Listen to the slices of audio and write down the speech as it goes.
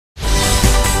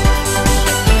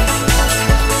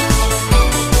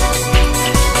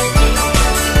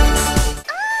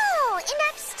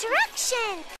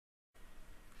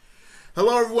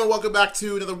Hello everyone, welcome back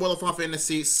to another World of Final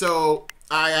Fantasy. So,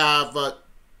 I have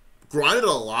grinded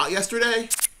a lot yesterday.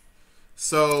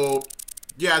 So,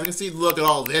 yeah, as you can see, look at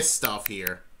all this stuff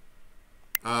here.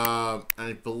 And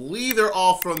I believe they're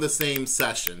all from the same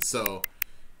session. So,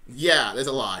 yeah, there's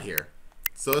a lot here.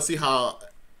 So let's see how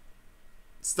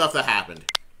stuff that happened.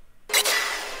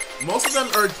 Most of them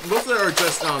are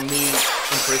just me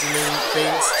imprisoning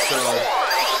things. So,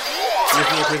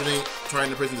 trying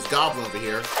to imprison this goblin over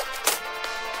here.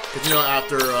 Because, you know,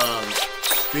 after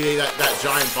beating that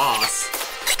giant boss,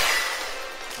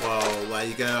 well,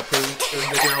 you can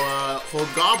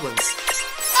hold goblins.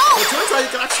 So it turns out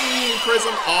you can actually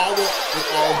imprison all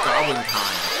goblin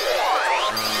kind.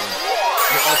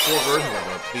 All four versions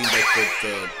of it, being like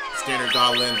the standard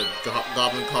goblin, the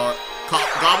goblin guard,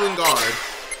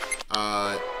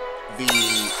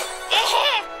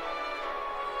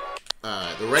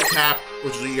 the red cap,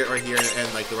 which you get right here,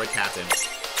 and like the red captain.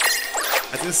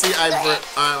 As you can see, I've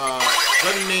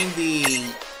named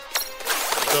the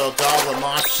Goblin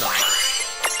Monster.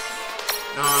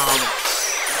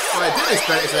 What I didn't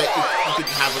expect is that you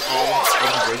could have all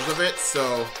different versions of it.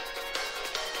 So,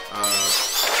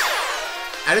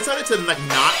 I decided to like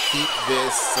not keep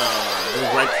this the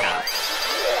red cap.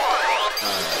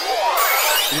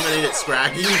 Even though I need it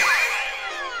scraggy.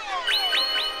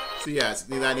 So yeah,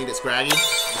 I need it scraggy.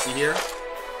 You see here.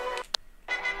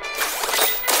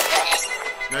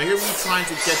 Now here we're trying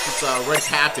to get this red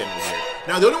captain over here.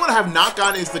 Now the only one I have not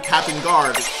gotten is the captain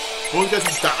guard, only because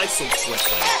he dies so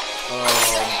quickly.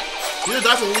 Either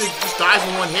just dies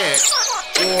in one hit,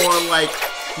 or like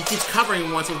he keeps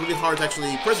covering one, so it's really hard to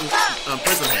actually prison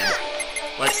him.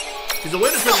 Like, because the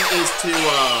way to prison is to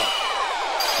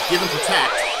give him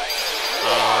protect.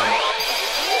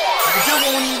 The dude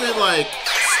won't even like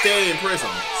stay in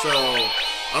prison, so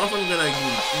I don't know if I'm gonna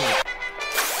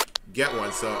get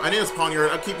one. So I need a spawn here.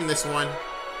 I'm keeping this one.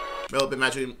 Metal bit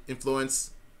magic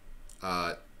influence.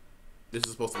 This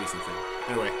is supposed to be something.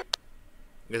 Anyway, I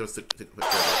guess let's stick with it.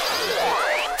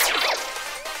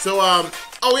 So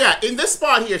oh yeah, in this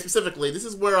spot here specifically, this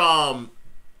is where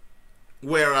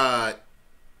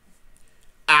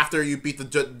after you beat the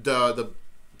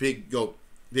big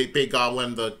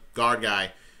goblin, the guard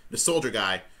guy, the soldier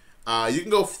guy, you can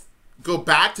go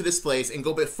back to this place and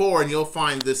go a bit forward, and you'll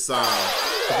find this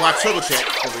the black chocolate chick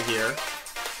over here,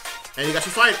 and you got to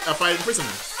fight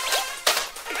imprisonment.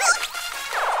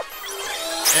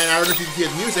 And I don't know if you can hear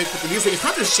the music, but the music is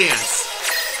Hunter's Chance,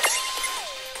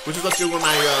 which is actually one of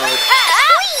my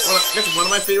one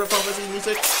of my favorite Final Fantasy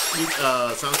music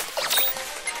sounds.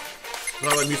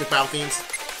 One of my music battle themes.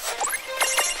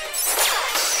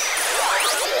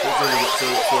 So I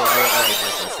like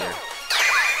this here.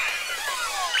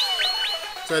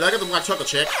 So I got the black chocolate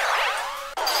chick.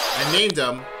 I named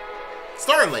him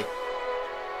Starly.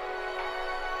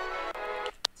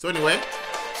 So anyway,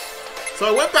 so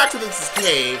I went back to this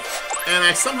cave, and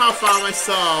I somehow found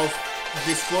myself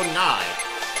this floating eye.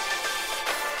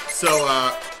 So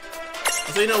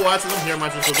you know what? Since I'm here, I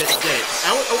might as well get it.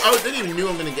 I didn't even knew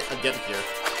I'm gonna get here.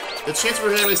 The chance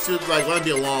for him is to like let him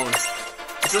be alone.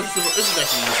 This is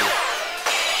actually easy.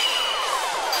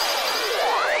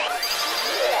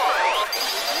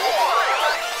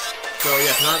 So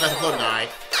yeah, now I got the floating eye.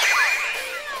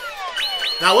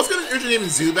 Now I was gonna originally name him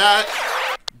Zubat,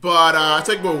 but I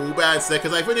took more Woobat instead,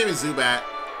 because I put name him Zubat,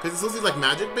 because it's supposed to be like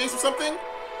magic based or something.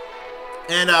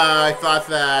 And I thought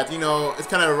that, you know, it's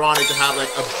kind of ironic to have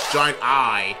like a giant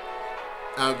eye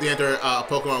to enter a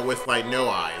Pokemon with like no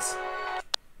eyes.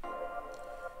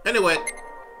 Anyway,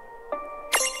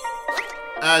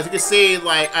 as you can see,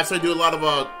 like I started doing a lot of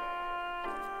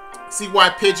CY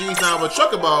Pidgeys now with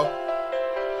Chocobo.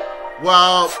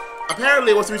 Well,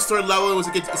 apparently once we reach a certain level, once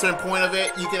you get to a certain point of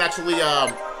it, you can actually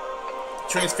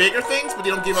transfigure things, but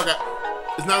they don't give like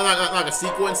it's not like a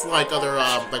sequence like other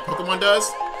like Pokemon does.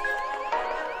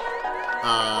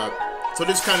 So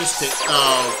just kind of stick.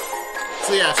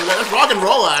 So yeah, so that's rock and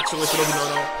roll actually. For those who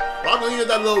don't know, rock and roll, you know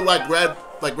that little like red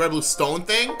blue stone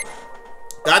thing.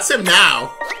 That's him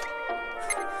now.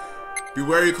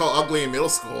 Beware you call ugly in middle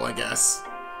school, I guess.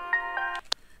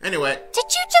 Anyway. Did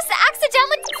you just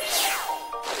accidentally?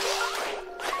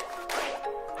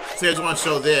 So I just want to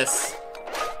show this.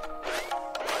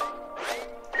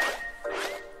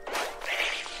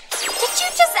 Did you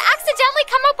just accidentally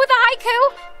come up with a haiku?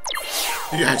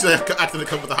 You actually accidentally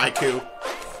come up with a haiku.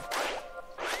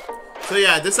 So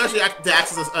yeah, this actually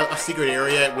acts as a secret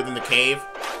area within the cave.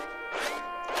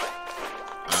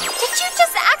 Did you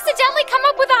just accidentally come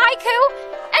up with a haiku?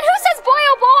 And who says boy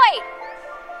oh boy?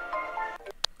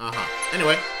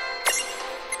 Anyway.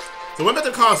 So So went back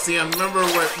to the Coliseum. Remember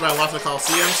when I lost the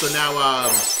Coliseum? So now,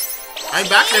 I'm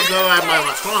back there though. I'm a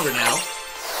lot stronger now.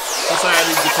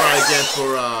 Decided to try again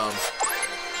for, I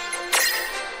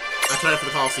tried it for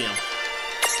the Coliseum.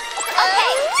 Okay.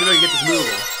 See if I can get this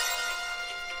moving.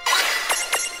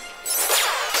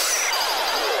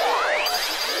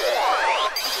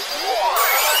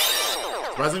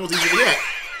 Surprisingly, was easy to get.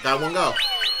 Got one go.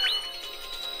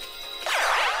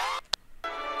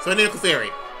 So I need a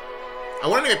Clefairy. I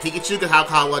wanted to get Pikachu because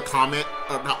how like comment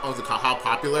or how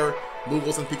popular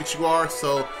Moogles and Pikachu are.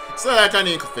 So I kind of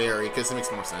need a Clefairy because it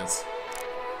makes more sense.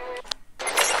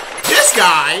 This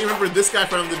guy, remember this guy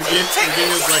from the beginning? The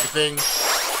beginning was like a thing,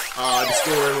 the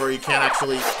story where you can't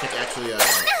actually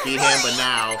beat him, but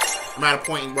now I'm at a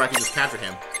point where I can just capture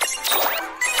him.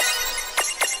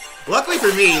 Luckily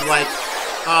for me, like.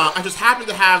 I just happen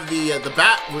to have the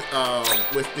bat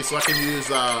with me, so I can use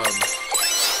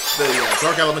the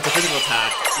Dark Elemental physical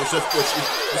attack, which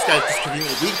this guy's just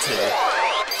conveniently weak to.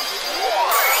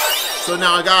 So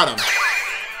now I got him.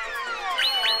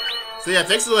 So yeah,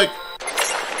 thanks to like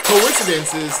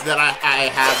coincidences that I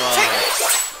have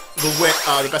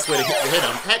the best way to hit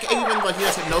him. Heck, even like he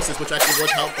has hypnosis, which actually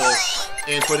was helpful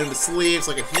in putting him to sleep,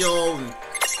 so I can heal and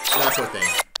that sort of thing.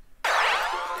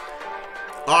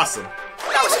 Awesome.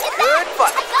 That was good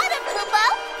fun. I got him, Koopa.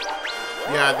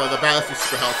 Yeah, the balance is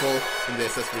super helpful in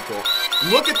this. That's pretty cool.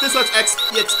 Look at this much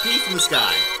XP from this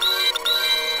guy.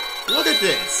 Look at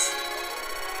this.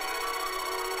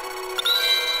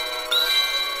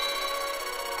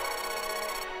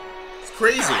 It's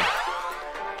crazy.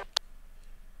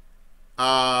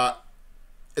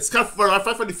 It's kind of what I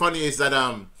find pretty funny is that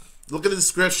look at the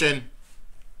description.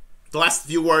 The last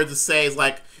few words it says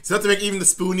like it's not to make even the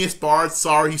spooniest bard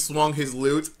sorry he swung his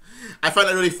lute. I find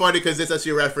that really funny because it's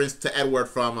actually a reference to Edward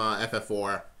from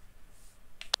FF4.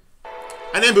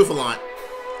 I named Bouffalon.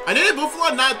 I named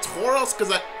Bouffalon not Tauros because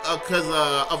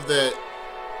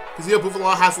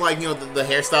Bouffalon has like the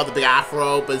hairstyle, the big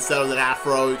afro, but instead of an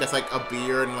afro, he gets like a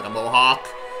beard and like a mohawk.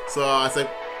 So I was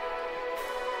like,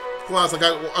 well, it's like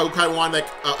I kind of want like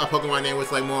a Pokemon name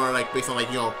with like more like based on like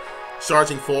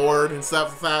charging forward and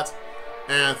stuff like that.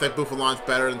 And I think Bouffalon's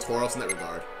better than Tauros in that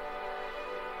regard.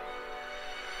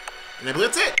 And I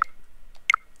believe that's it.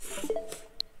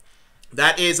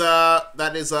 That is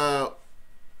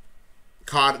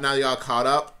caught now y'all caught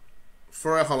up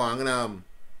for it. Hold on, I'm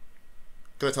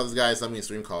gonna tell these guys let me a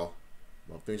stream call.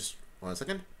 Well, give me just 1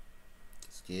 second.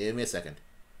 Just give me a second.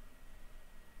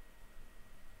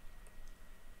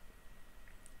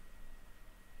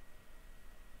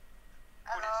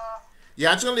 Yeah,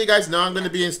 I'm just gonna let you guys know I'm gonna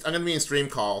be in stream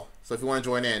call. So if you want to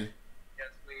join in. Yes,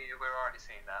 we're already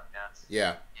seeing that. Yes.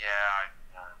 Yeah. Yeah.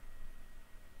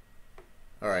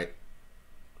 All right.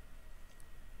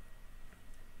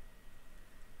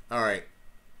 All right.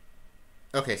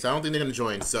 Okay, so I don't think they're gonna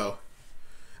join. So,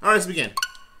 all right, let's begin.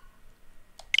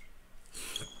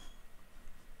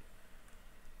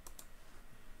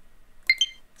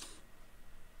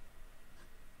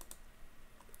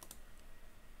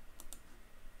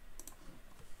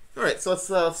 Alright, so let's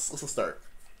start.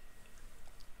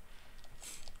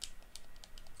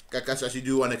 I actually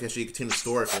do want to actually continue the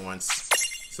story for once.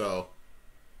 So,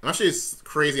 I'm actually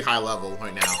crazy high level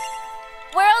right now.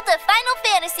 World of Final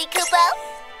Fantasy, Koopa.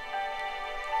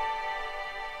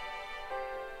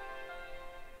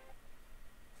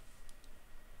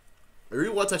 I really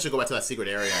want to actually go back to that secret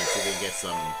area and see if we can get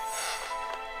some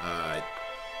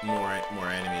more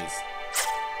enemies.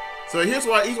 So here's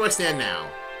where I stand now.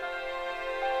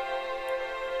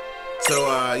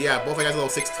 So, yeah, both of you guys are level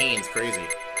 16. It's crazy.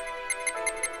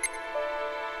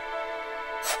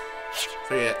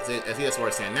 So, yeah, I see that's where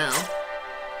I stand now.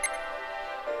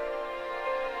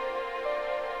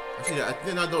 Actually, I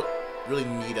think I don't really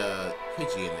need a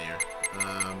Pidgey in there.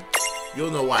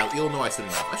 You'll know why. You'll know why soon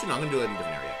enough. Actually, no, I'm gonna do it in a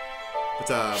different area. But,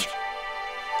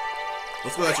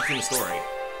 let's go actually continue the story.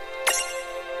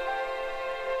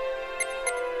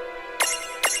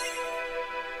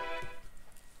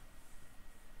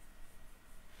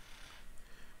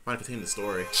 Want to continue the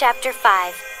story. Chapter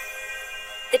 5.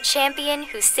 The Champion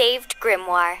Who Saved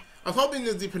Grimoire. I was hoping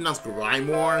to be pronounced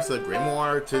Grimoire instead of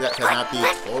Grimoire to not be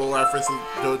a total reference to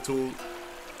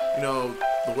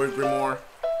the word Grimoire.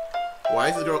 Why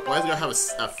does the girl have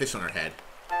a fish on her head?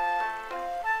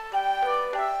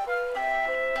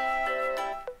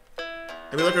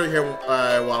 Maybe look over here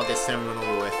while it gets Sam run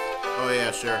over with. Oh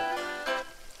yeah, sure.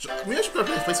 Maybe I should go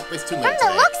to place 2 minutes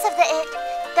From the looks of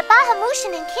the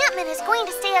Bahamutian encampment is going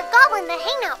to stay a Goblin the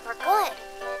hangout for good.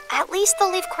 At least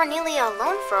they'll leave Cornelia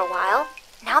alone for a while,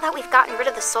 now that we've gotten rid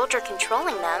of the soldier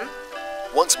controlling them.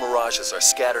 Once mirages are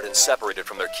scattered and separated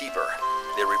from their keeper,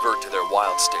 they revert to their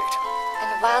wild state.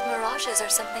 And wild mirages are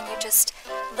something you just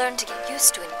learn to get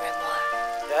used to in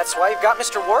Grimoire. That's why you've got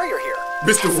Mr. Warrior here.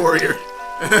 Mr. Warrior.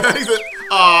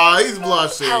 He's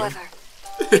blushing. However,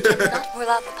 we cannot rule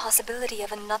out the possibility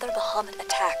of another Bahamut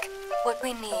attack. What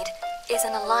we need is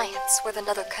an alliance with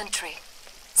another country.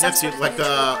 Some sort of like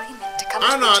mutual agreement to come I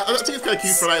don't to know. each I other's think it's kind of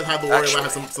cute for defense. like have the Warrior Actually,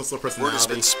 have some sort of Word has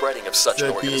personality. been spreading of such an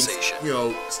Instead of being, organization. you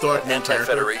know, stark An main character.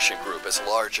 anti-federation group as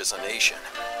large as a nation.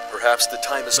 Perhaps the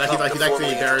time has Like come he's to actually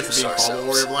formally embarrassed introduce of being called the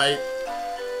Warrior ourselves. of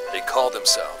Light. They call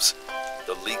themselves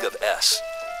the League of S.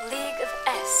 League of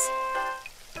S.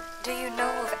 Do you know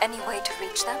of any way to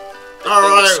reach them? All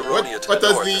right. Saronia to What the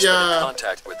does north has been in the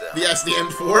contact with them. S stand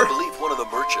I for? believe one of the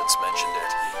merchants mentioned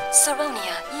it.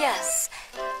 Saronia, yes.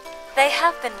 They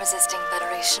have been resisting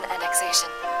Federation annexation.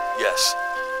 Yes.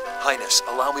 Highness,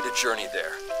 allow me to journey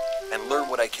there and learn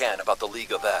what I can about the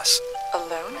League of S.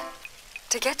 Alone?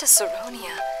 To get to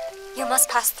Saronia, you must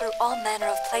pass through all manner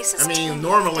of places. I mean, teeming with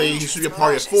normally he dangerous should be a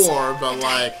party of mirages. 4, but And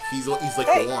like he's like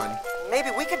Hey, the one. maybe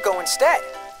we could go instead.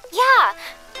 Yeah.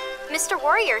 Mr.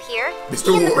 Warrior here. Mr.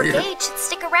 He and the Warrior. brigade should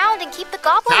stick around and keep the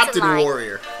goblins Captain in line.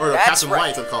 Warrior, or That's Captain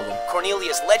right. White, I'd call him.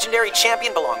 Cornelia's legendary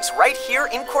champion belongs right here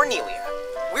in Cornelia.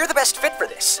 We're the best fit for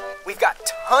this. We've got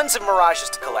tons of mirages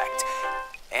to collect,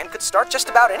 and could start just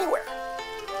about anywhere.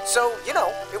 So, you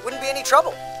know, it wouldn't be any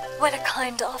trouble. what a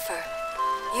kind offer.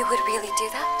 You would really do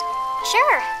that?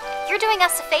 Sure. You're doing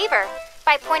us a favor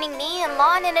by pointing me and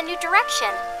Lon in a new direction.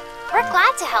 We're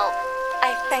glad to help.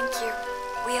 I thank you.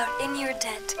 We are in your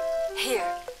debt. Here,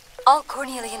 all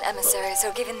Cornelian emissaries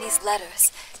are given these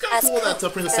letters. It's kind of cool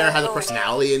that Princess Sarah has a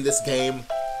personality in this game.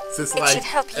 Since It like should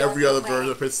help you every on other the version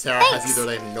way. of Princess Sarah has Thanks. either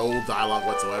like no dialogue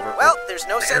whatsoever. Well, or there's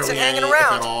no sense in barely hanging any, if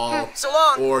around. at all, So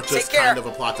long. or just Take care. kind of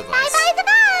a plot device.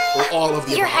 Bye-bye. Or all of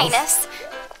the Your above. Highness.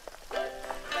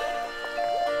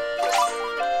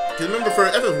 Because remember, for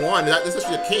FF1, there's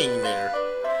actually a king there.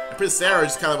 And Princess Sarah is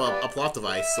just kind of a plot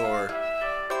device, or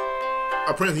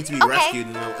a prince needs to be Okay, rescued.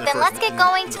 In the then first, let's get in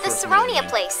going the to the first Saronia game.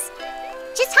 place.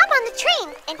 Just hop on the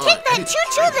train and Oh, take I that need to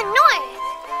choo-choo train. the north.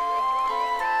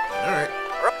 All right.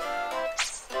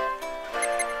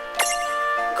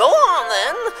 Go on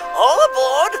then. All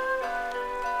aboard.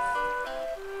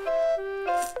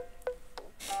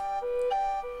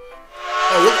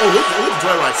 Look at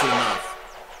Joyride soon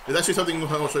enough. There's actually something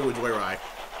I'll show you with Joyride.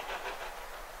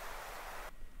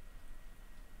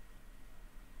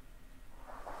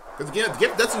 Because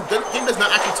the game does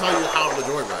not actually tell you how to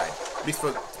Joyride. At least for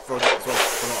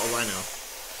all I know.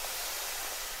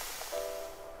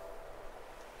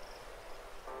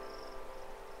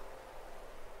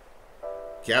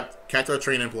 Yep, catch our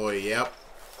train employee, yep.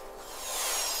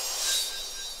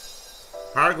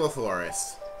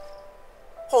 Paraglophorus.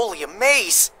 Holy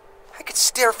amaze. I could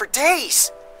stare for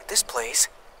days at this place.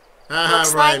 Haha,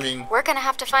 Looks rhyming. like we're gonna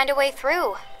have to find a way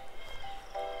through.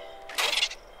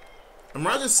 A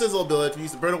Mirage's sizzle ability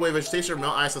use to burn away vegetation or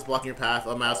melt ice that's blocking your path,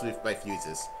 unmasked by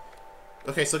fuses.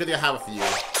 Okay, so good thing I have a few.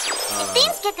 If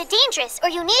things get the dangerous or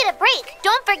you need a break,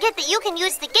 don't forget that you can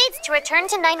use the gates to return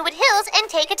to Ninewood Hills and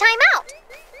take a time out.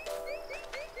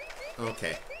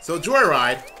 Okay, so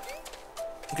Joyride.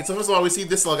 Okay, so first of all, we see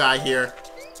this little guy here.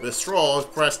 The stroll,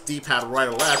 press D-pad right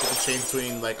or left, you can change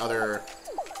between like other,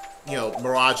 you know,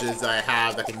 mirages that I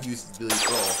have that can use the ability to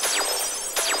stroll.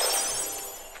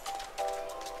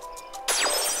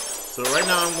 So right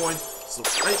now I'm going.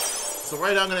 So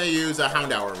right now I'm gonna use a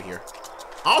Houndour over here.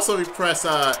 Also, we press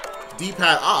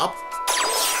D-pad up.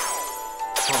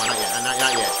 Hold on,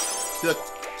 not yet. See, look,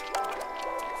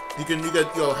 you can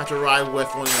have to ride with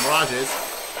one of the mirages,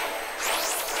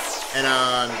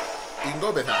 and you can go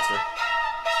a bit faster.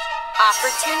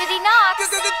 Opportunity knocks.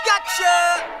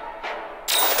 Gotcha!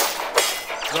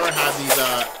 So I have these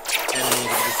enemies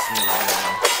that just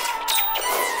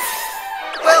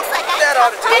Well, that ought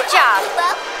to do Good it. job.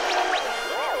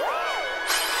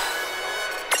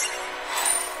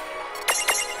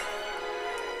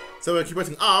 So if I keep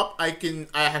pressing up, I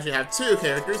actually have two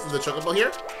characters, the Chocobo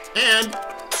here, and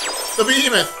the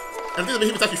Behemoth. And I think the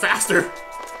Behemoth's actually faster.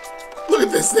 Look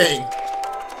at this thing.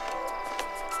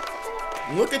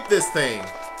 Look at this thing.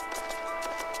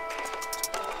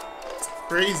 It's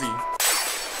crazy.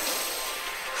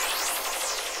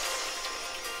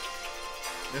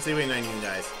 Let's see if we need 19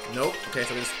 guys. Nope. Okay,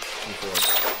 so we just move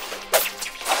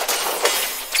forward.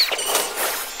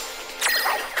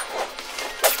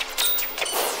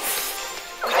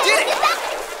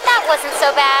 That wasn't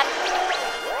so bad.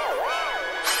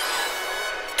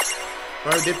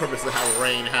 But I did purposely have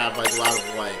Rain have like a lot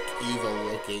of like evil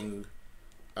looking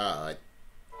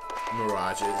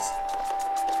mirages.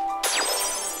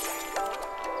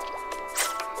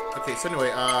 Okay, so anyway,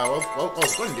 what I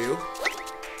was going to do...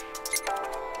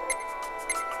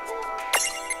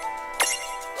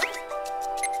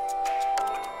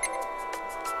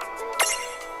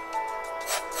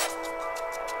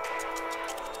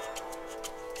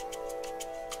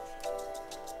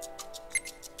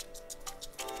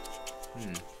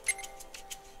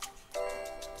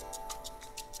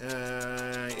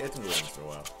 Yeah, it's been going for a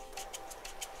while.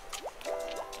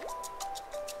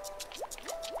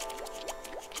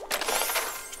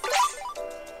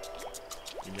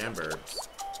 Remember.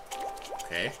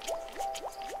 Okay.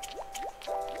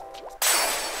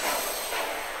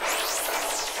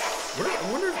 I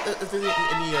wonder if there's any new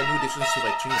additions to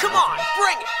like change. Come on,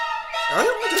 bring it! Are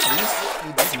there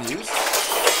just news?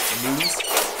 News?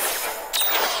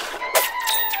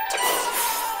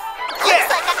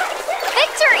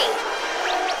 Victory!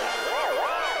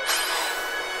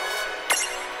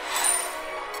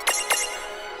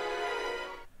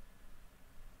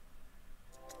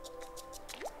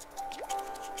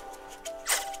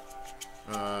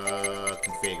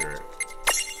 Configure it.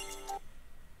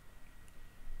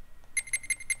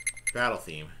 Battle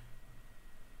theme.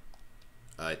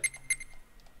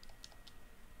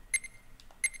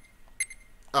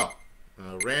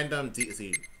 Random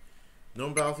see. No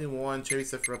battle theme 1, cherry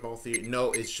set for battle theme.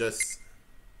 No, it's just.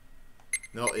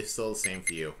 No, it's still the same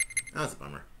for you. That's a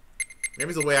bummer. Maybe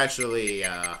it's a way I actually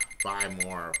buy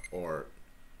more or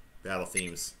battle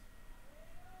themes.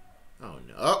 Oh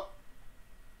no.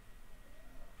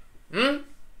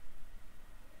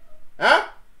 Huh?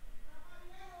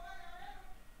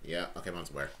 Yeah, okay, Mom's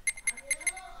aware.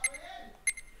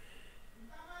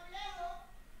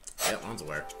 Yeah, Mom's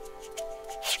aware.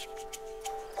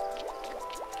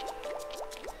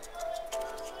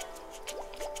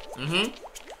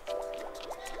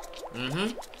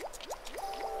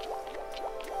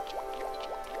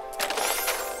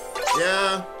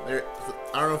 Yeah, there,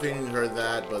 I don't know if you heard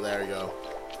that, but there you go.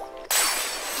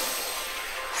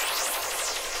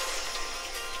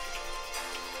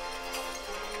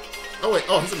 Oh wait,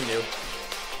 here's something new.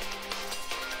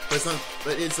 But it's not,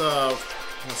 but it's a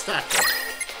stack though.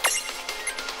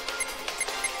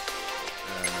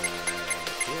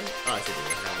 Here? Oh, I see it. I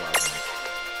have a lot of them.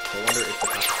 So I wonder if the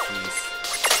piece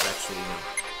is actually new.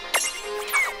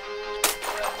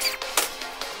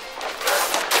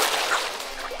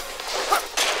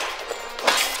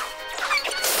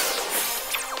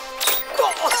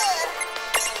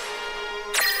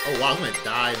 Oh wow, I'm gonna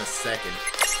die in a second.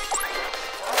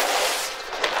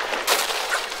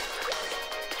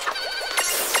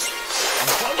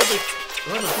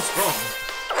 I'm too strong.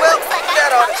 Well,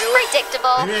 that ought to do it.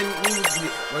 Predictable. Maybe I need to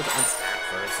learn to unstack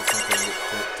first or something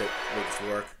to make this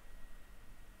work.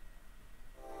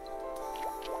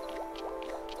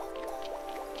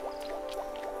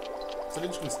 So I'm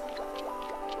just gonna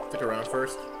stick around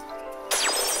first.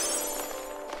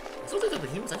 I still think that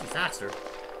him was actually faster.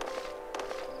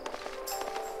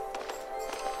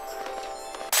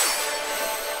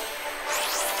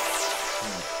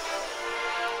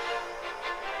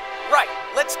 Right,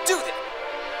 let's do this.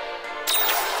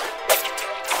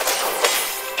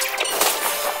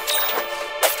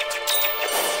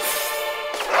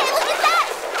 Hey, look at that!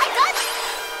 I got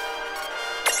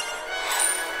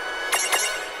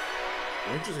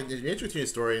It's an interesting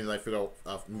story, and I figure out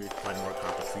maybe find more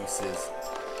complex pieces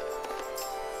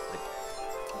like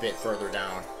a bit further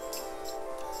down.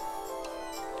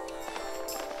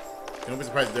 Don't be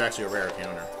surprised if they're actually a rare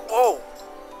encounter. Whoa!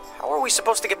 How are we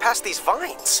supposed to get past these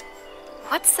vines?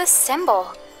 What's this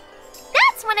symbol?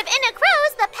 That's one of Inna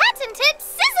Crow's the patented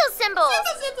sizzle symbols!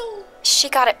 She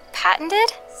got it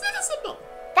patented?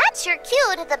 That's your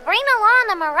cue to the bring along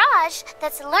a Mirage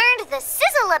that's learned the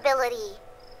sizzle ability.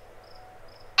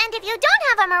 And if you don't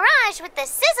have a Mirage with the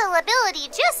sizzle ability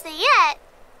just yet,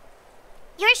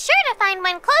 you're sure to find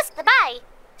one close by,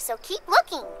 so keep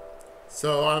looking.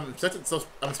 So I'm expected to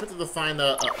find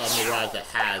a Mirage that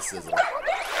has sizzle.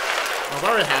 I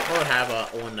already have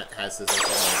one that has sizzle.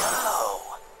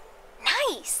 Oh.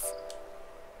 Nice.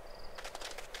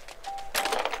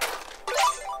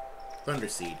 Thunder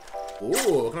Seed.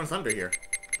 Ooh, what kind of thunder here?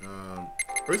 Or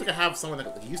at least I could have someone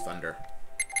that could use thunder.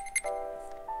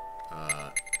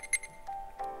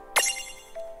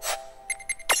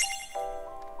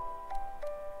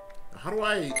 How do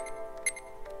I use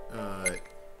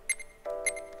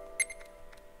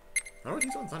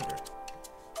on thunder?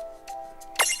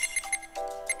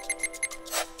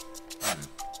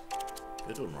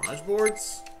 Go to Mirage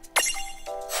boards?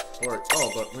 Or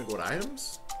let me go to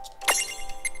items?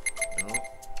 No.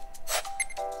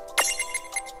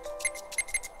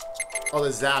 Oh,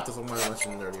 the zap is the one I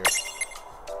mentioned earlier.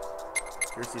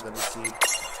 Pure Seed, Thunder Seed.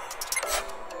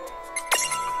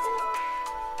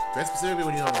 Grant specifically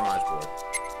when you have a Mirage board.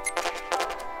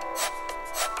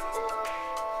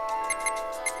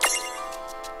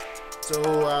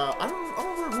 So, I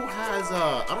don't remember who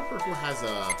has,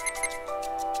 a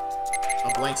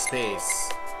blank space.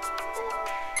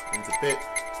 And it's a bit,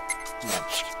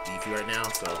 beefy right now,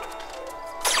 so.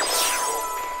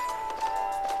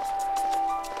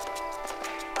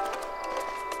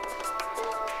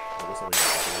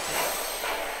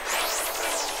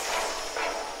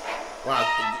 Wow,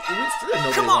 it's true that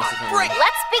nobody wants to come in.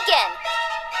 Let's begin.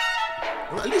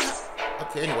 Well, at least,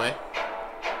 okay, anyway.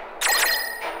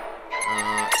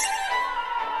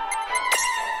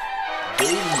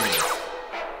 Baby.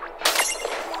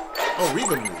 Oh,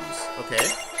 Reba moves. Okay.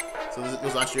 So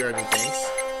those actually are new things.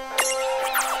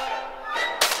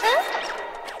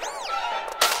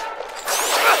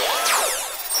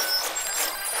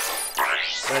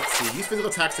 Let's see. Use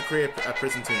physical attacks to create a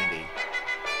prison opportunity.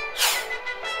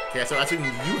 Okay, so actually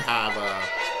you have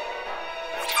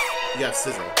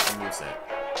Sizzle in your moveset.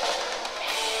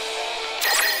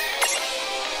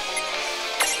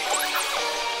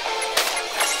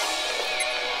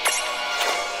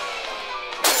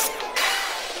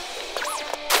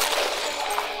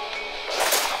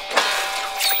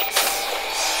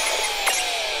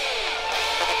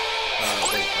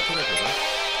 Wait, I think I did.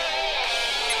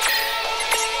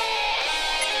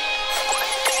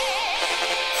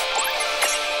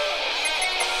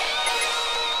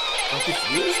 I'm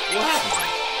confused? What happened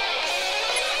here?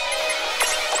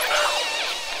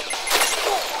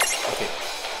 Okay.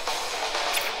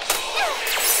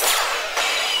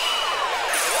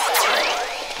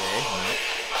 Okay, alright.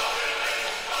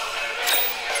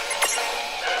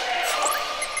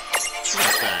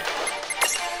 What's that?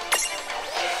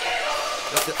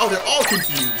 Oh, they're all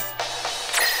confused!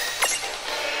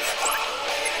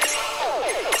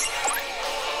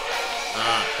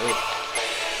 Oh.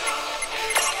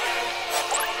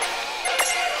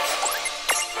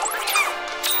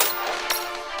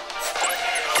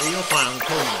 You know, fine, I'm gonna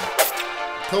kill them all.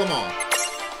 Kill them all.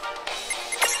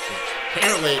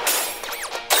 Apparently.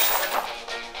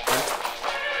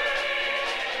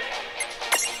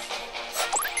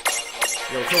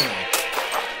 Yo, kill them all.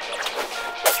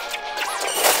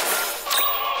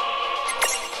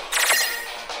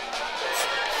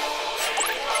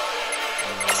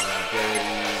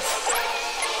 Abilities.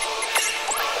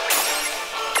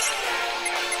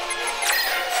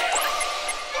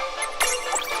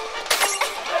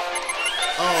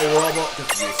 Oh, we're all about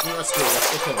confused. No, that's cool.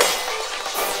 Let's go kill them.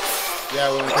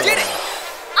 Yeah, we're gonna kill them.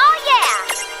 Oh yeah!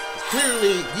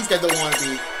 Clearly, these guys don't want to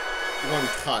be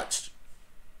touched.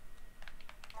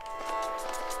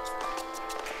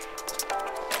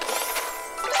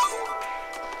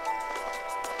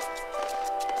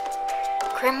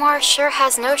 Grimoire sure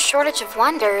has no shortage of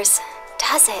wonders,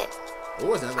 does it?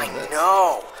 Oh, it's not I like this.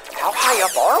 know. How high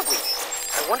up are we?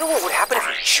 I wonder what would happen if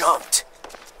we jumped.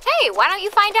 Hey, why don't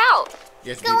you find out?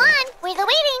 Yes, Go on, we're the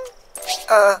waiting.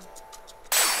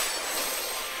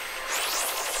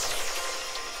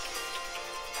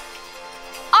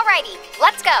 Alrighty,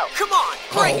 let's go. Come on,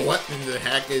 bring Oh, it. what in the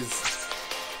heck is...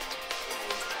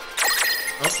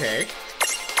 Okay.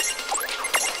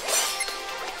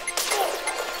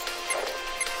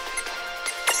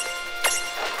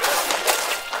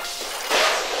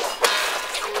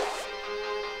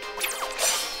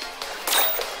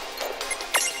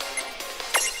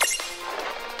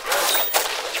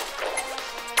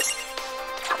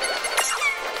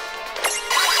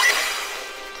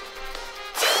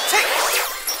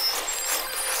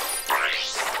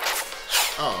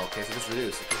 Oh, okay, so just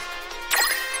reduce.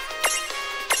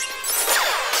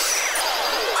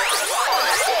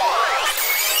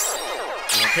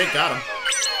 Okay, got him.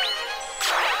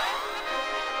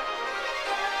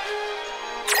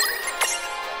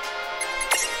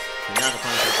 And now the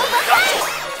final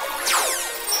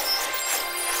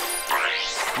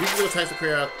use little attacks to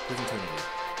clear out prison opportunity.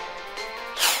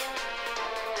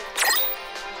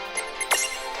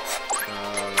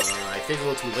 I think it's a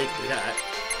little too late to do that.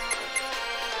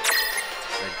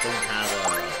 I don't have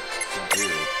to do.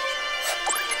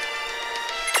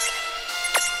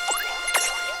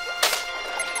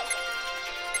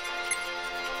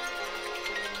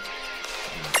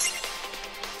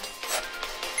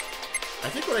 I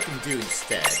think what I can do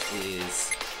instead is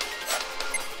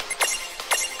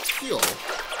heal.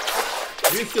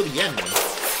 You're gonna heal the enemy.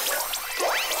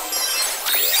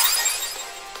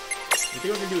 The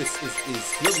thing I'm gonna do is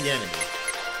heal the enemy.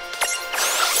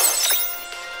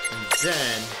 And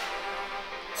then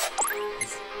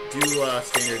do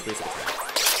standard basic attack.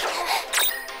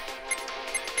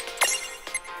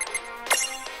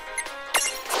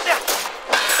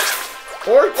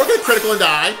 Or get critical and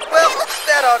die. Well,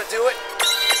 that ought to do it.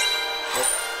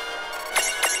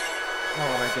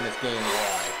 Oh my goodness, game,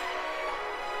 why?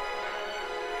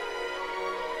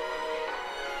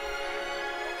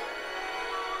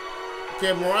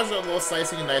 Okay, Mirage is a little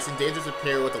slicing and dicing. Dangerous to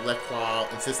pair with the left claw.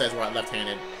 Insists that it's right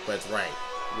left-handed, but it's right.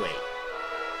 Wait.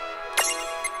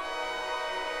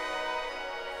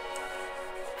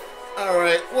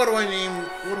 Alright, what do I name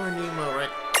right?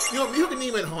 You know, you can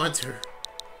name it Haunter.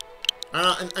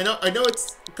 I know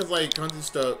it's because like Haunter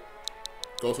just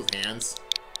goes with hands.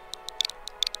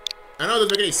 I know it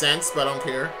doesn't make any sense, but I don't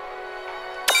care.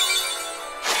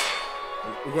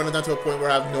 We're going down to a point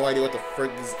where I have no idea what the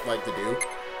frick is like to do.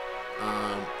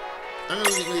 I'm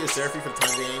gonna leave Seraphine for the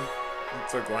time being and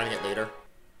start grinding it later.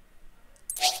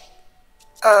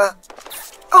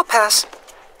 I'll pass.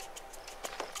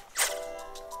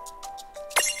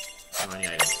 How many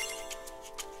items?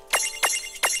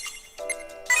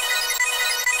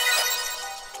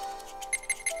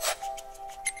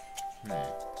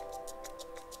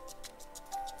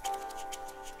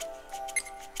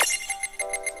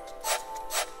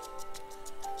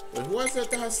 Wait, who has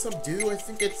that has Subdue? I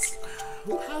think it's...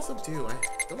 Who has Subdue? I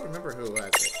don't remember who has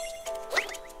it.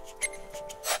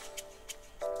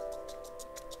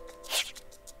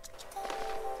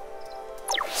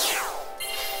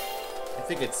 I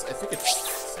think it's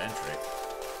Centric.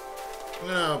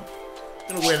 I'm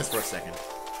gonna wait this for a second.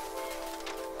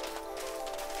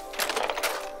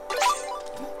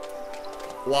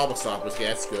 Wobble Stop was, yeah,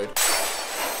 that's good.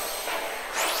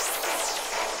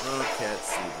 Okay, let's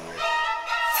see here.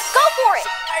 Go for it!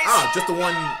 Ah, just the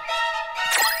one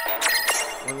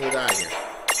little guy here. I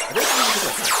think it's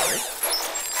just like right?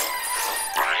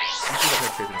 I'm sure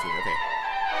that's tripping too, okay.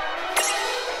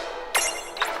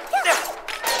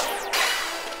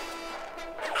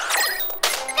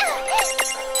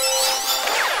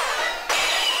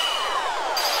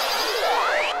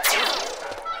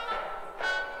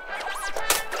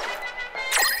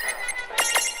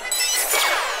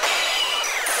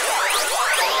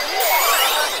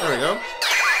 There we go.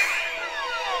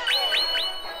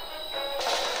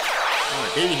 Oh,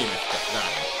 baby demon.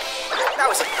 That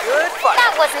was a good fight.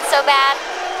 That wasn't so bad.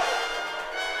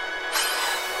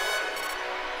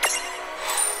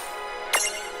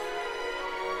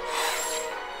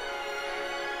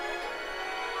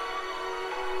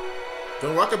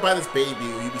 Don't rock it by this baby,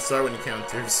 or you'll be sorry when he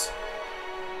counters.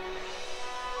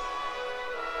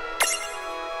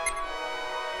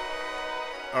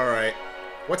 Alright.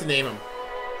 What to name him?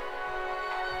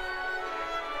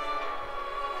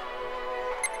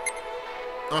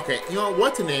 Okay, you know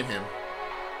what to name him?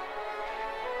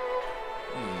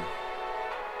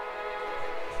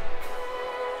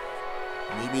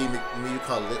 Maybe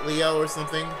call it Litleo or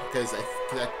something? Because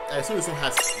I assume this one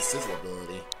has the sizzle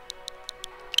ability.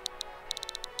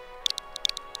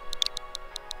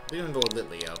 We're gonna go with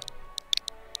Litleo.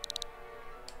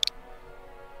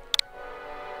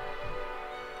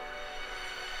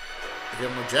 If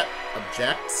anyone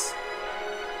objects,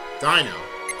 Dino.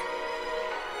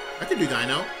 I could do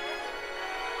Dino.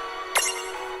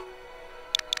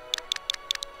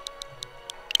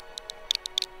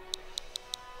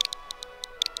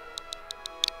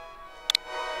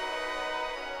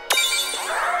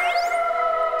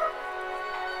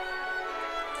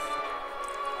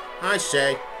 Hi,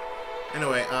 Shay.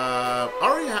 Anyway,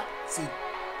 already see,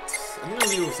 I'm gonna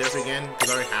leave with Sarah again, because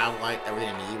I already have, like, everything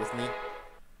I need with me.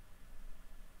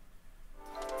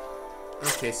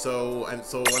 Okay, so I'm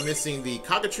missing the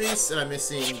Cockatrice, and I'm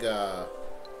missing, who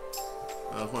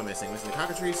am I missing? I'm missing the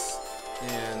Cockatrice,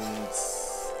 and...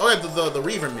 Oh, yeah, the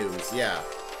Reaver Muse, yeah.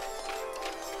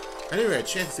 I didn't even get a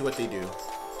chance to see what they do.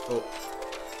 Oh.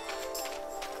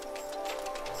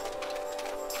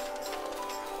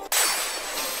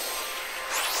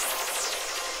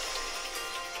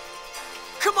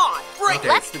 Come on, break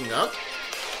Okay, speaking up.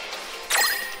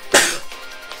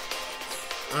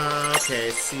 Okay,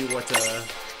 let's see what,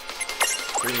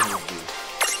 Green Muse do.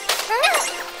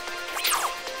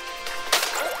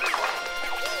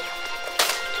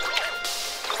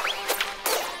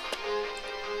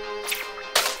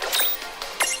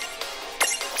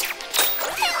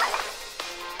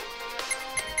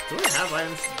 Do I have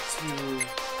items to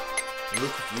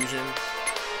remove confusion?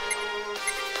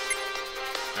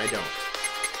 I don't.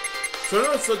 So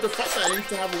no, so the fact that I need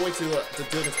to have a way to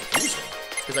deal with confusion,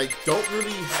 because I don't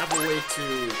really have a way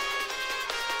to.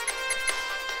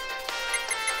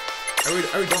 I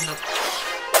really don't have.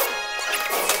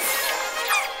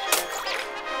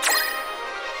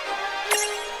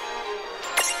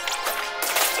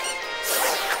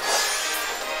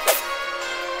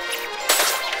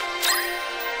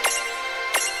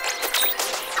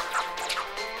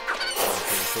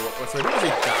 so I don't say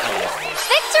die.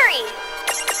 Victory!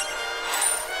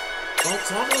 Well,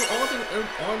 so all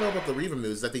I know about the Reaver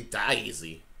moves is that they die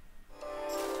easy.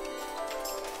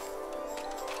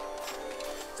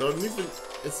 So it means it's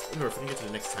if we can get to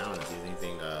the next town and see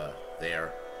anything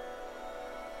there.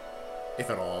 If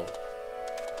at all.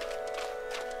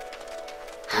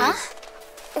 Huh?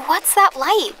 What's that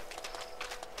light?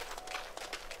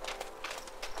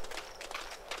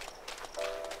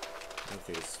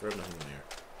 Okay, so there's nothing there.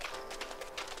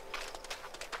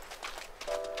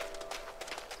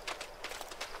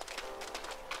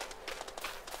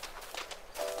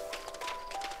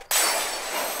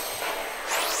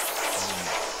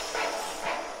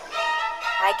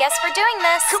 I guess we're doing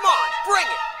this. Come on, bring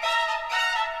it!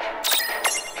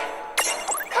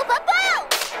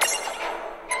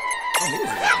 Oh, maybe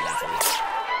it's working, actually.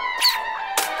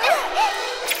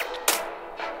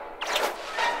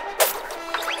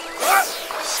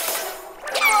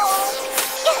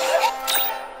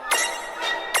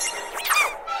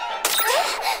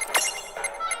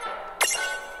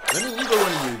 Let me go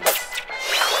when you...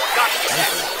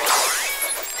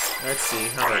 Let's see,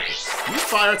 how do I... Use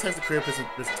fire types to create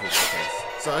precipitation. Okay.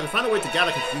 So I can find a way to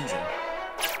gather confusion.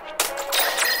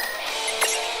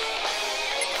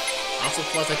 Also,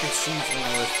 plus I can choose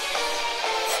one with...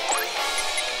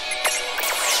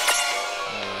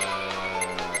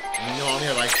 no, I only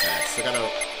have ice packs, so I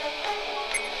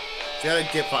gotta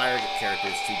get fire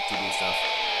characters to do stuff.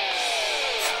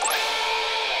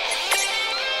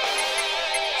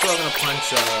 So I'm gonna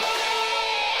punch,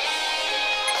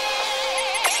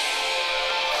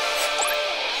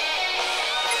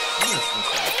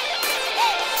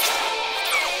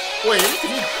 wait,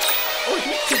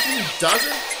 if he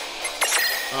doesn't?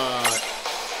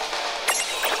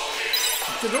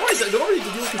 Because normally to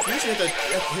deal with confusion, you have to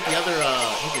hit the other,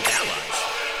 hit the allies.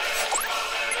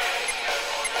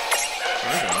 Oh,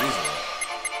 that's unreasonable.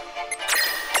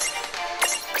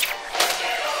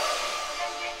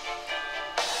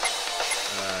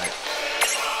 Alright.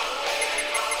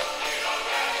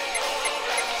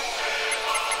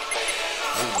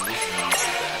 Ooh, this is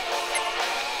unusually bad.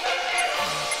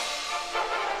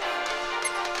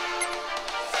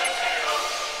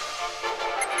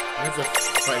 I have to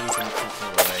fight with some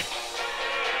away.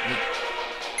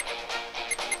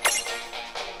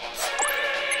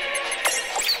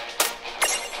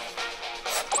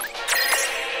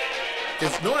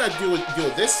 Because no one had to deal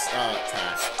with this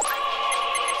task.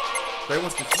 But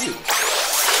everyone's confused.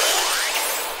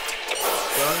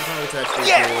 So I'm trying to actually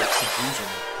deal with confusion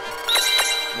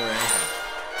more than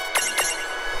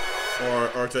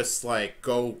anything. Or just like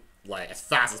go like as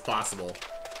fast as possible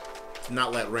to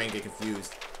not let Rain get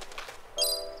confused.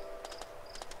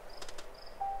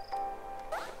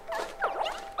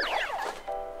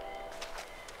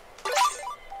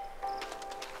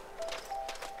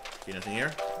 See nothing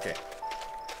here? Okay.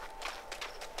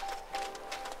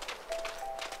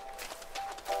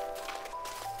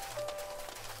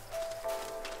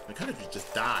 I kind of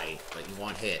just die like in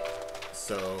one hit.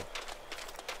 So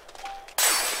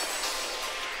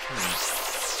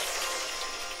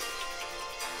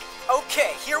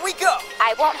Okay, here we go.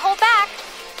 I won't hold back.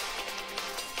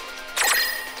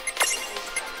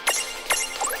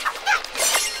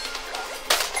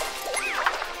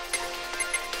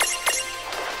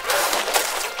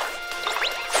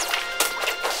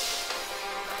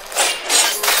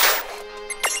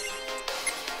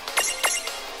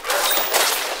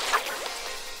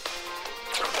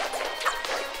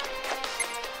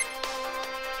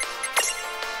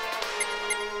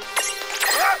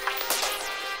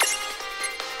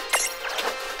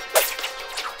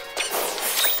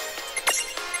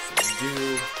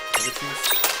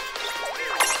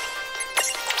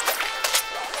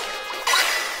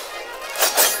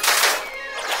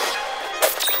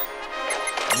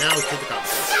 now let's put the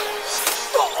cops in.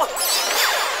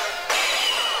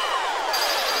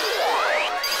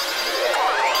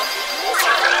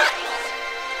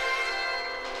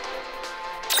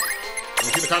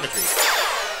 Let's do the cockatrice.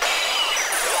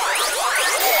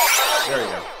 There we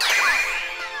go.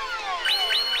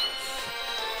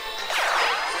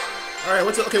 Alright,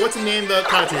 what's the name of the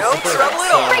cockatrice? No trouble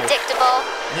at all. Predictable.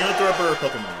 Name of the rubber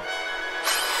Pokemon.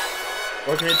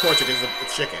 Or can you torch it because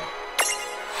it's chicken.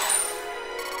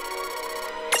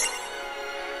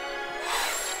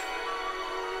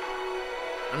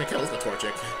 I mean, Kettle's the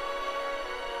Torchic.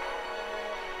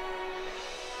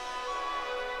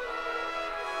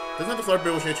 Doesn't have the Flare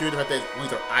Bill shoot you, the fact that it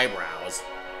wings their eyebrows.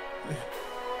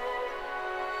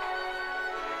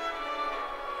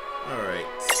 Alright.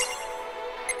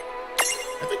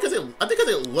 I think because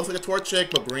it looks like a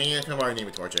Torchic, but bringing it kind of already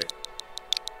named it Torchic.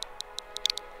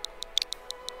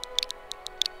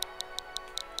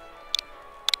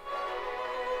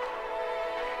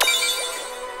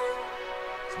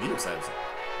 Medium size.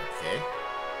 Okay.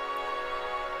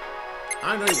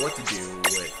 I don't know what to do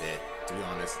with it, to be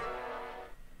honest.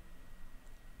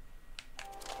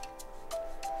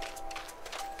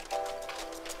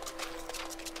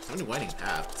 So many winding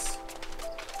paths.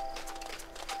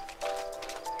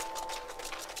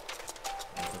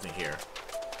 There's nothing here.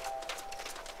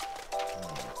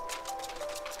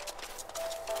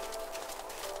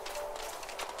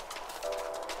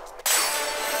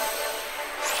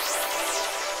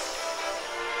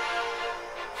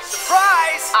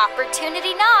 Surprise!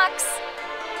 Opportunity knocks.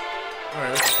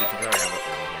 Alright, let's just see. I already have it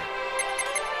over here.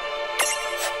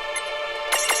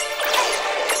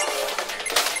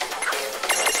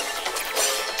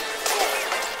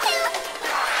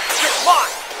 Come on!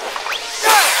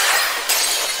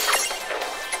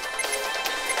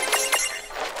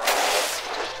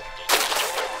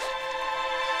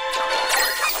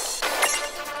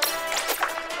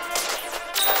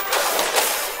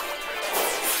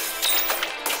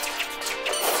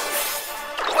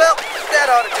 Well, that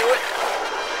ought to do it.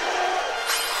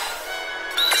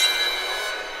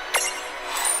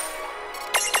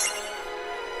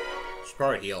 Should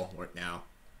probably heal right now.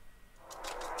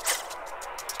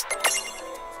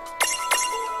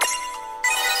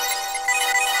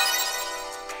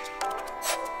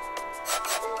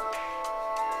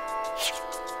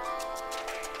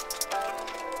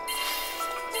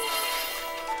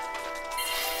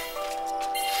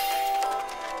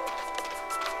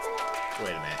 Wait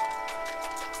a minute.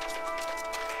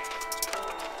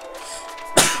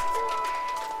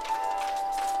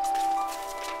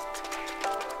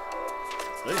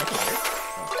 Really? Nothing here?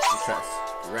 Oh, stress.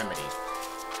 Remedy.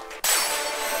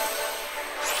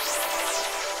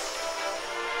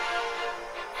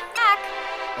 Back.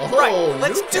 Oh, Right,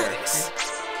 let's new do character. this.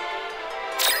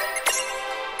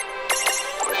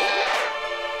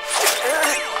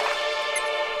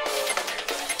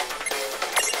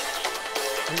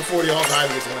 And before they all die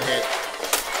with this one hit.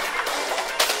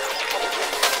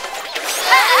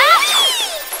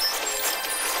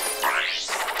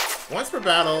 Once per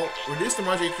battle, reduce the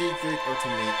margin key or to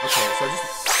meet. Okay, so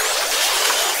just.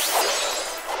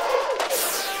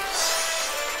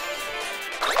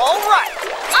 All right.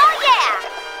 Oh, yeah!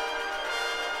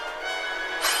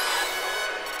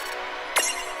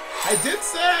 I did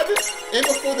said and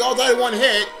before they all died in one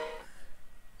hit.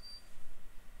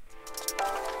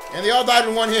 And they all died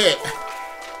in one hit.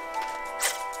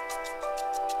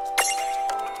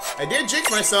 I did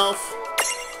jinx myself.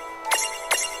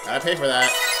 Gotta pay for that.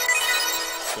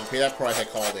 Don't pay that price, I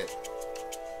called it.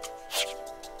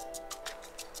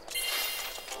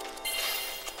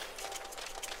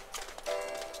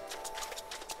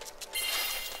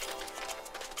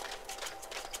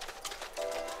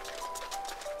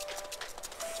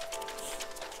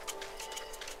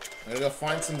 I gotta go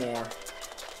find some more.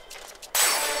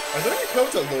 Are there any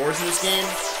codes that lures in this game?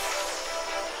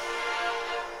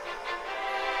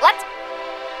 Let's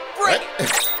Break.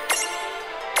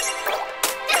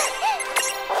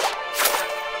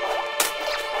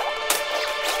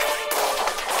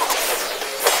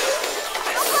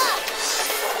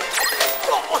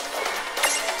 What?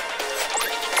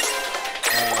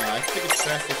 I think it's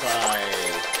best if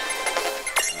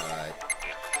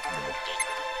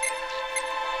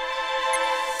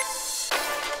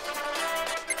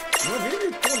no, maybe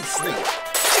you're going to sleep.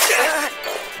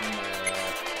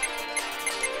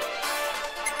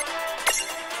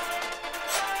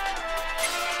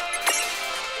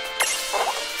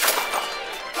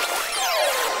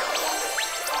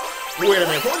 Wait a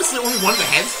minute, probably only one of the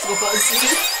heads to go fall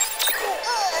asleep?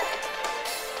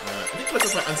 I think let's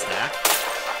just unstack.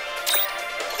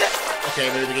 Okay,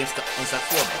 maybe the game's unstacked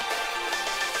for me.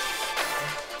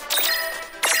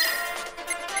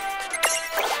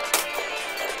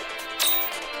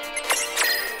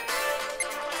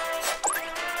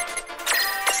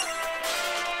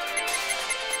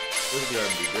 Where's the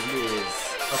RMD? There it is.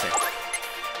 Okay.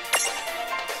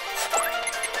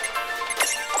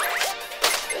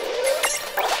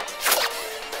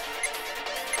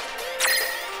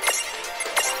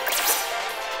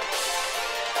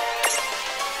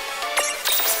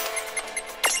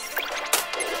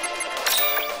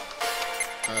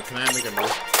 Can I make a move?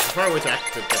 It's probably way to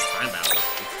activate that time battle.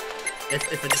 If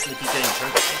I just keep getting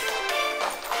turned.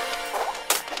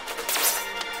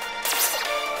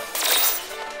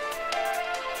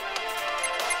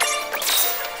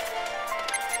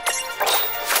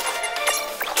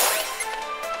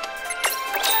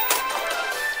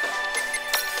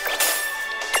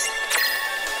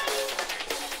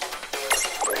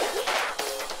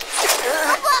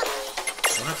 I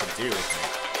don't have to do with me.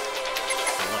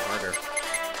 It's a lot harder.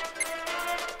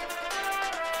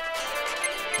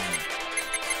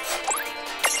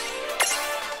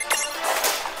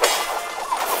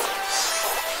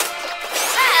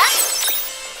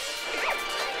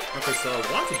 Okay, so what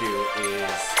I want to do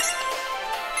is...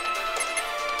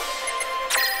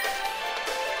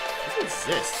 What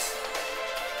exists?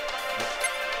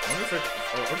 I wonder if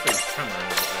there's tremors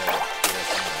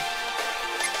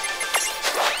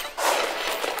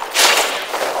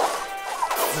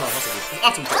No, it has to be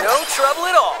awesome. No trouble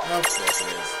at all. Of course it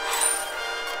is.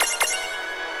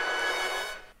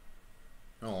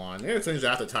 Hold on, maybe it's things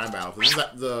after time battle. This is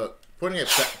that the putting it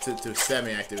to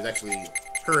semi-active is actually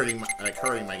hurting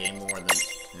my game more than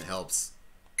it helps.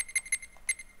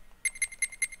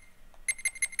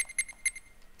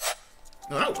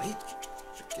 No, wait.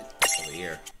 Get over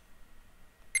here.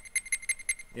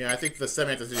 Yeah, I think the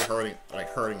semi-active is hurting my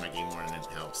game more than it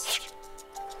helps.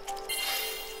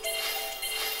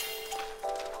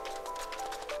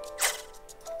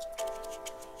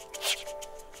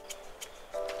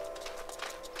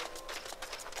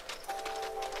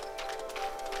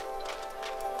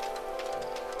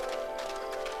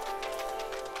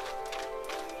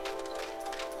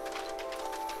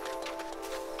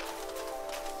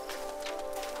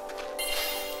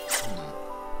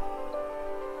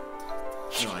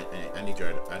 No,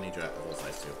 I need your those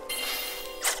sides too.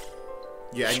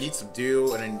 Yeah, I need some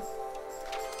dew, and then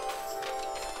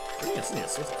I think I see a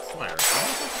source of fire. Is that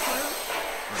a source of fire?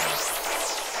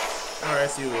 Alright, I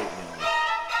see what you know.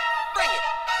 Bring it!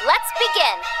 Let's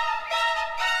begin!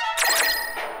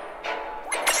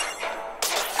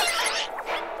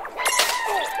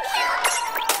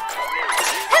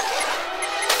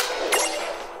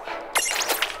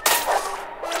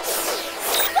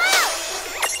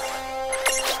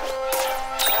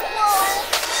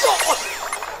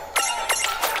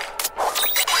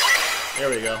 There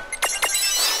we go. Now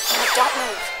don't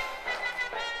move.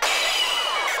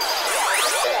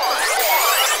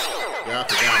 Yeah, I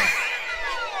got him.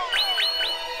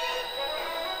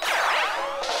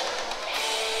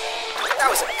 That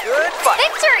was a good fight.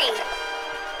 Victory!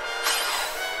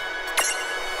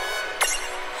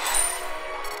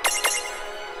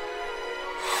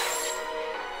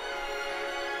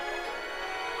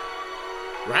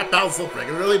 Rap battles look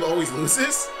regularly, but always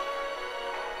loses?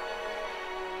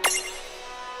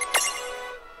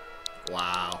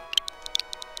 Wow.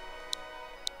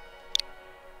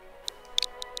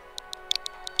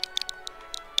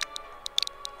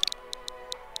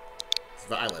 It's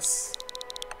Vilas.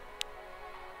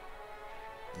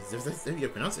 If you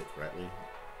pronounce it correctly.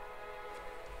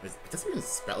 Doesn't even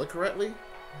spell it correctly?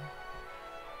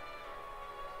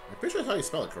 I'm pretty sure that's how you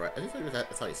spell it correct. I think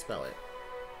that's how you spell it.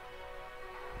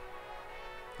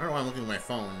 I don't know why I'm looking at my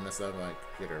phone instead of my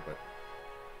computer, but...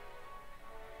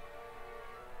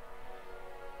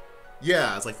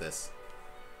 Yeah, it's like this.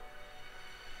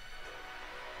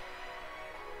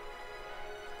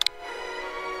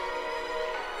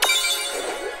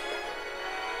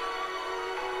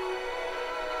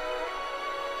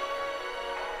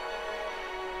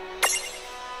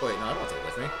 Wait, no, I don't want to take it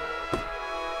with me.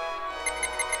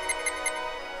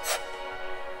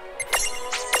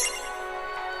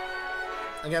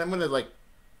 Again, I'm gonna, like,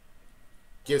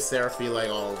 give Seraphy, like,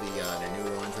 all the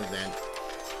new ones, and then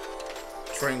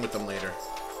train with them later.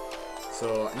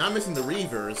 So, not missing the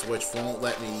Reavers, which won't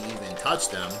let me even touch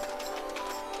them.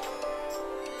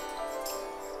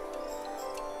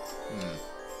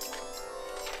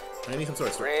 I need some sort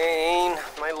of Rain,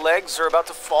 my legs are about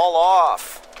to fall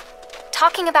off.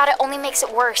 Talking about it only makes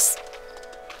it worse.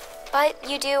 But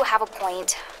you do have a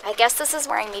point. I guess this is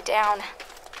wearing me down.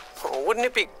 Oh, wouldn't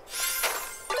it be...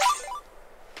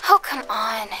 Oh, come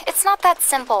on. It's not that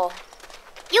simple.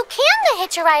 You can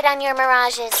hitch a ride on your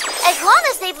Mirages, as long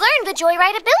as they've learned the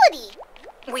Joyride ability.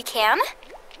 We can?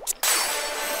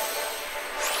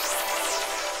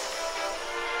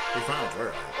 We found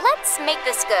her. Let's make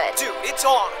this good. Dude, it's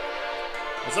on.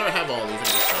 I sort of have all these and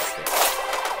just test it.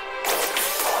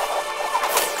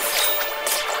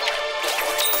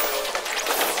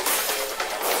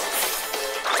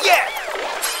 Yeah!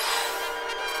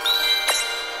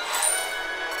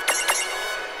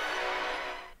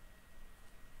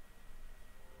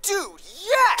 Dude,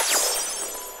 yes!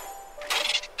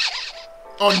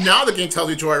 Oh, now the game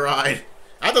tells you Joyride.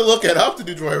 I have to look it up to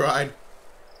do Joyride.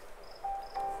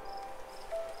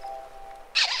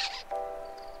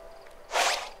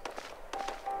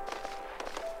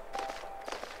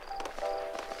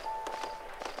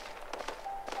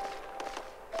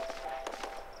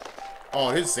 Oh,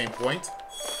 it is the same point.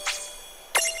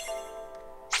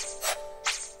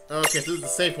 Okay, so this is the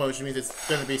same point, which means it's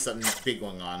gonna be something big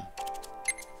going on.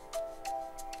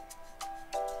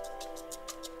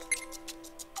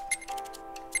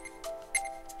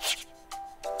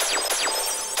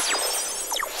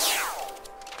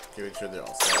 Okay, make sure they're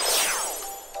all set.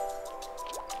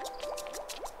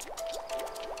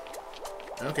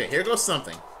 Okay, here goes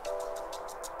something.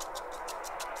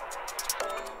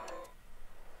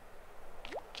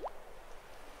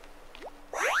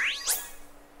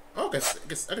 Oh, I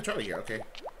guess I can try it here. Okay.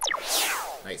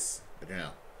 Nice. Good to know.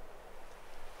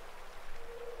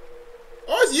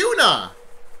 Oh, it's Yuna!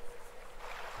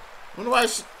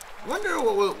 Wonder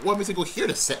what makes me go here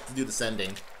to do the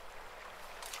sending.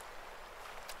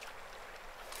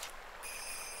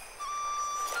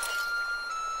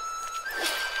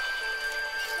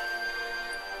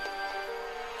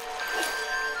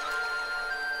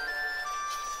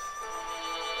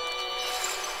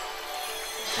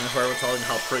 And if I were telling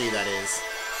how pretty that is.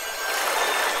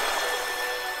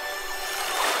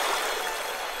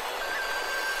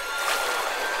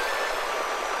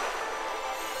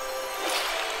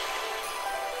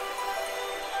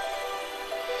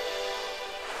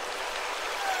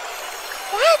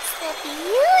 That's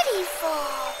beautiful.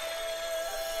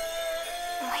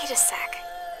 Wait a sec.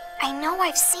 I know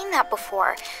I've seen that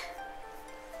before.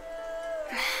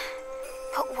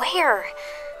 But where?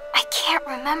 I can't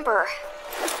remember.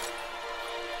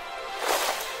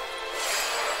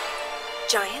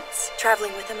 Giants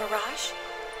traveling with a mirage?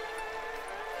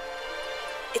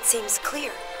 It seems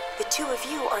clear. The two of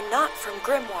you are not from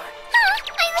Grimoire.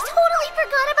 I totally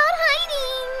forgot about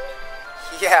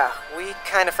hiding. Yeah, we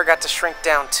kind of forgot to shrink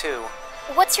down too.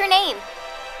 What's your name?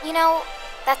 You know,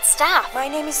 that staff. My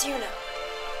name is Yuna.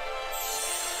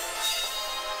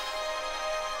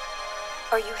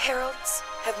 Are you heralds?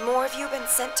 Have more of you been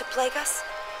sent to plague us?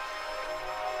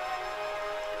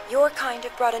 Your kind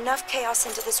have brought enough chaos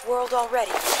into this world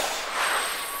already. Wait.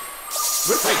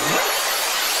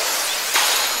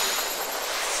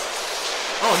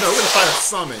 Oh no, we're gonna fight a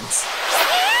summons.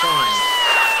 Fine.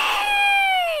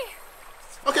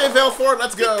 Okay, Velford,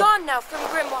 let's go. Be gone now from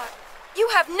Grimoire. You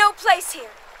have no place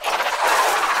here.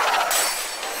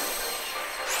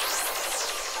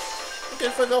 Okay,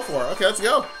 for Velford. Okay, let's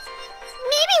go.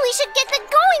 Maybe we should get the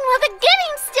going while the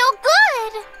getting's still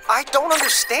good. I don't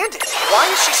understand it. Why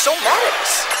is she so mad at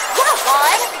us? Yeah,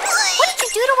 Ron. What did you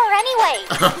do to her anyway?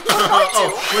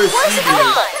 Where's Where's Stevie?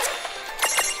 Ron?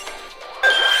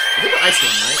 I think we're Ice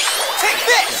One, right? Take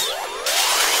this!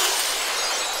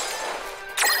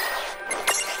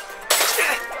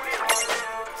 Yeah.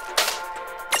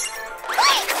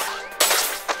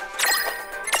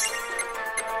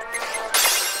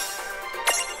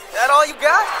 That all you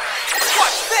got?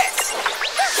 Watch this!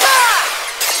 Ah!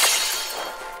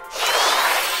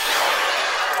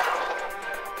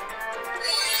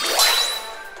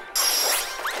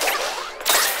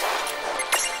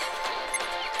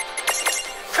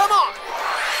 Come on!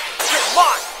 Get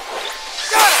mine!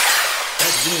 Got it!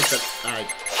 That's genius that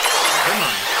never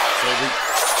mind. So we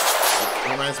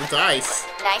reminds me to ice.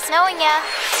 Nice knowing ya.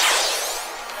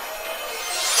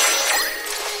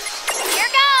 Here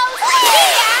goes!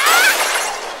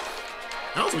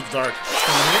 That was with dark.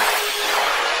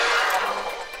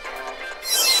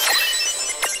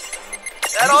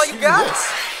 That all you got?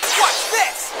 Watch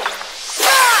this!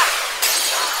 Ah!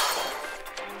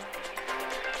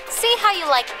 See how you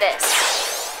like this.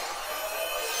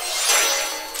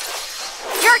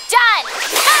 You're done!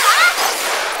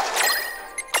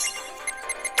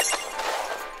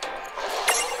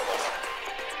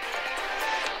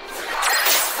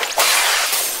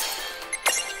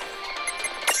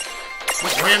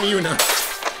 Ram Yuna.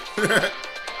 You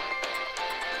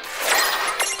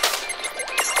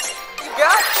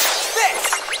got this!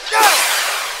 Got it!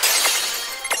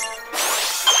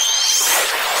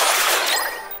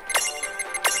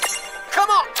 Come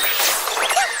on!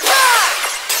 Ah!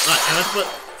 Alright, and let's put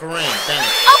for rain. Dang it.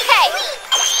 Okay!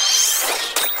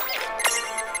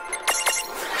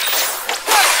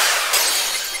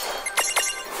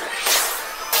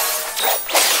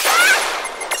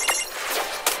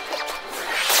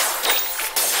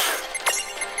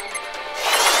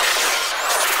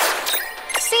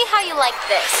 See how you like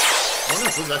this. I wonder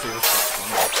if this is actually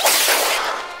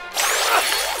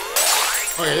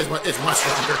oh yeah, it's much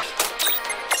stronger.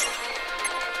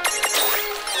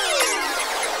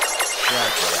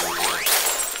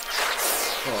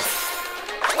 Oh.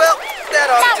 Well, that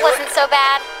ought That to do wasn't so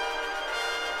bad.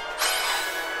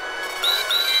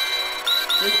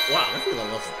 Wow, I feel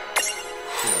level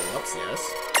ups, yes.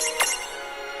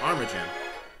 Armor gem.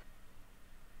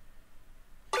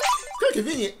 It's kind of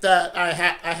convenient that I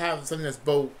have something that's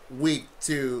both weak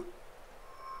to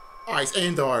ice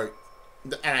and dark,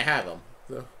 and I have them.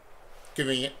 So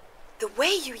convenient. The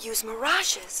way you use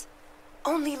mirages.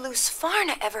 Only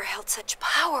Lusfarna ever held such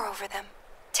power over them.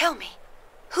 Tell me,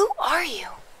 who are you?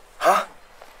 Huh?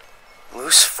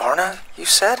 Lusfarna, you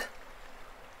said?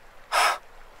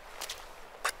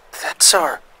 That's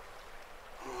our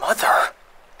mother.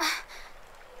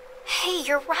 Hey,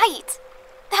 you're right.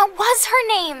 That was her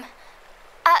name.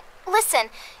 Listen,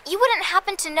 you wouldn't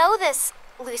happen to know this,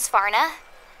 Luz Farna.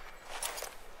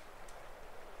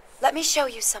 Let me show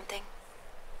you something.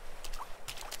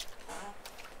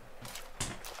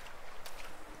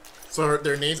 So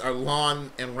their names are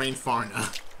Lon and Rain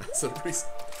Farna. So pretty...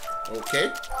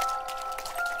 Okay.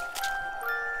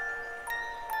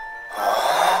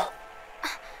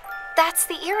 That's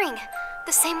the earring.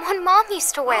 The same one Mom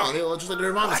used to wear. Oh, they look just like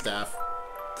their mama staff.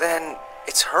 Then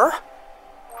it's her?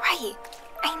 Right.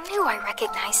 I knew I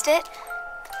recognized it.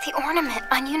 The ornament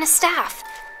on Yuna's staff.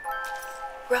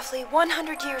 Roughly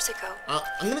 100 years ago,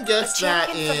 I'm gonna guess a that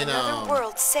champion in from another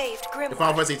world saved Final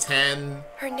Grimoire. Fantasy X,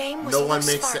 Her name was no one Luz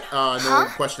makes Farna. no one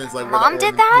questions like Mom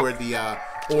did that? where the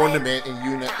ornament in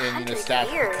Yuna's 100 staff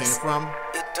years. came from.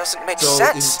 It doesn't make So,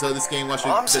 sense. so this game was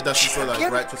Mom's a does some sort of like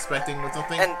champion? retrospecting or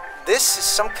something. And this is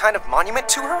some kind of monument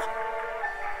to her?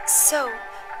 So,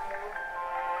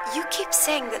 you keep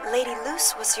saying that Lady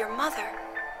Luce was your mother.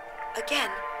 Again,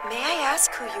 may I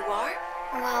ask who you are?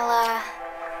 Well,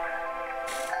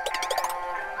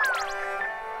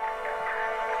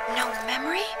 No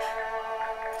memory?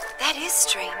 That is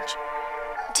strange.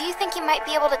 do you think you might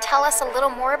be able to tell us a little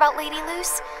more about Lady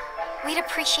Luce? We'd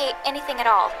appreciate anything at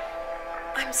all.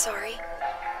 I'm sorry.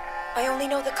 I only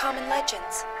know the common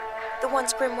legends, the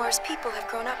ones Grimoire's people have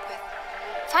grown up with.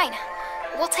 Fine.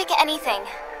 We'll take anything.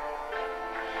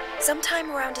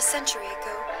 Sometime around a century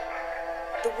ago,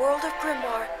 the world of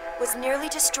Grimoire was nearly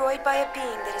destroyed by a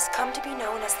being that has come to be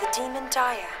known as the Demon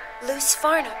Dyad. Luz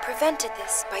Farna prevented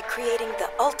this by creating the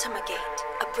Ultima Gate,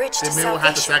 a bridge to They may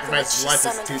have to salvation from which sacrifice she life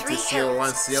summoned to 3 seal one,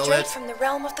 heralds seal straight it. from the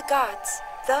realm of the gods.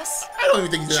 Thus, I don't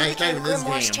even think he's she not became in this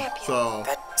Grimoire's game. champion. So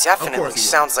That Of definitely course he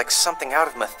sounds like something out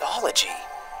of mythology.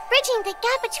 Bridging the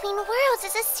gap between worlds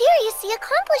is a serious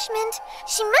accomplishment.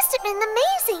 She must have been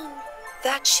amazing.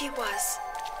 That she was.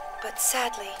 But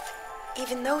sadly,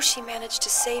 even though she managed to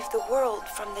save the world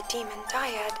from the Demon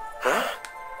Dyad,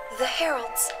 the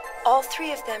heralds, all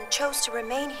 3 of them chose to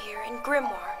remain here in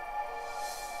Grimoire.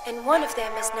 And one of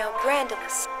them is now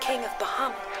Brandalus, King of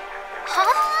Bahamut.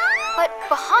 Huh? But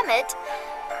Bahamut?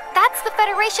 That's the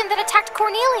Federation that attacked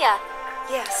Cornelia.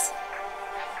 Yes.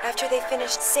 After they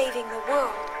finished saving the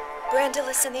world,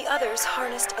 Brandalus and the others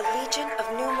harnessed a legion of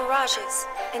new mirages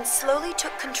and slowly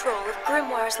took control of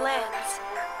Grimoire's lands,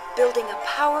 building a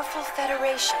powerful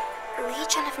federation.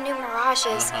 Legion of New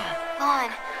Mirages.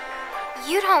 Lon,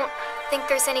 you don't think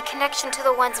there's any connection to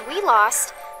the ones we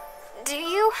lost, do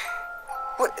you?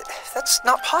 What? That's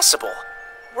not possible.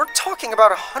 We're talking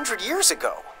about 100 years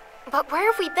ago. But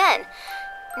where have we been?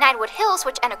 Ninewood Hills,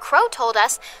 which Anna Crow told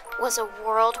us, was a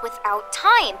world without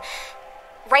time.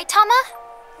 Right, Tama?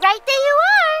 Right there you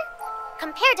are.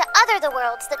 Compared to other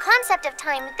worlds, the concept of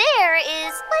time there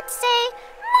is, let's say,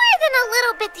 more than a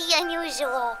little bit the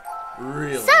unusual.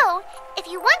 really, So, if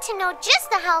you want to know just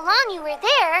how long you were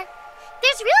there,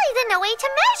 there's really no way to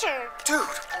measure.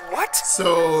 Dude, what?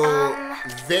 so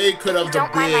they could have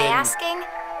Don't mind my been asking?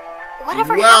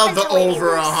 Whatever well happened the to Lady over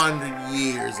Luce 100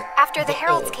 years after the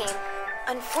heralds old. came?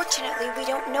 Unfortunately, we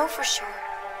don't know for sure.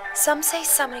 Some say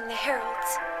summoning the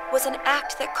heralds was an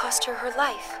act that cost her her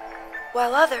life,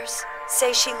 while others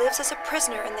say she lives as a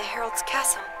prisoner in the herald's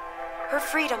castle, her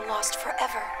freedom lost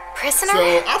forever. Prisoner?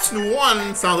 So option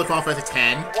 1 sounds like Final Fantasy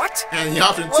X. What? And the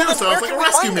option 2 Well, then sounds where like can a we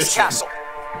rescue find this mission. castle?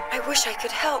 I wish I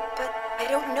could help, but I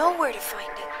don't know where to find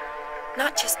it.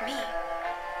 Not just me.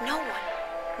 No one.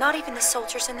 Not even the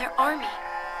soldiers in their army.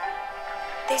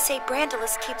 They say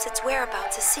Brandalus keeps its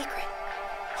whereabouts a secret.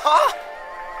 Huh?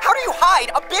 How do you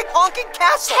hide a big honking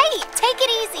castle? Hey, take it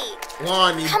easy.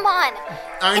 Lonnie, Come on.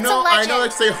 I It's know a legend. they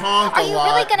say honk Are a you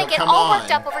lot, really gonna but get come all on.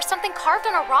 worked up over something carved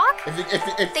on a rock?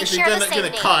 If They you're share the gonna, same gonna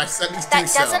name. cuss, at least That think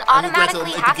so. doesn't I think you automatically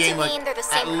make have the to game, like, mean they're the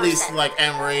same at least person. like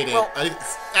M-rated. Well,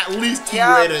 At least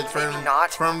yeah, T-rated from maybe not.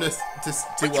 from this to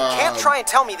But you can't try and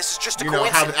tell me this is just a you know,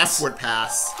 have an coincidence. F-word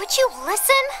pass. Would you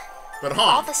listen? But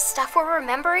All huh? the stuff we're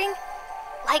remembering?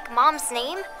 Like Mom's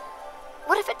name?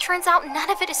 What if it turns out none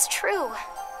of it is true?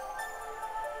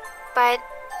 But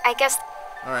I guess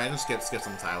All right, just skip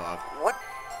some dialogue. What?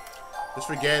 Just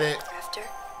forget it. After,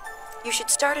 you should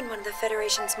start in one of the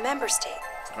Federation's member states.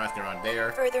 Right around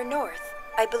there. Further north,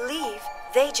 I believe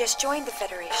they just joined the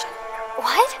Federation.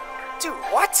 what? Dude,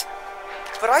 what?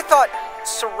 But I thought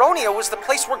Saronia was the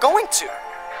place we're going to.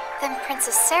 Then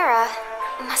Princess Sarah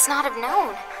must not have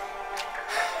known.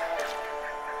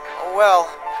 Oh, well,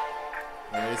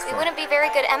 There it is We for- wouldn't be very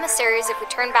good emissaries if we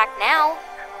turned back now.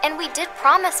 And we did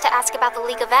promise to ask about the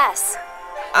League of S.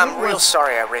 I'm real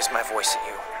sorry I raised my voice at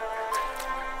you.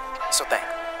 So thanks.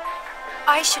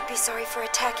 I should be sorry for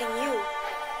attacking you.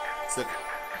 So,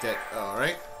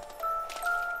 alright.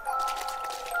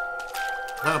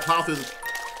 Gonna plow through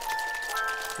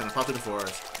the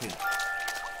forest.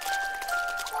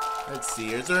 Let's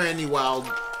see, is there any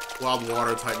wild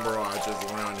water type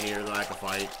mirages around here that I can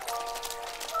fight?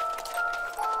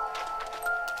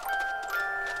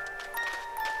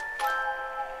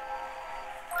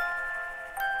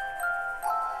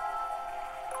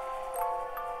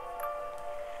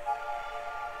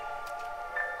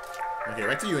 Okay,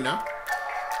 right to you now.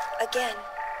 Again,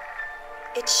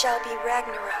 it shall be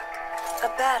Ragnarok, a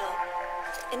battle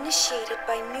initiated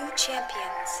by new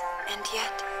champions, and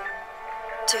yet,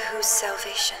 to whose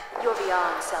salvation? You're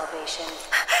beyond salvation.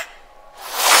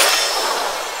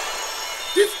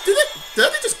 Did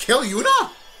they just kill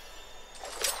Yuna?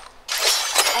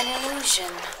 An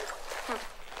illusion.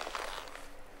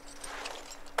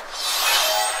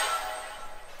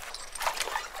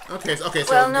 Okay, so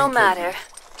Well, no matter.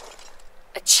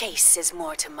 A chase is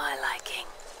more to my liking.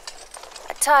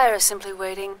 I tire of simply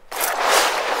waiting.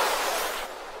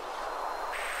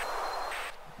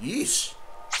 Yeesh.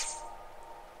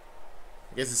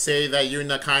 I guess to say that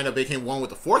Yuna kind of became one with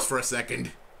the Force for a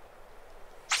second.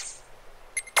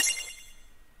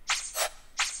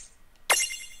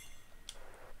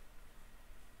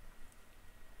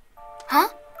 Huh?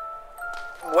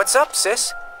 What's up,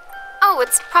 sis? Oh,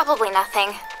 it's probably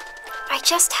nothing. I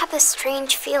just had this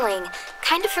strange feeling.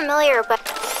 Kind of familiar, but...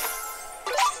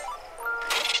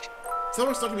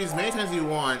 Someone stuck me as many times as you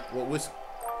want. What whisk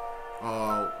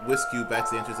you back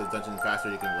to the entrance of the dungeon faster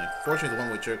you can blink. Fortunately, the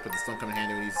one-way trick, but the stone come in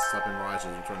handy when you stop in mirages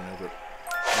and return over.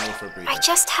 For a breather. I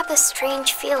just had this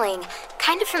strange feeling.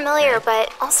 Kind of familiar,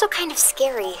 but also kind of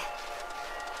scary.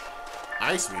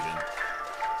 Ice region.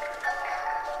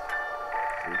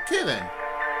 Okay then.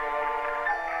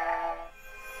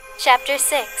 Chapter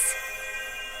 6.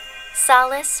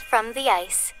 Solace from the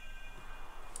Ice.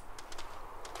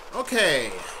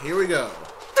 Okay, here we go.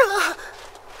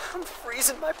 I'm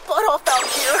freezing my butt off out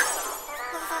here.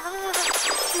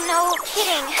 No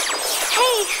kidding.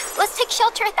 Hey, let's take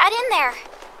shelter at that inn there.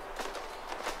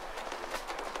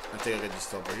 I think I can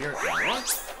just over here.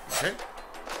 Okay.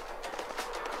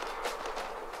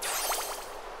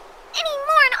 Any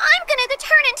more and I'm gonna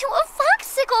turn into a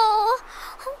foxicle.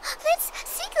 Let's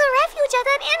seek the refuge at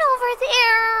that inn over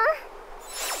there.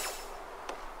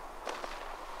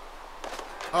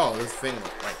 Oh, this thing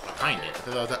right behind it.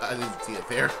 I didn't see it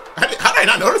there. How did I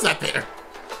not notice that there?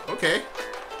 Okay.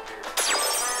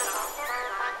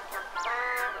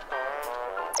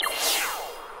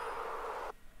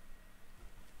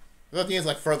 Nothing is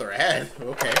like further ahead.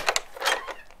 Okay.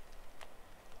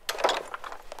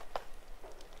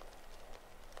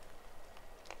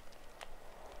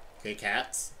 Okay,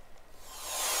 cats.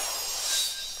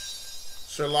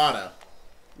 Charlotta.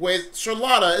 Wait,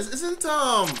 Charlotta isn't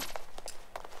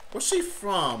where's she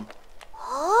from?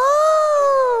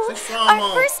 Oh, She's from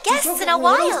our first guest in a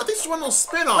while. I think she's one of those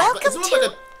spin-offs. Welcome It's to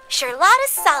like Charlotta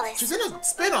Solace. she's in a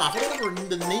spin-off. I don't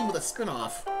remember the name of the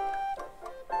spin-off.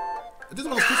 This is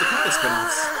one of those Pizza Company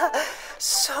spin-offs.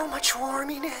 So much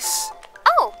warminess.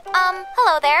 Oh,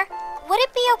 hello there. Would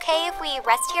it be okay if we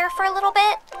rest here for a little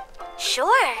bit?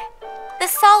 Sure. The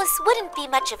Solace wouldn't be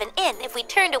much of an inn if we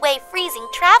turned away freezing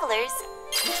travelers.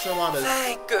 Charlotta's.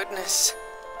 Thank goodness.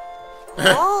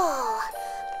 Oh,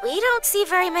 we don't see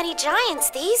very many giants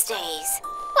these days.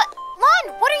 What?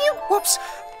 Lon, what are you... Whoops.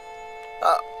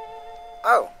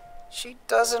 Oh. She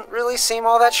doesn't really seem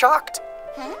all that shocked.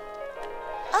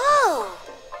 Oh,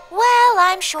 well,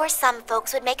 I'm sure some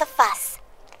folks would make a fuss.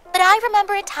 But I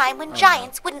remember a time when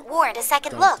giants wouldn't warrant a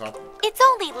second look. It's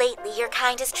only lately your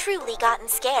kind has truly gotten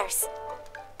scarce.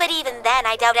 But even then,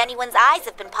 I doubt anyone's eyes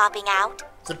have been popping out.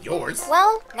 Except yours.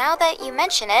 Well, now that you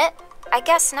mention it, I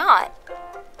guess not.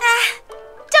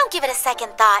 Don't give it a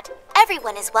second thought.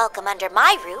 Everyone is welcome under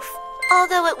my roof.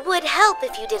 Although it would help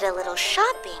if you did a little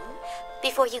shopping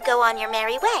before you go on your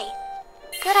merry way.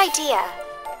 Good idea.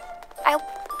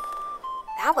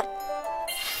 That would...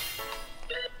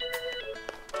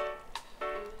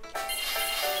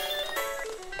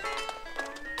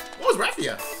 What was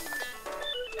Raffia?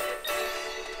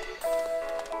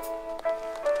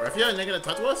 Raffia, you're not gonna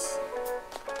touch us?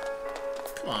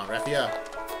 Come on, Raffia.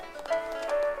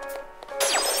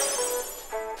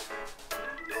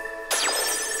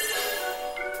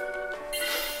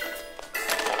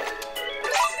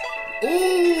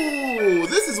 Ooh,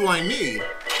 this is what I need.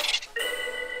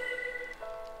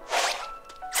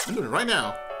 I'm doing it right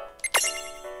now.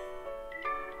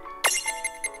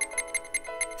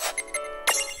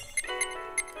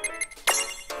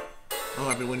 Oh,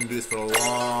 I've been wanting to do this for a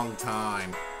long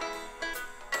time.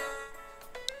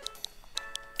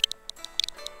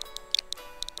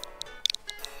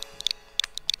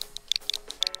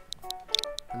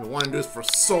 I've been wanting to do this for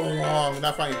so long, and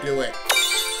not finally do it.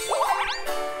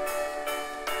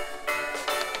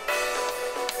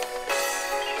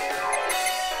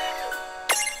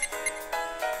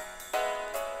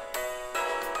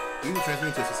 You can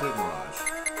transmit to a specific mirage.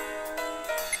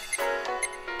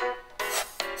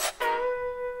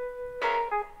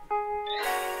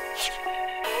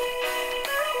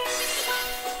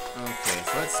 Okay,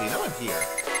 so let's see. Now I'm here.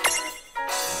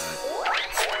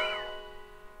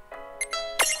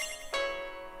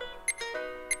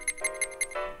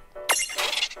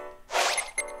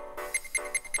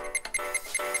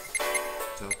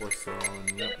 Teleport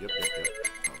zone. Yep.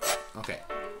 Okay.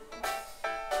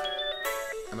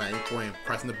 I'm at any point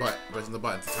pressing the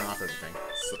button to turn off everything.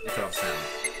 So, turn off sound.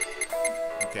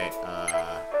 Okay,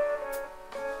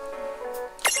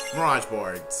 Mirage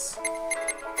boards.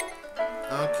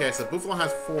 Okay, so Buffalo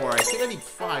has 4. I think I need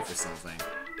 5 or something.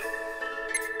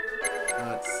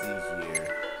 Let's see here.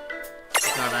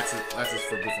 No, that's just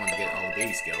for Buffalo to get all the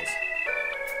baby skills.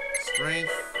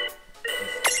 Strength.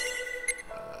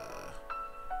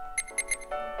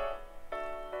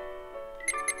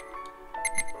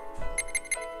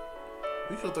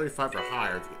 We feel 35 or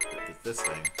higher to get this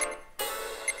thing.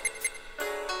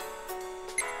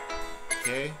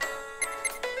 Okay.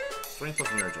 Strength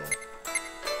plus Miracle.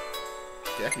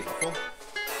 Okay, that can be helpful.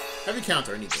 Heavy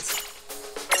counter, I need this.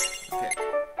 Okay.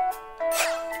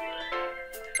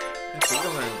 And so we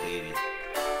don't learn baby.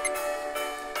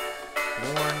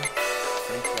 Born,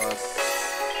 strength plus,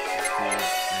 and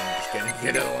just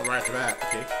get another one right after that.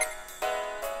 Okay.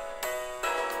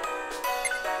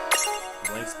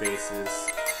 Blank spaces.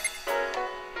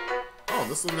 Oh,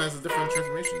 this one has a different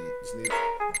transformation. Just need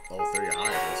all 30 or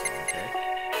higher for this one, okay?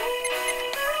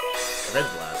 Red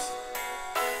Blast.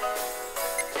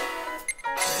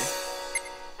 Okay.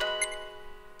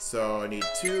 So I need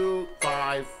 2,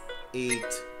 5,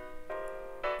 8,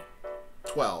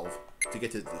 12 to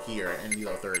get to here, and need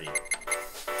all 30.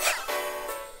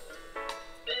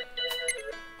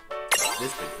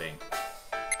 This big thing.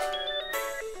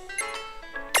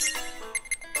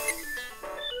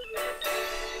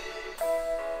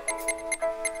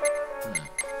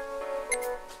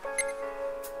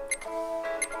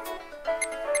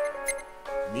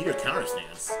 Meter counter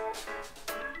stance.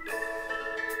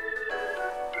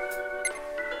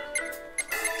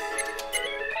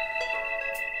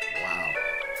 Wow.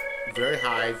 Very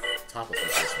high topple for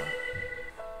this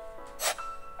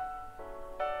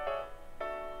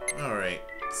one. Alright.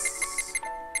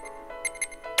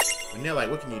 Vanilla,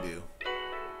 what can you do?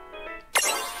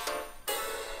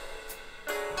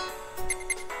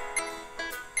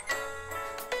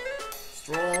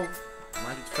 Stroll,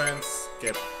 magic defense,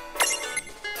 get.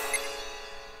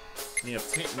 Need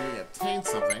to obtain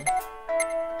something,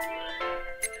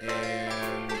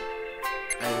 and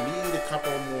I need a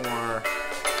couple more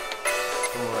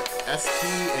for SP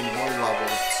and 1 level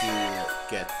to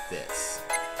get this.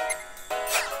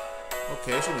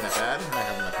 Okay, shouldn't be that bad. I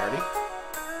have in my party.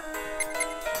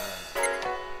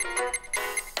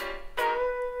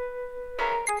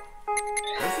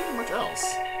 I don't think much else.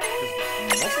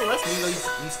 Most of the rest need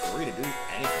these 3 to do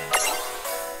anything.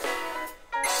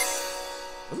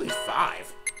 This needs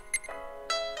 5.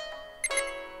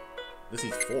 This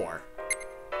needs 4.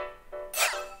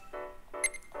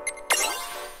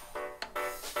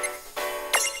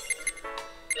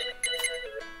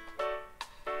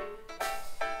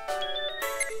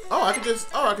 Oh, I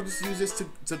could just use this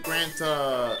to grant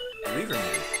Reaver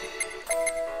Move.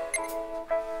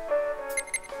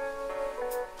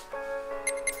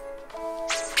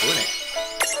 Doing it.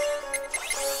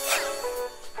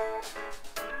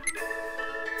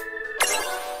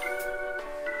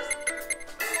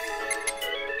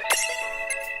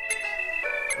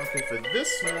 Okay, for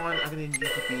this one, I'm gonna need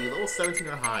to be level 17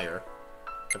 or higher.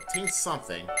 Obtain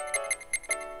something.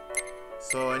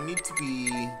 So I need to be,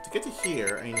 to get to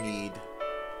here, I need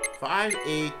 5,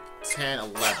 8, 10,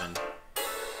 11.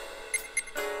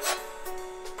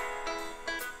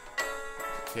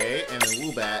 Okay, and then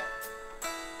Woobat.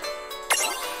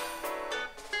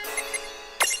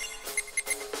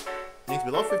 Need to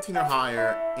be level 15 or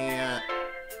higher, and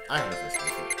I have enough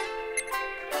space.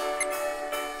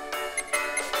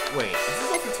 Wait, is this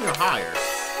level 15 or higher?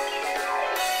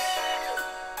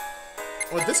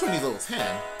 Well, this one needs level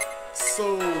 10.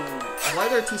 So, why are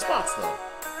there 2 spots, though?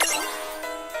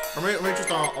 Or maybe just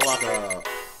unlock a...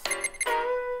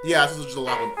 Yeah, this is just a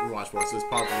lock of Mirage Board, so it's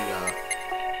probably,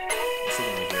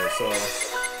 something in here, so...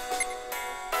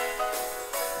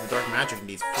 The Dark Magic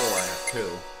needs 4, I have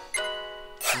 2.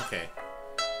 Okay.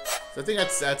 So I think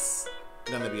that's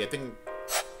gonna be, I think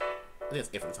that's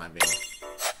it for the time being.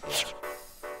 Yeah.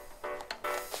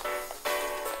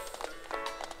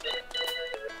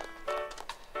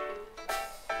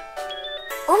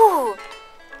 Ooh,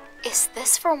 is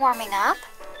this for warming up?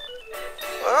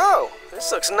 Oh,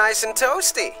 this looks nice and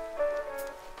toasty.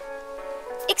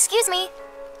 Excuse me,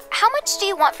 how much do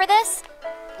you want for this?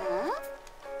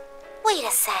 Wait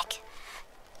a sec.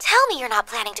 Tell me you're not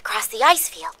planning to cross the ice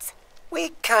fields.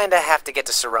 We kinda have to get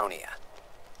to Saronia.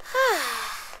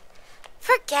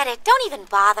 Forget it, don't even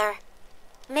bother.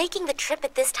 Making the trip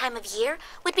at this time of year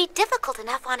would be difficult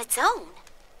enough on its own.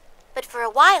 But for a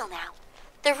while now,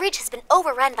 the ridge has been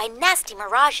overrun by nasty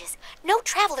mirages. No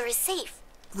traveler is safe.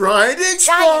 Riding Giant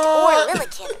spot! or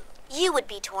Lillikin, you would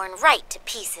be torn right to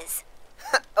pieces.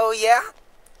 Oh yeah?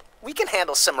 We can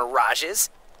handle some mirages.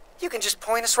 You can just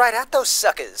point us right at those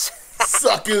suckers.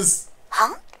 Suckers!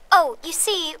 Huh? Oh, you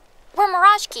see, we're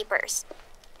Mirage Keepers.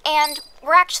 And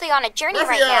we're actually on a journey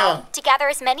right now to gather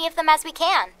as many of them as we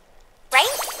can.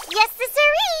 Right? Yes,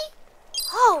 sirree.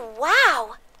 Oh,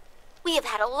 wow. We have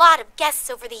had a lot of guests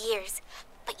over the years,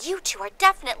 but you two are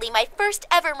definitely my first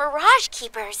ever Mirage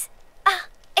Keepers.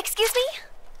 Excuse me?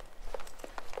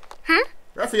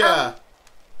 Raffia!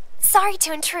 Sorry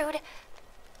to intrude.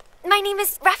 My name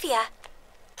is Raffia.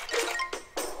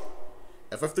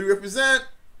 FF3 represent!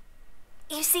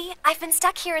 You see, I've been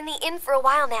stuck here in the inn for a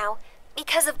while now,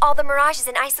 because of all the mirages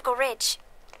in Icicle Ridge.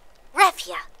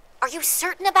 Raffia, are you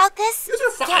certain about this? Use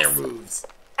your fire moves.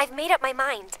 I've made up my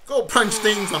mind. Go punch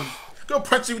things on. Go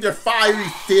punch you with your fiery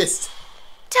fist.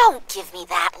 Don't give me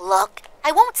that look.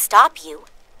 I won't stop you.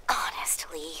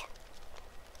 Honestly.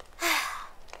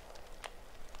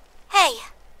 Hey,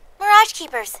 Mirage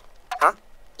Keepers. Huh?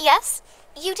 Yes?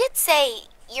 You did say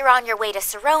you're on your way to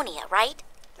Saronia, right?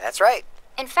 That's right.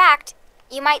 In fact,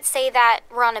 you might say that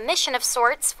we're on a mission of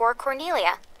sorts for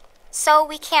Cornelia. So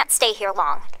we can't stay here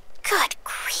long. Good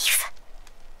grief.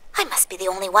 I must be the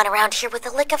only one around here with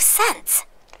a lick of sense.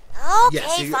 Okay,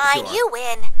 Yes, fine, you you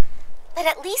win. But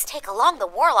at least take along the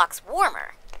Warlock's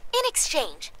warmer. In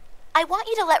exchange, I want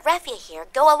you to let Raffia here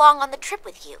go along on the trip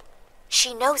with you.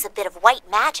 She knows a bit of white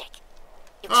magic.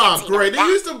 You can't Oh, say no great. to They that.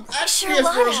 used the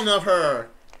XPS version of her.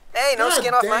 Hey, no God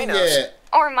skin off my dang nose. it.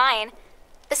 Or mine.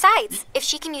 Besides, if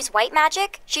she can use white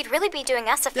magic, she'd really be doing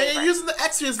us a They're favor. using the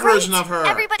XPS Great. version of her.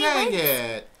 Everybody Dang wins.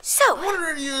 it. So, I wanted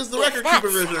her to use the if record that's keeper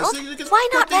version settled, so you can why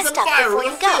put not things rest on up fire before with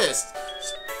you a go? fist.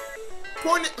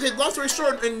 Point it, long story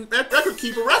short, in record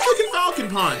keeper, Raffia can Falcon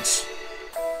Punch.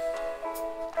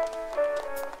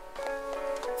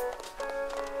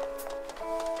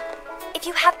 if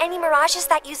you have any mirages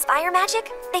that use fire magic,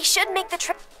 they should make the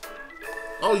trip.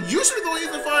 Oh, you should be the one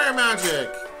using fire magic.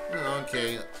 Oh,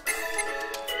 okay.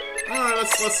 Alright,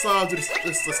 let's do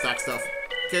this stack stuff.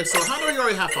 Okay, so how do we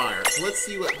already have fire? So let's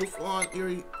see what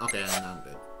Erie. Okay, I'm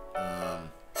good.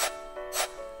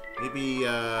 Maybe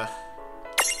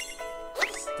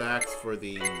stacks for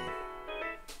the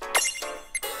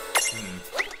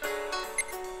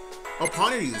Oh,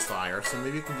 Pawnier uses fire, so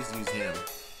maybe we can just use him.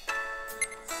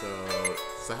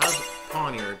 So have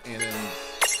Pawnier and then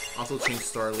also change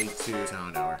Starly to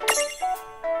Town Hour.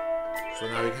 So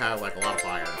now we have like a lot of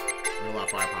fire. A lot of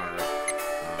firepower.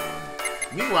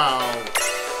 Meanwhile,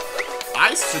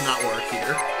 ice should not work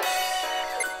here.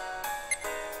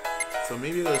 So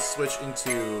maybe let's switch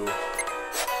into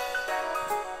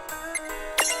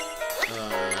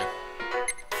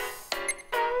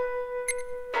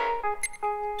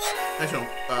actually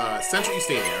no, Central you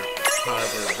stay there.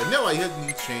 However, Vanilla you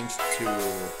need to change to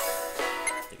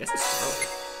I guess it's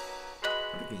Starly.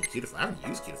 I haven't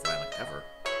used Cutify like ever.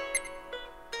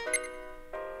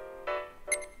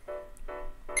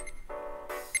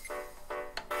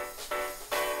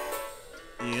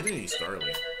 Yeah, I think I use Starly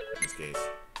in this case.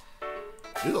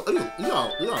 We got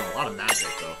a lot of magic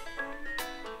though.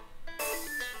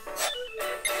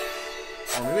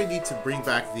 Oh, maybe I need to bring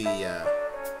back the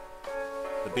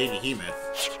baby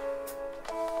Hemoth.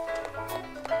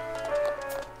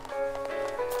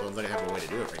 Sounds like I have a way to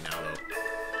do it right now though.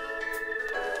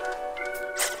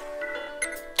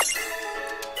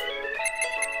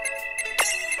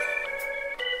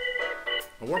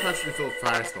 A warp patch should be filled with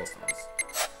fire spell stones.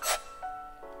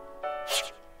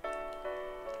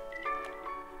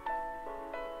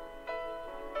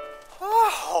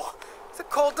 Oh, the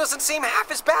cold doesn't seem half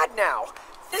as bad now.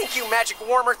 Thank you, magic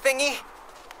warmer thingy.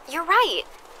 You're right.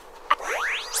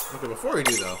 Okay, before we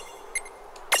do though,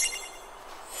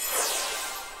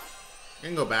 I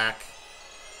can go back.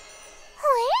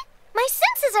 What? My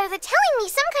senses are telling me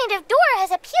some kind of door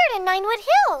has appeared in Ninewood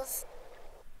Hills.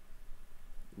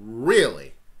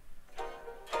 Really?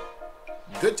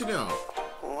 Good to know.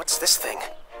 What's this thing?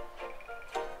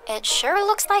 It sure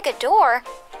looks like a door.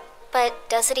 But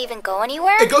does it even go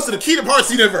anywhere? It goes to the Kingdom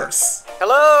Hearts universe!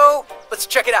 Hello? Let's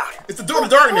check it out. It's the door to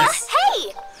darkness!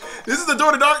 Hey! This is the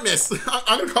door to darkness.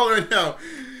 I'm gonna call it right now.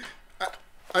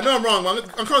 I know I'm wrong,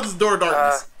 but I'm calling this the door to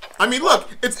darkness. I mean, look,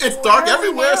 it's dark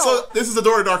everywhere, so this is the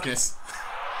door to darkness.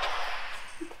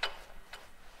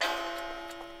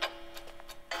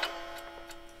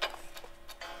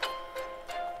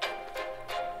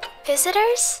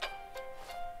 Visitors?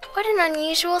 What an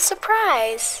unusual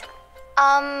surprise.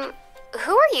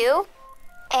 Who are you?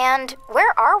 And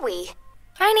where are we?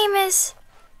 My name is...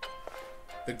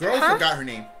 The girl forgot her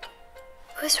name.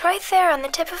 It was right there on the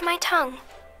tip of my tongue,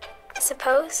 I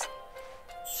suppose.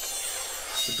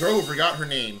 The girl who forgot her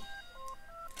name.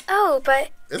 Oh, but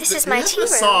this is my tea room.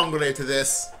 There's a song related to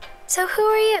this. So who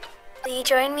are you? Will you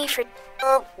join me for...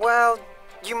 Well,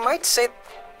 you might say...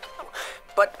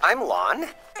 But I'm Lon,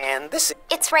 and this is...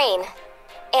 It's Rain.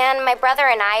 And my brother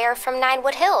and I are from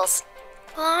Ninewood Hills.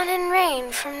 Lon and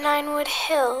Rain from Ninewood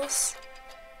Hills.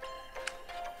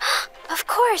 Of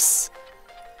course.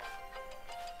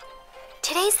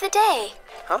 Today's the day.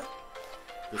 Huh?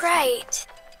 Right.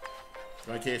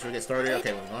 Okay, should we get started?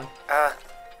 Okay, moving on.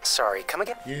 Sorry, come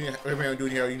again? Everything I'm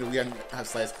doing here, we have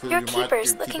slides clue. Your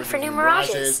keepers looking for new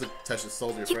mirages. Touch the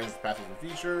souls of your friends, path of the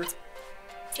future.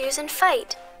 Choose and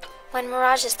fight. When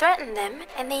mirages threaten them,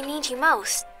 and they need you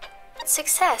most.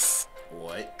 Success.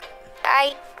 What?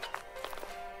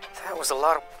 That was a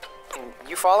lot of...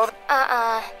 You followed?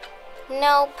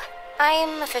 Nope.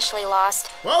 I'm officially lost.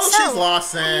 Well, So, she's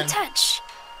lost then. Touch.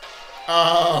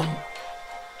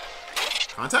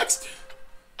 Context?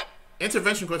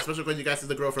 Intervention quest, special quest, you guys see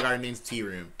the girl forgot her name's tea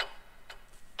room.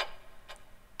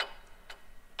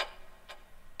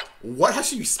 What has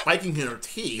she be spiking in her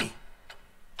tea?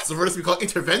 So for this we call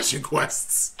intervention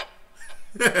quests.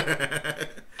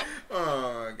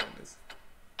 Oh goodness.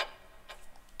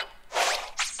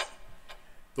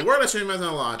 The word I should imagine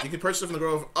a lot. You can purchase it from the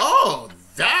grove. Oh,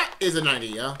 that is an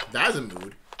idea. That is a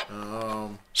mood.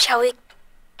 Shall we?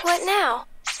 What now?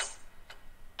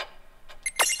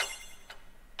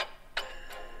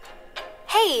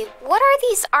 Hey, what are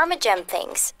these Armagem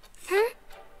things?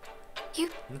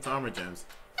 What's armor gems?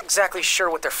 Exactly sure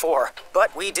what they're for,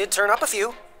 but we did turn up a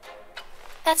few.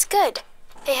 That's good.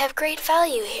 They have great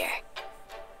value here.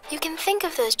 You can think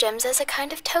of those gems as a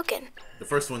kind of token. The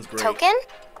first one's great. Token?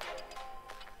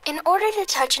 In order to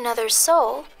touch another's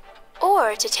soul,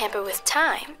 or to tamper with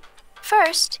time,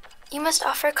 first, you must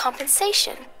offer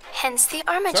compensation. Hence the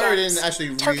Armagems. Sorry, I didn't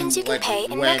actually tokens you can pay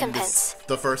in recompense.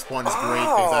 The first one is great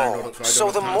because I don't know.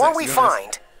 So the more we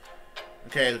find...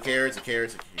 Okay, the carrots.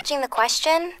 Dodging the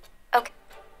question? Okay.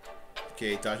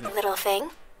 Okay, dodging. Little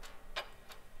thing.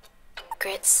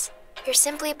 Grits, you're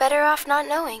simply better off not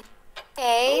knowing.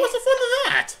 Hey. What's the fun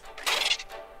of that?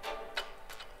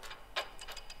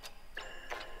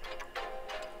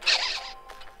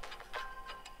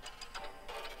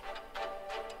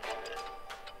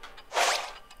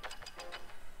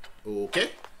 Okay.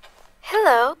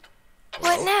 Hello.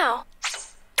 What now?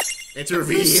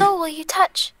 Intervene. Whose soul will you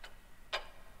touch?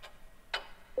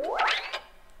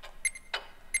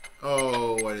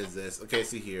 Oh, what is this? Okay,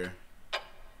 see here.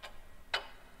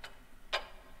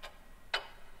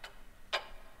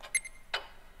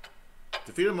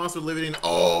 Defeat a monster living in...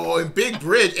 Oh, in Big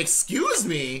Bridge. Excuse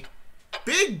me.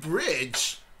 Big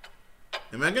Bridge.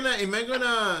 Am I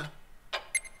gonna...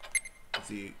 Let's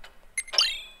see.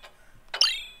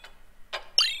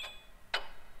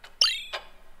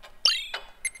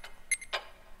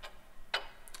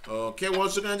 Okay, well,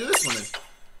 we're gonna do this one then.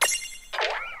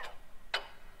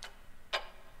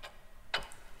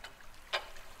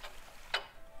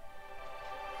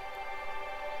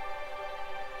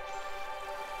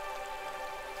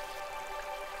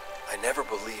 I never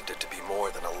believed it to be more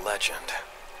than a legend.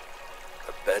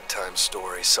 A bedtime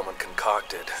story someone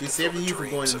concocted to She's fill saving the you from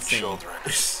going dreams of insane. children.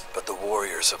 But the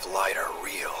warriors of light are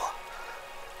real.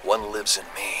 One lives in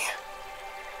me.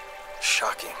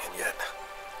 Shocking, and yet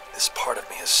this part of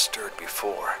me has stirred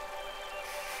before.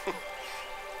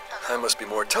 I must be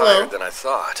more tired than I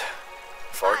thought.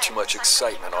 Far too much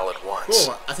excitement all at once.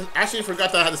 Cool. I actually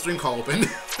forgot that I had the stream call open.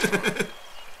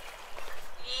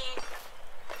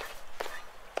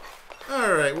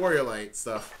 Alright, Warrior Light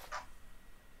stuff.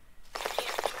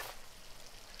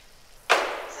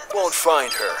 Won't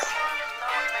find her.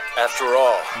 After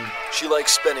all, she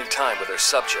likes spending time with her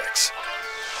subjects.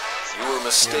 You were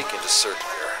mistaken to search her.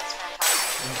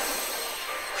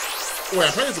 Wait,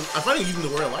 I find it using the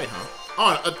Warrior Light, huh?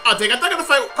 Oh, I think I'm not gonna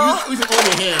fight using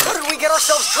only him. How did we get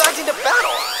ourselves dragged into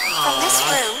battle? From this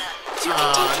room, you can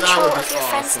take control of your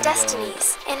friends'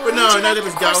 destinies and lead no, you not the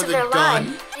if it's down course with of a their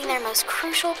gun. life in their most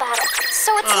crucial battle.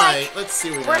 So it's Alright, like let's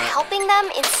see what we we're got. helping them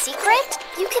in secret?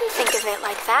 You can think of it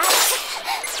like that.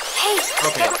 Hey,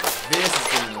 Okay. This is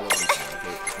getting a little insane.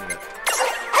 Okay, just need to...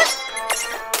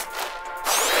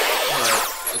 Alright,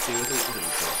 let's see, what's it?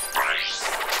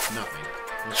 Nothing.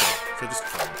 Okay, so just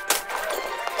come.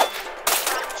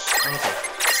 Okay.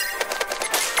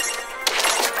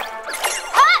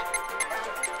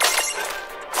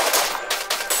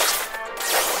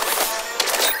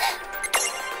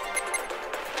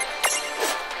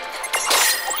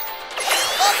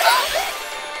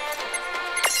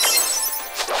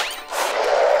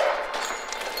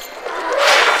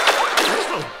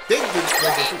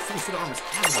 The armor's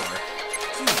everywhere.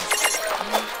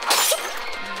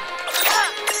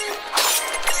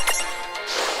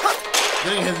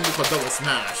 Then he hasn't a double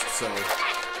smash, so.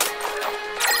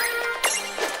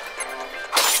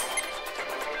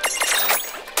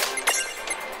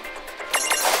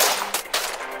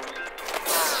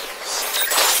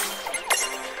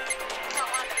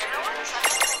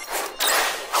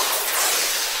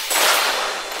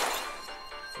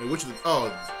 Wait, which of the.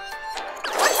 Oh.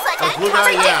 Oh, blue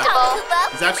guy, yeah.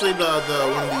 He's actually the one of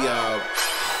the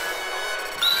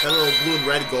that little blue and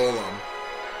red golem.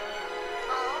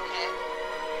 Oh, okay.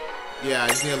 Yeah, I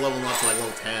just need to level him up to like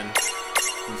level 10.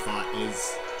 He's fine.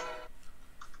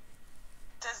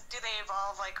 Do they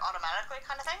evolve like automatically,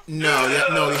 kind of thing? No,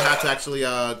 no, you have to actually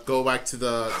go back to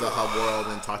the hub world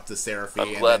and talk to Seraphy.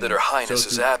 I'm glad that Her Highness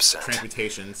is absent.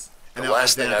 Transmutations. The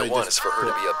last thing I want is for her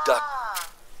to be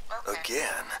abducted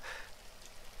again.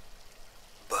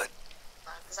 But.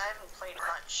 I haven't played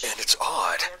much. And it's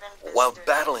odd. While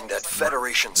battling that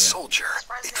Federation soldier,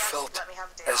 it felt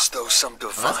as though some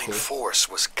divine force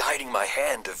was guiding my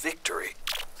hand to victory.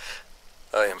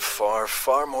 I am far,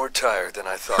 far more tired than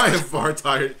I thought. I am far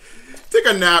tired. Take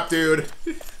a nap, dude.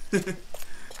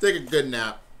 Take a good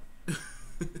nap.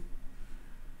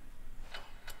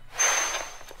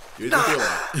 Dude,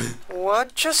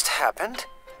 what just happened?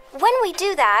 When we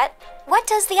do that, what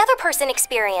does the other person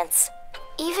experience?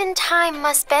 Even time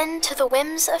must bend to the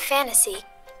whims of fantasy.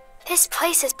 This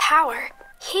place is power.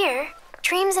 Here,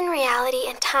 dreams and reality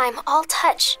and time all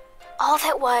touch. All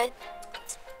that was,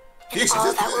 and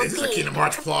all that will this is a be. Kingdom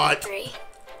Hearts plot.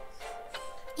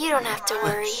 You don't have to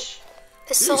worry.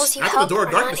 The souls you After help the Door are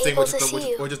of not Darkness thing able was to see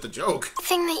you. just a joke.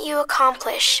 Everything that you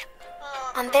accomplish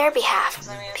on their behalf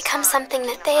becomes something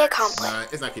that they accomplish.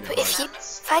 It's not Kingdom But Hearts. if you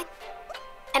fight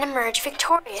and emerge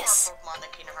victorious,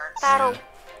 battle.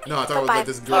 No, I thought it was like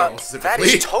this girl specifically.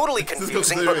 That is totally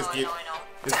confusing, but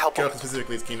this girl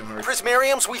specifically is Kingdom Hearts.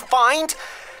 Prismariums we find,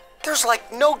 there's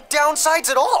like no downsides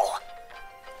at all.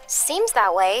 Seems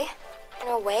that way. In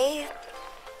a way,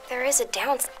 there is a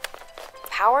downside.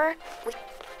 Power?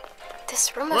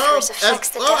 This room of hers affects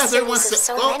the destinies of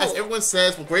so many. As everyone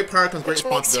says, with great power comes great Which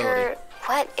makes responsibility. her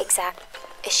what exactly?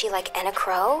 Is she like Anna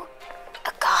Crow?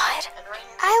 A god?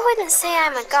 I wouldn't say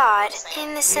I'm a god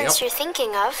in the sense you're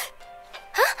thinking of.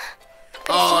 Huh?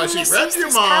 But Oh, if you she read misuse your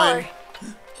this mind. power,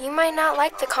 you might not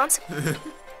like the consequence.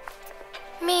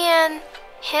 Me and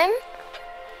him?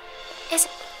 Is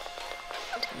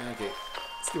Okay.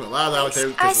 Let's give it a loud out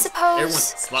there. I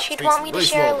suppose she'd want me to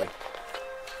share.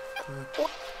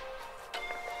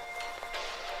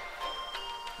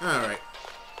 Alright.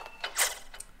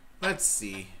 Let's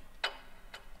see.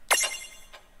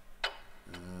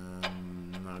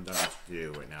 Not much to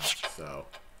do right now, so.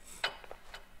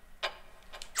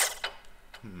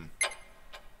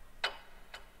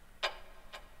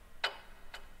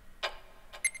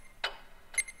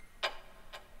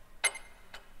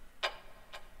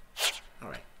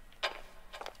 Alright.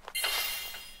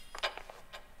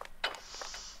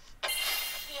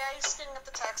 Yeah, he's looking at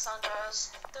the text on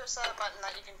those. There's a button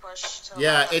that you can push to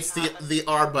Yeah, it's the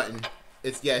R button.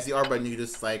 It's the R button. You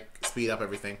just like speed up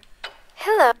everything.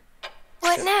 Hello.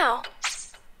 What now?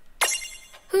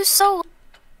 Whose soul?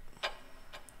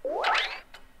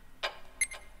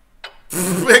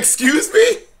 Excuse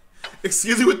me?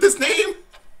 Excuse me with this name?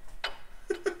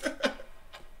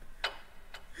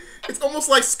 It's almost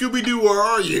like Scooby-Doo, where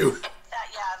are you?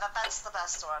 That's the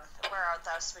best one. Where art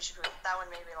thou, Scooby-Doo? That one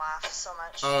made me laugh so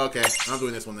much. Oh, okay. I'm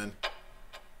doing this one then.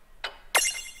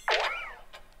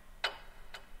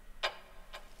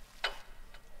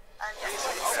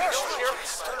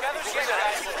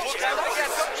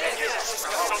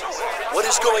 What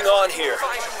is going on here?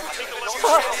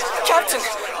 Captain,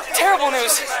 terrible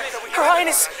news. Her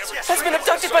Highness has been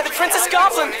abducted by the Princess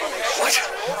Goblin. What?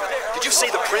 Did you say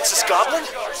the Princess Goblin?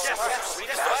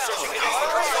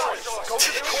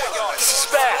 This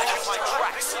is bad.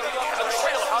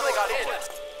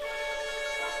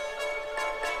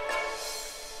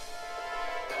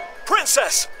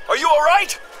 Princess, are you all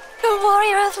right? The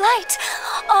Warrior of Light.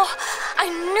 Oh, I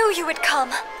knew you would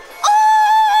come.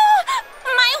 Oh!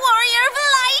 My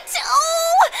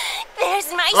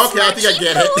my Okay, I think I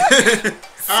get it.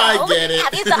 So, I get it.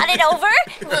 have you thought it over?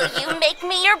 Will you make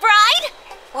me your bride?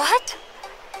 What?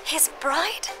 His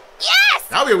bride? Yes!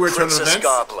 That'll be a weird turn of Princess events.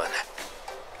 Goblin,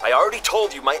 I already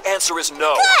told you my answer is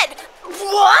no. Good!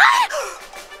 What?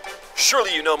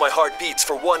 Surely you know my heart beats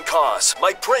for one cause.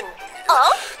 My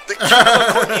Oh? the kingdom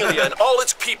of Cornelia and all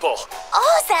its people.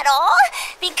 Oh, is that all?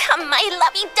 Become my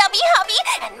lovey-dovey hubby,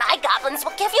 and my goblins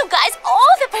will give you guys all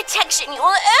the protection you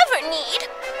will ever need.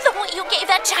 The way you gave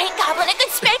that giant goblin a good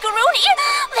spankaroonie,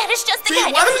 that is just the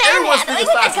kind of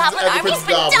manhandling the goblin army's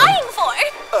been dying for.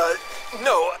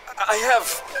 No, I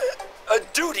have a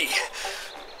duty.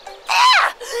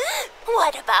 Ah!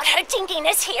 What about her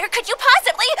dinkiness here could you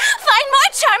possibly find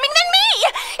more charming than me?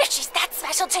 If she's that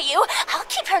special to you, I'll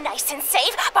keep her nice and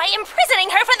safe by imprisoning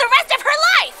her for the rest of her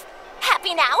life.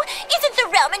 Happy now? Isn't the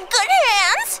realm in good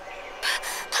hands?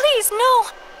 Please, no.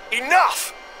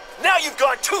 Enough! Now you've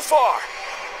gone too far.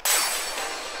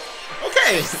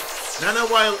 Okay. Now I know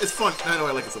why it's fun. Now I know why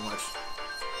I like it so much.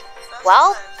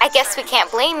 Well, I guess we can't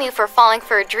blame you for falling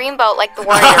for a dreamboat like the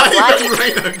warrior of light.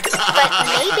 But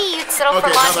maybe you'd settle for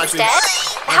launch instead?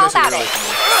 How about it?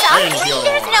 Sorry,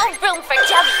 there's no room for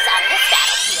dummies on this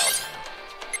battlefield.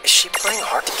 Is she playing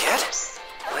hard to get?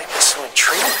 I'd be so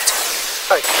intrigued.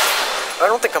 I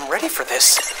don't think I'm ready for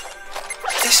this.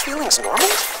 Are these feelings normal?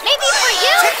 Maybe for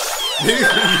you?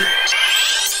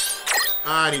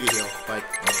 I need to heal. Like,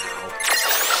 now.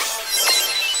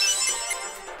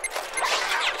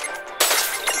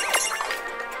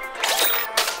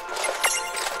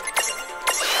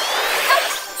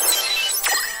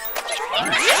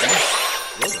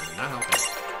 Not helping.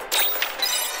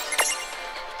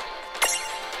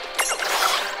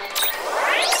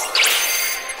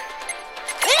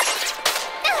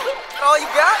 All you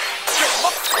got?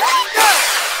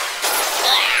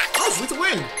 Oh, sweet to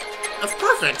win. That's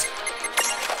perfect.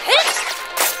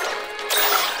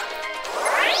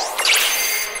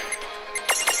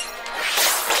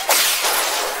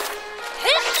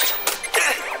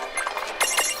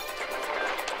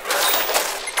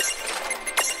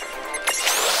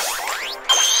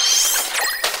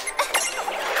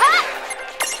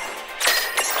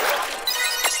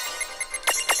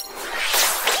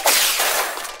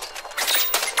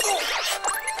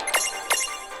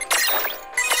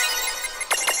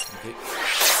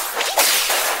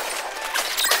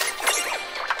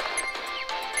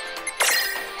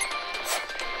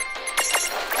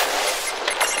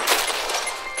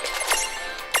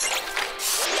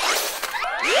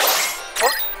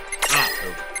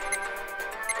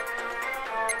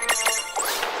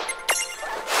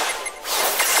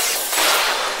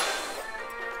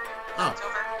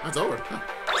 It's over. Huh.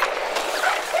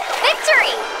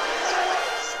 Victory!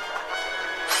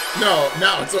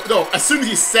 No. As soon as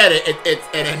he said it, it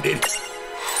ended.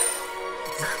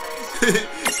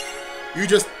 you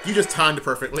just timed it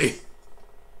perfectly.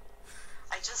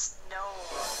 I just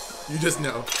know. You just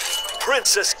know.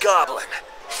 Princess Goblin,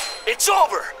 it's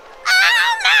over.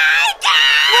 Oh my God!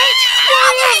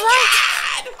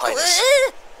 Wait, Highness,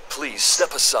 please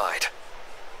step aside.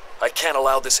 I can't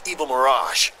allow this evil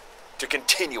mirage to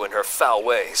continue in her foul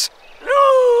ways.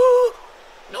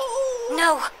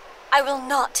 No, I will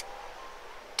not.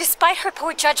 Despite her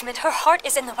poor judgment, her heart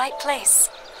is in the right place.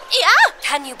 Yeah?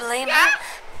 Can you blame her?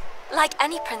 Like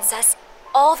any princess,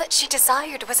 all that she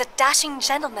desired was a dashing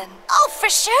gentleman. Oh, for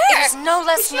sure! It is no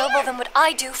less noble than what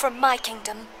I do for my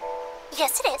kingdom.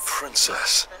 Yes, it is.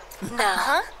 Princess.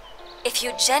 Now, if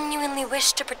you genuinely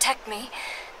wish to protect me,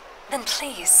 then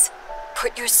please,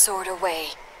 put your sword away.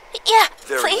 Yeah,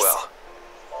 Very please. well.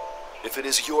 If it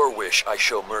is your wish I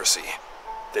show mercy,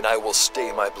 then I will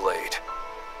stay my blade.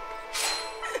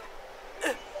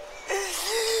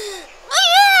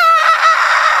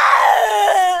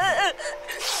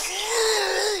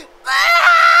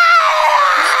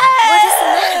 What is the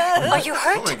matter? Are you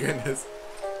hurt? Oh my goodness.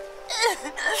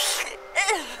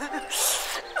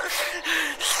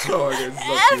 Oh my goodness. So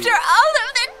After cute. all of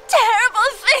the terrible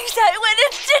things I went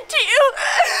into you,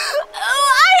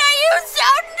 why are you so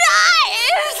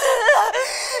nice?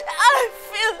 I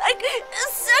feel like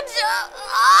such an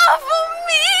awful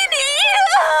meanie.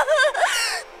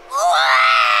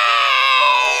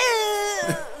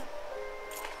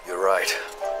 You're right.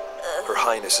 Her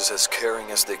Highness is as caring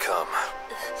as they come.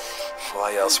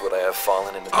 Why else would I have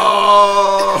fallen into the...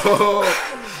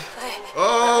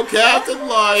 Oh, Captain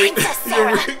Light.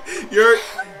 You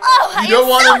I don't am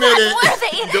want so to admit it.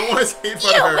 unworthy. You don't want to say it in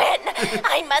front You of her. win.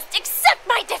 I must accept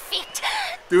my defeat.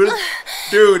 Dude,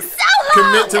 So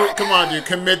commit to long. it. Come on, dude,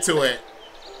 commit to it.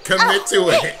 Commit to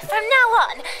it. From now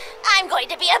on, I'm going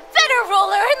to be a better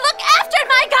ruler and look after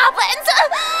my goblins.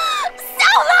 So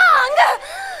long!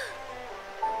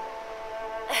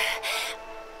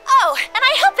 Oh, and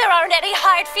I hope there aren't any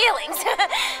hard feelings.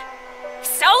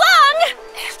 So long!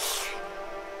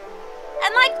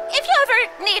 And, like, if you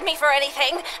ever need me for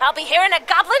anything, I'll be here in a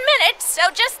goblin minute, so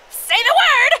just say the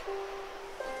word!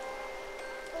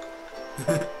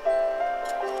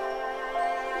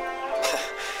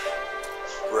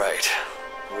 Right.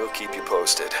 We'll keep you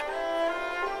posted.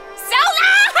 So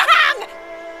long! I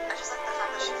just like the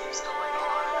fact that she keeps going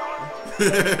on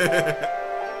and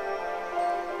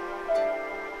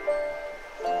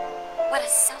on. What a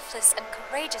selfless and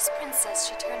courageous princess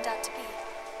she turned out to be.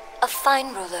 A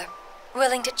fine ruler,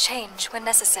 willing to change when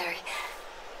necessary.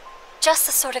 Just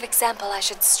the sort of example I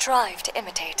should strive to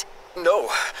imitate.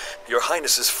 No, Your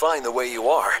Highness is fine the way you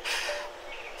are.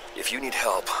 If you need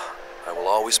help, I will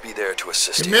always be there to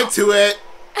assist you. Commit to it!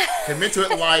 Commit to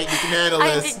it, Light. You can handle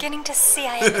this. I'm beginning to see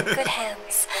I am in good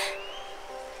hands.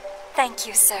 Thank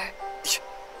you, sir.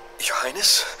 Your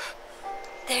Highness?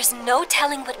 There's no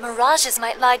telling what mirages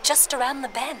might lie just around the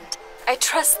bend. I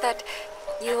trust that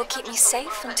you will keep me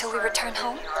safe until we return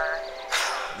home.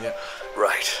 Yep.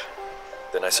 Right.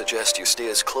 Then I suggest you stay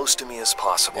as close to me as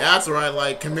possible. Yeah, that's right,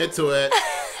 Light. Commit to it.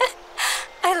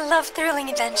 I love thrilling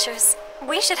adventures.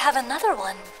 We should have another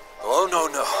one. Oh, no.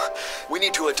 We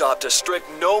need to adopt a strict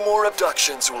no more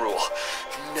abductions rule.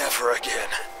 Never again.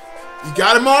 You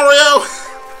got it, Mario?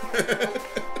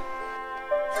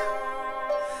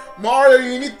 Mario,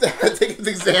 you need to take his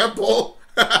example.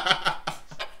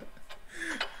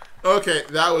 Okay,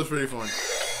 that was pretty fun.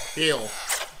 Heal.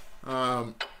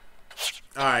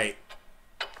 Alright.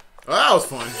 Oh, that was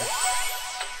fun.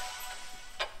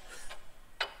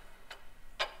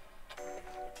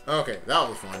 Okay, that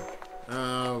was fun.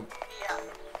 Yeah.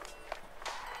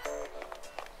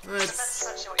 Let's... That's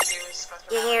essentially what you do, is go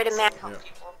through You're here to maps, ma- help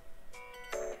people.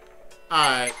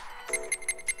 Alright.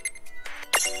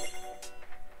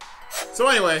 So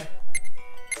anyway,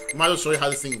 might as well show you how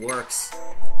this thing works.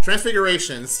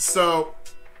 Transfigurations. So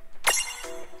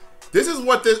this is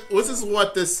what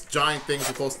this giant thing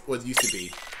was used to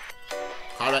be.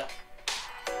 Caught it.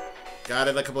 Got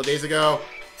it a couple of days ago.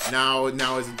 Now it's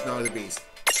a beast.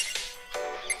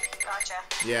 Gotcha.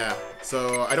 Yeah.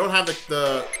 So I don't have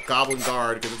the goblin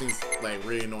guard because the thing's like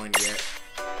really annoying to get.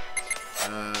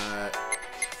 Okay.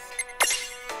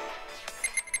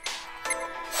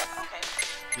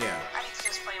 Yeah. I need to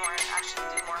just play more and actually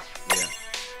do more. Yeah.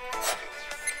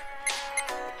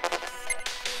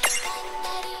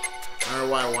 I don't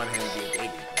know why I want him to be a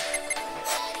baby.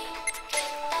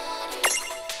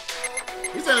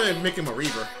 At least I didn't make him a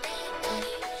reaver.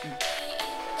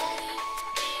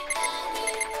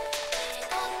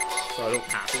 So I don't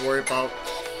have to worry about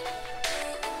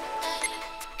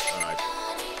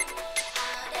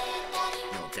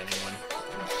getting one.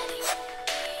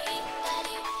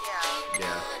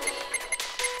 Yeah.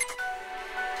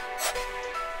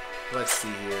 Let's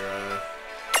see here.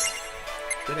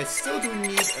 But I still do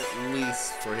need at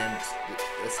least for him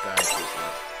this guy to I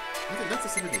think that's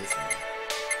specifically this one.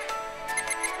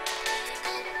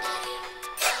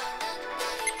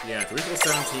 Yeah, 3 equals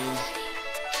 17.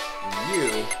 And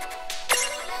you.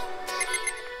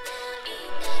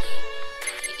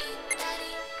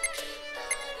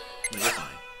 No, you're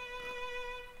fine.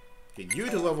 Get you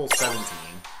to level 17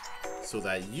 so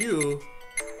that you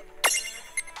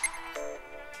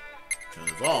can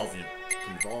evolve. You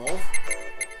can evolve.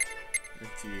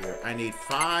 I need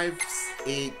 5,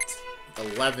 8,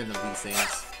 11 of these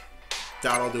things.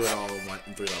 That'll do it all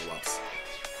in 3 level ups.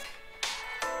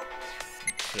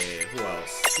 Okay, who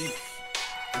else?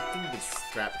 I think we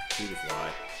scrap Beauty Fly.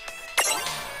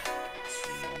 Let's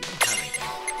see, we don't have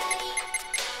anything.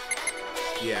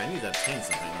 Yeah, I need to obtain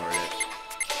something in order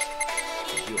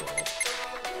to do it all.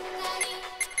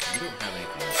 We don't have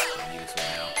anything to use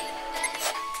right now.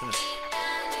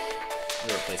 I'm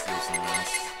gonna replace it with something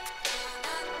else.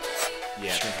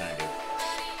 Yeah, I think I'm gonna do.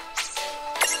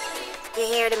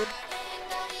 You're here to...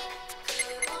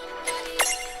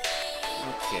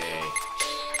 Okay.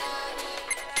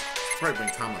 Probably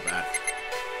bring Tama back.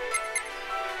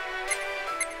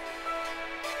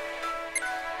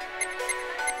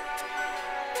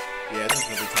 Yeah, I think it's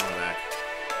gonna bring Tama back.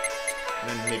 And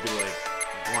then maybe like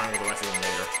grind with the rest of them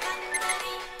later.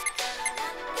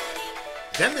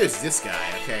 Then there's this guy.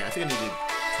 Okay, I think I need to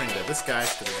train this guy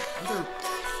because there's another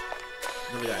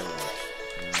guy I want.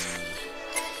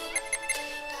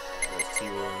 There's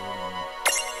T-Room.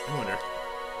 I wonder.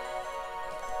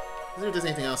 Is there's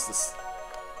anything else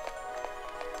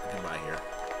I can buy here?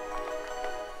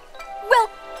 Well.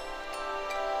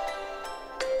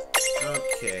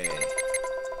 Okay.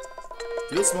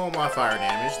 Do a small modifier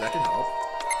damage. That can help.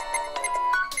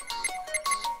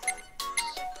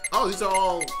 Oh, these are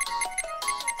all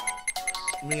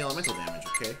me elemental damage,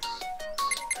 okay.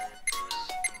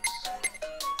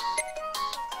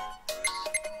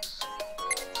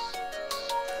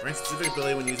 Rank specific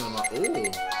ability when using them up.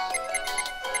 Ooh.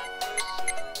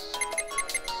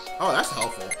 Oh, that's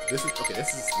helpful. This is okay,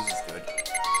 this is good.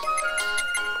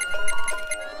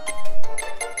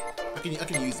 I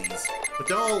can use these. But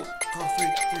they're all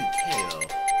 3K though.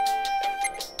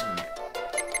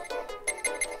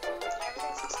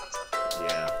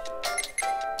 Yeah.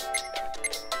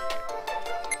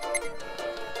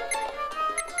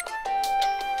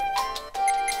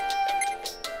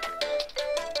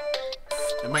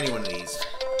 I might need one of these.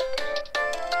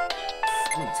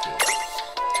 Ooh, two.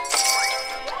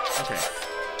 Okay.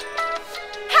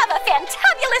 Have a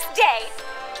fantabulous day!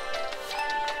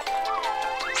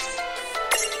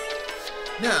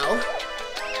 Now,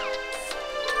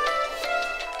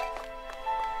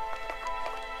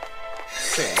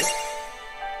 save.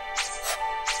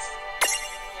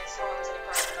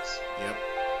 Yep.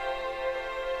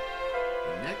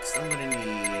 Next, I'm gonna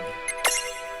need.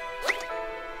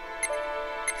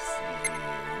 Let's see here.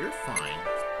 You're fine,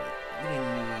 but I'm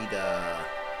gonna need.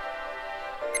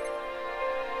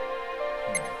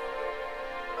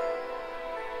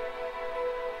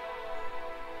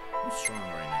 I'm strong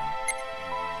right now.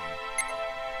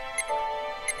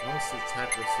 Most attack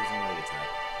versus light attack.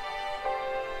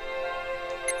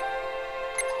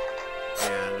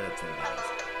 Yeah, I'm gonna turn that off.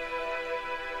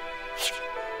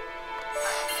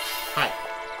 Hi.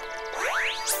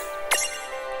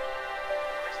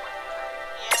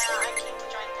 Yeah, I came to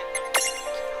join Pikmin. Keep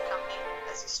him company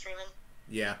as he's streaming.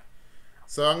 Yeah.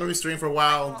 So I'm gonna be streaming for a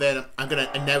while, then I'm gonna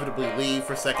inevitably leave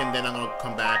for a second, then I'm gonna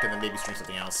come back and then maybe stream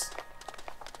something else.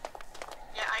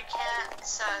 Yeah, I can't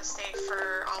stay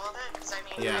for all of it, because I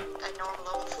mean, Yeah. I know I'm a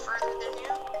little further than you,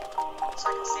 so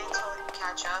I can stay until you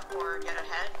catch up or get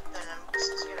ahead, then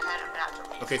since you get ahead, I'm gonna have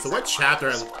to leave. Okay, so what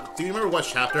chapter, do you remember what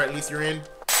chapter at least you're in?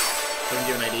 So I can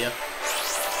give an idea.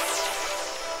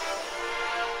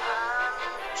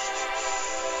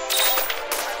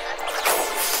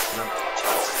 No.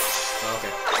 Oh,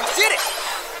 okay. We did it!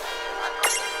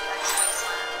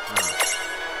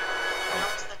 Go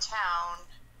to the town,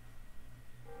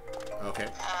 Okay.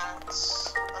 and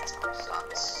let's go.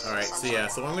 Alright, so yeah,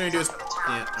 so what I'm gonna do is,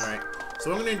 yeah, alright. So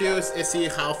what I'm gonna do is see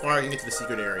how far I can get to the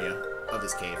secret area of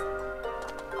this cave.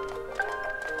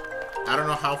 I don't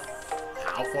know how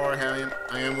far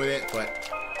I am with it, but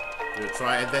we'll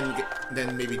try and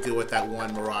then maybe deal with that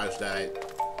one mirage that I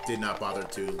did not bother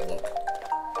to look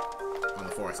on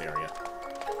the forest area.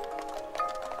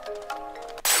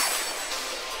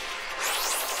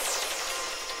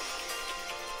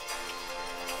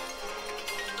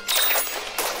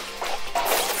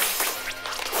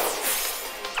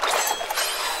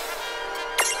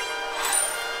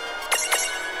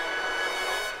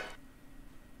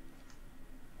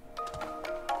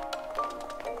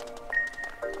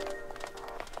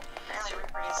 Apparently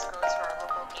everybody needs to go to our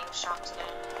local game shop today.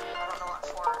 I don't know what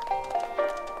for.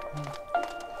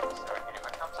 So whatever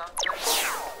comes up first.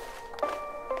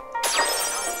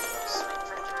 Just wait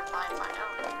for him to reply and find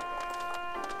out.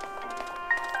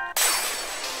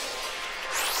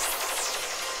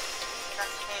 If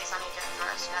that's the case, I need to get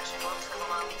dressed and actually look for the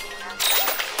local game.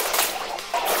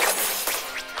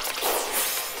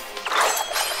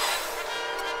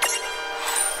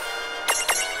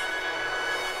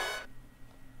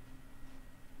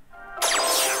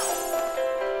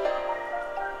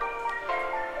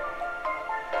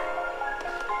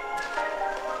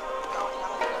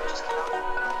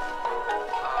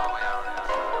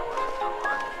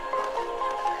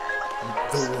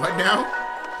 The what now?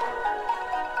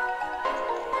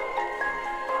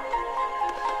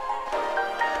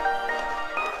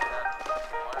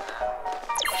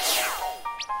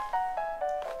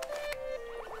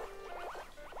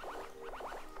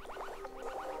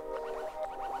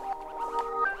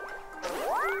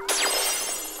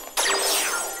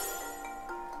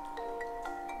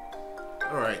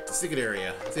 Alright, the secret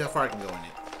area. Let's see how far I can go in it.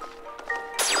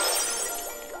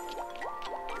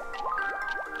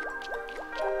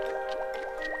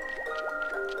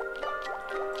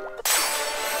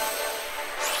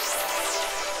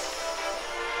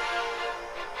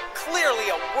 Clearly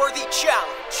a worthy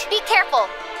challenge. Be careful.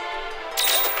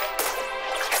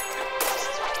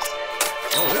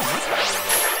 Oh, this is much better.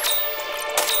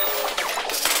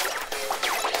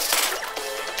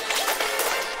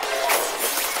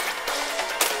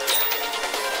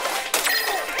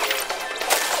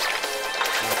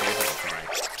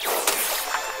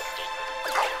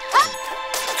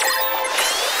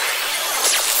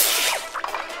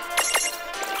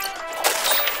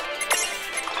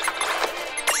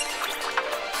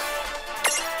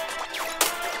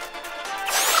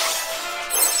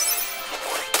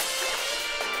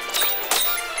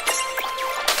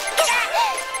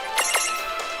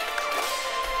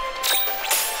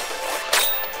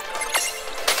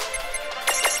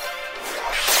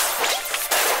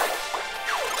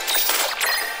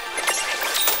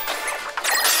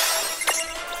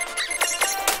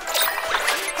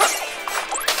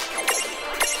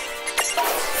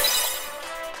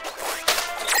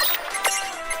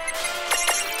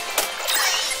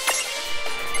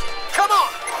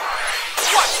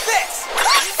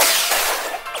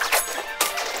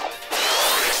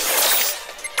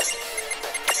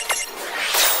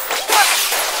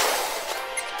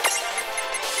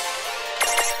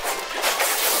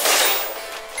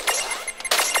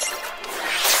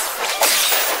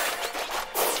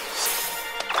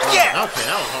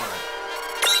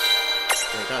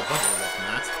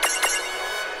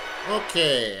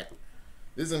 Okay.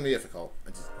 This is gonna be difficult.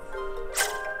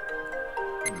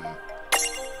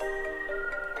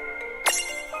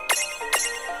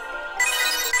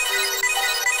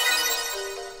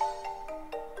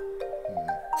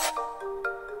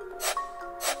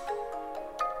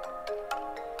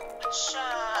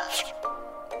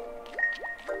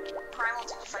 Primal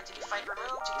did you fight? Did you fight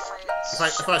Remove? Did you fight...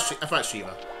 I fought Shiva.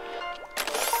 Okay,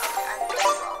 I did as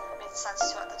well. It made sense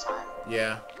too at the time.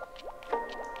 Yeah.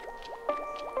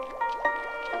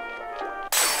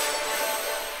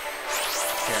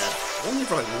 Yeah. Only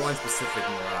for like one specific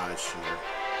Mirage here.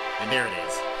 And there it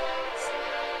is.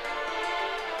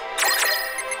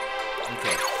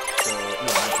 Okay. So,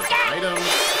 no, I'm for the items.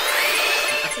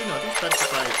 Actually, no, I think that's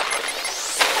if I...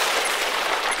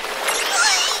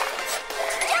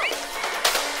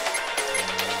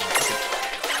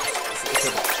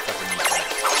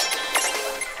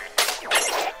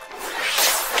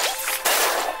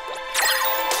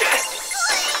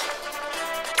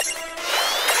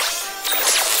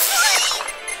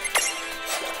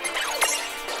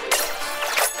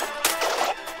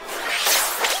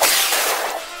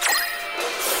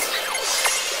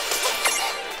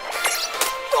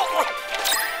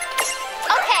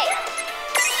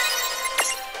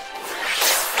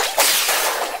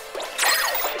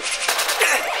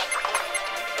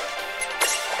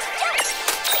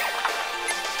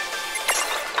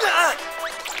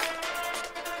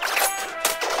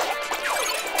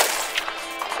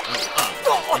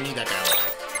 I need that guy alive.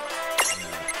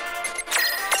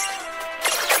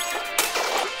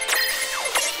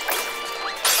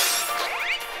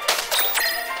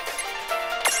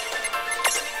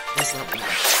 That's not me.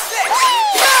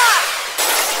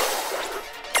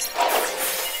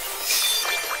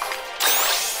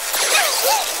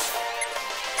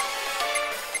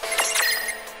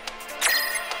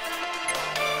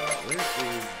 Where is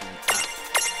the...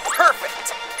 Perfect!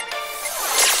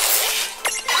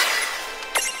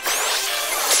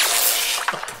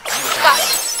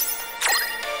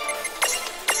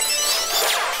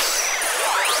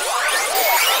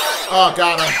 Oh,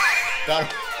 got him. Got him.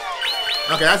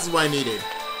 Okay, that's what I needed.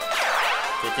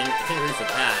 Okay, can't reach the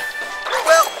pack.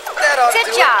 Well, that ought to Good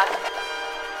do job.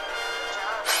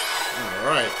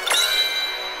 Alright.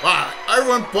 Wow,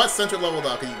 everyone but Central leveled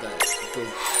up. He died. It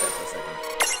goes dead for a second.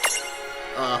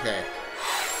 Okay.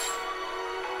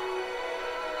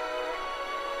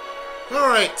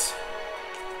 Alright.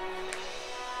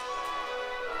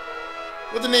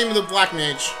 What's the name of the Black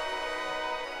Mage?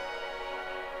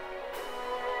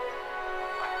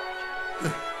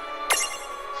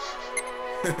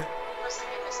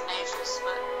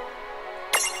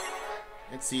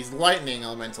 It sees lightning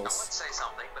elementals. I would say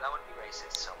something, but I wouldn't be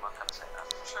racist, so I'm not gonna say that.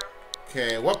 Sure.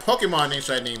 Okay, what Pokemon name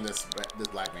should I name this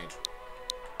Black Mage?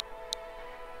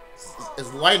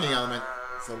 It's lightning element.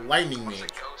 It's a lightning mage.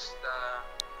 Ghost,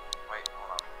 wait,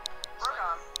 hold on.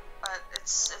 Rotom, but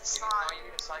it's you not... know, you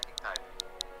need a psychic type.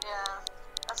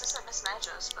 Yeah, as I said, Miss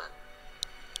Magus, but...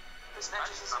 Miss Magus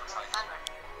Magic is not a psychic. thunder.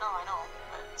 No, I know,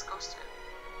 but it's ghosted.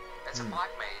 It's a black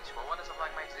mage. Well, what does a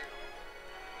black mage do?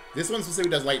 This one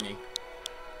specifically does lightning.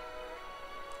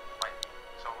 Wait,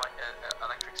 so like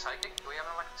electric psychic? Do we have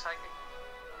an electric psychic?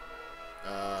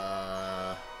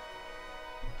 I'm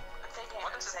thinking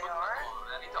What does it look like?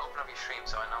 I need to open up your stream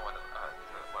so I know what it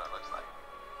looks like.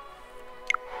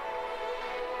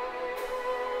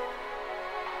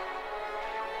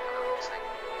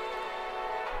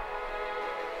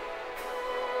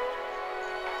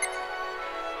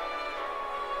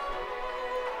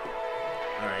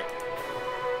 Alright.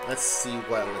 Let's see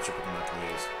what electric Pokemon can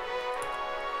use.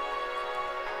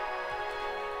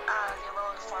 The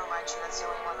yellow form Raichu, that's the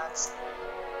only one that's...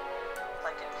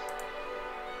 like it.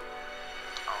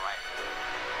 Alright.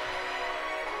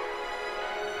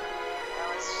 No,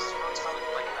 it's just Rotom.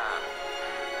 Like that.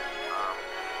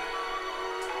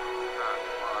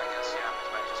 Well, I guess, yeah, Miss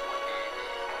Magus would be the...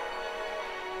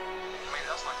 I mean,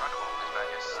 that's not talking about Miss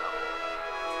Magus, so...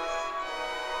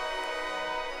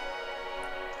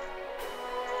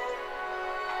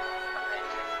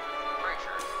 Pretty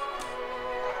sure.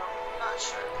 Not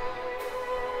sure.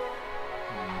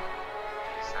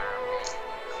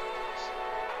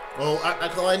 Well,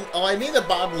 all I need the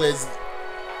Bob was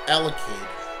Elekid.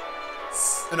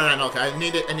 No, okay. I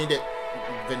need it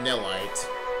Vanillite.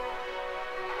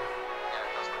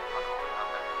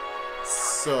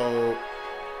 So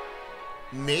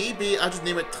maybe I'll just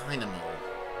name it Tynamo.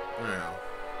 I don't know.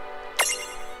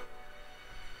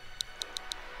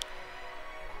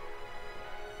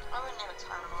 I wouldn't name it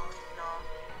Tynamo, no.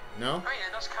 No? I mean,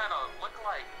 it does kind of look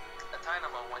like a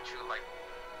dynamo once you, like,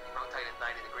 rotate it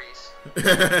 90 degrees.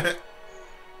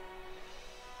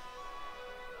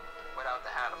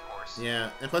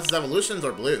 Yeah, and plus his evolutions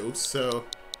are blue, so...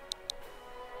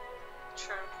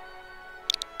 True.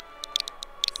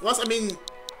 Plus, I mean...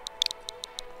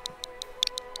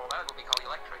 Well, that would be called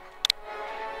electric.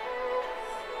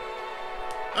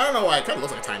 I don't know why, it kind of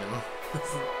looks like a Tynamo.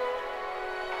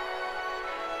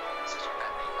 Such a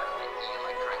bad name, by the way.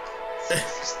 Electric.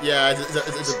 Yeah,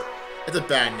 it's a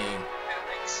bad name. It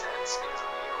makes sense because of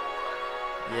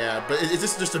the Yeah, but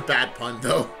it's just a bad pun,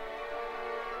 though.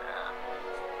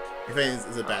 Yeah. If anything,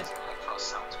 it's a bad... Electro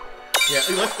sounds cool. Yeah,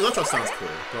 Electro sounds cool,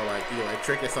 but like,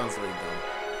 electric, it sounds really dumb.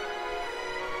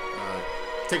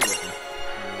 Take it with me.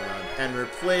 And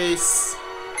replace...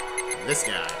 this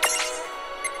guy.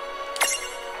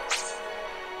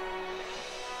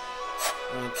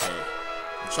 Okay.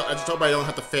 I just hope I don't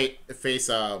have to face,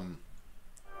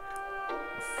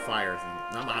 fire thing.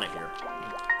 I'm out of here.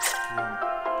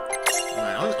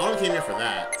 Alright, I only came here for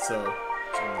that, so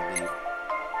I'm gonna leave.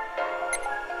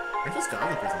 Where's this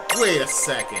Goblin Princess? Wait a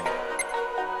second.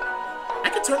 I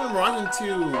could turn the Mirage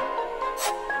into...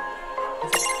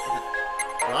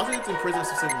 Mirage into Prison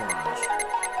Specific Mirage.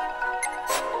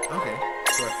 Okay.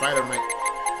 So a fighter might...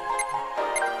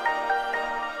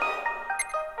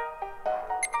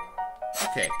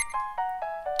 Okay.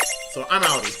 So I'm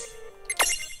outie.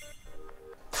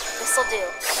 This'll do.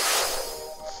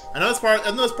 I know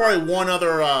there's probably one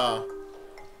other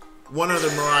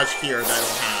Mirage here that I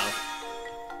don't have.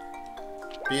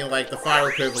 Being like the fire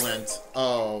equivalent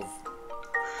of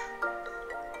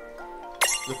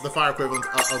the fire equivalent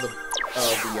of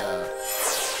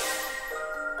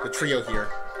the trio here.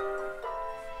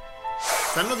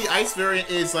 So I know the ice variant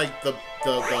is like the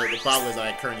bottles that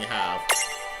I currently have.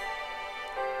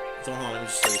 So hold on, let me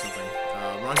just show you something.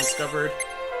 Mirage discovered.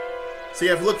 So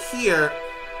yeah, if you look here,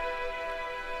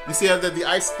 you see that the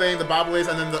ice thing, the bobbleheads,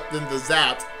 and then the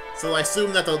zap. So I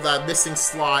assume that the missing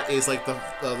slot is like the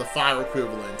fire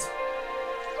equivalent. So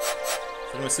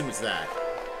I'm gonna assume it's that.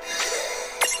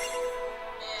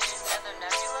 Is Nether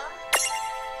Nebula?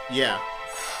 Yeah. I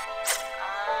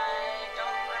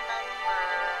don't remember.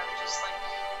 I'm just like,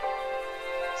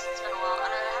 it's been a while,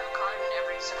 and I haven't caught in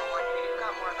every single one. You've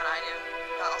got more than I do.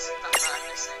 Also, that's what I'm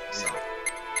missing. So.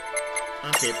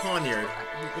 Yeah. Okay, Pawniard.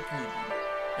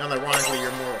 And ironically,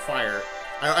 you're more of a fire.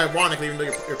 Ironically, even though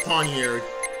you're Pawniard,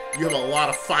 you have a lot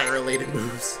of fire-related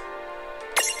moves.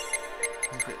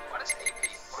 Okay. What is AP?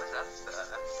 What does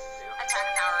that do? Attack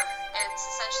power. It's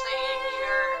essentially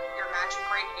your magic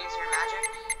rate is your magic.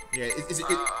 Yeah,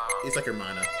 it's like your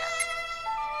mana. Yeah.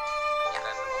 And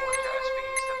then the more just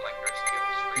because of like your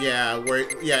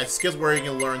skills. Yeah, skills where you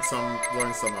can learn some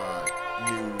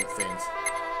new things.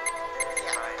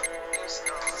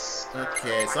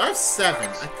 Okay, so I have 7.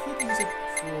 I could use it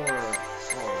for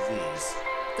all of these.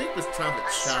 I think this time to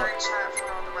shout. Sorry, chat, for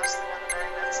all the rest of the thing.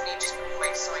 That's me just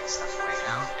way sewing stuff right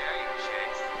now. Yeah,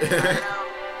 you should. I know.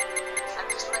 I'm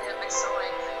just trying to get my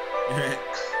sewing.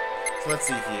 So let's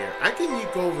see here. I can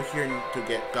go over here to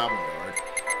get Goblin Guard.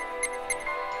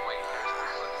 Wait,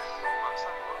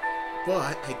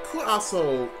 But I could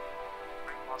also... I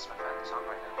lost my favorite song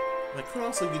right now. I could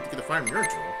also get the Fire Mirror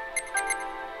Drill.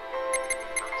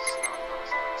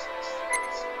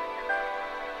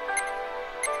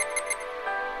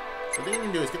 So the thing you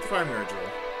can do is get the Fire Mirror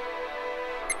Drill.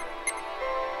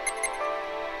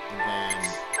 And then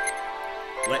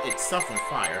let itself on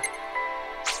fire.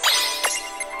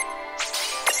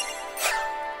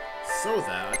 So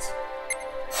that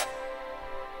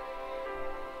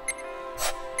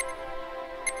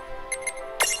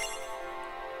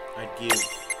I give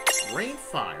Rain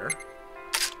Fire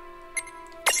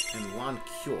and Lawn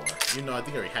Cure. You know, I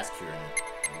think it already has Cure in it.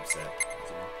 I'm set.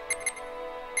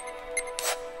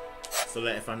 So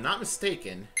that if I'm not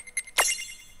mistaken,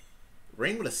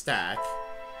 Rain with a stack,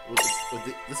 with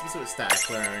this specific stack,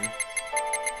 learn.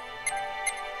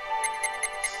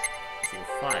 So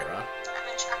Fire. I'm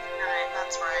in chapter 9,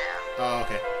 that's where I am. Oh,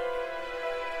 okay.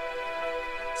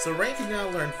 So Rain can now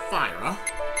learn Fire.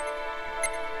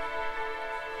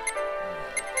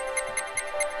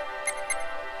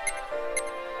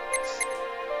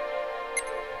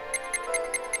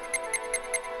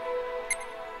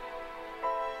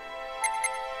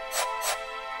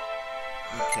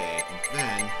 Okay, and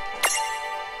then...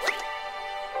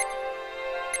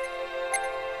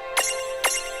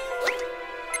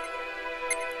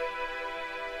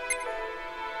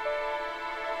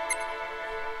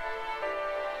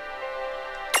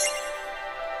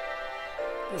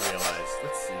 I realize,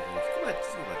 let's see here. Let's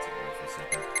go back to the room for a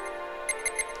second.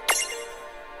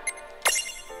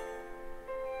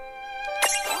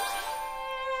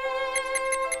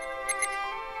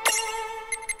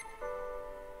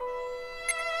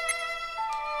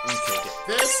 Okay, get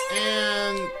this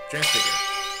and transfigure.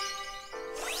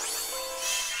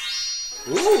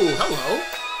 Ooh, hello.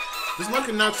 This one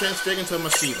can now transfigure into a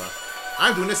Mashiva.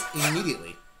 I'm doing this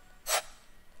immediately.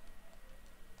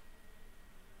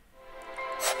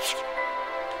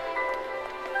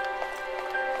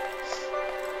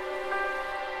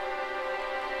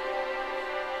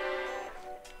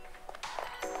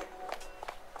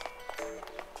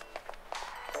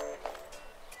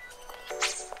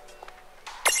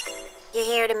 You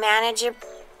here to manage your...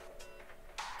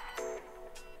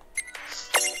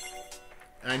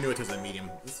 I knew it was a medium.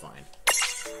 It's fine.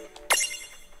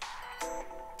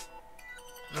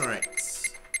 Alright.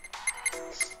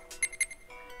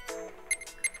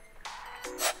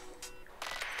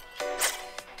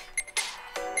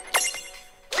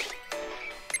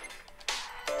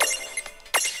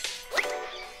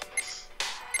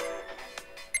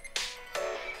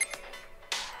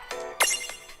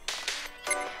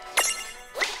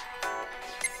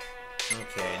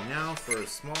 Okay, now for a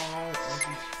small...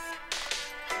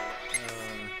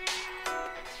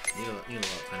 Need a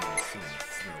lot of time to sooner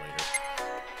or later.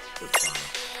 It's fine.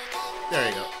 There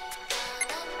you go.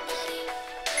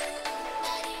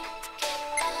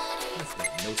 That's got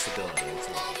no stability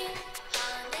whatsoever.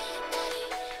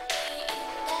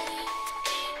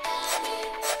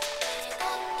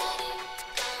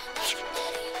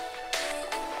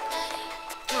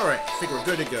 Alright, I think we're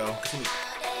good to go.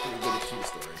 We're good to keep the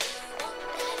story.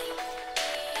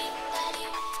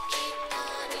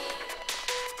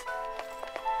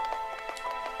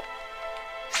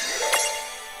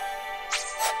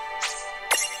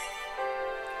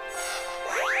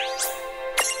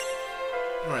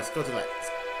 Alright, let's go to that.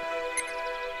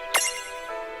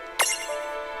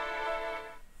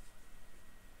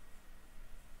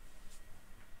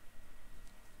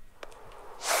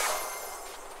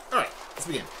 Alright, let's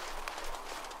begin.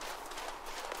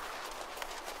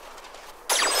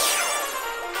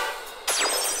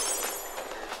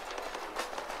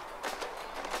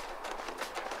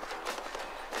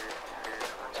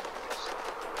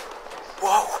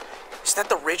 Whoa! Is that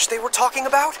the ridge they were talking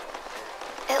about?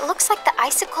 It looks like the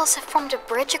icicles have formed a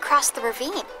bridge across the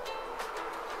ravine.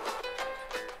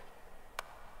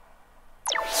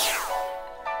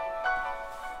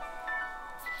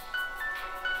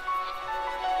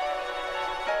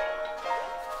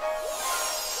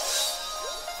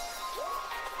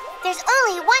 There's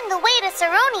only one way to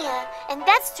Saronia, and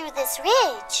that's through this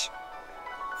ridge.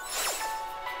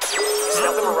 Is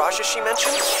that the mirages she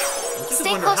mentioned?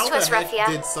 Stay close to us, Ruffia.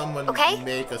 Did someone Okay?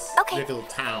 make a Okay. little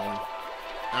town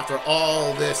after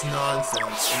all this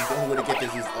nonsense and the only way to get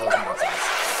this is all nonsense?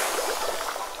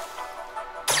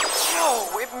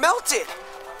 Whoa, it melted!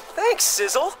 Thanks,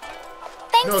 Sizzle.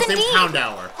 Thanks No, it's named indeed. Pound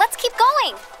Hour. Let's keep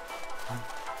going.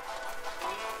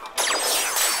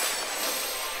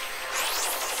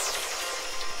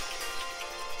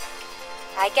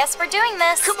 I guess we're doing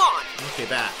this. Come on! Okay,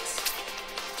 bats.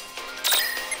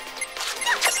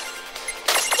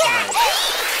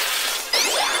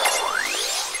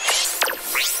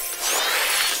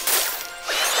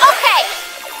 Okay.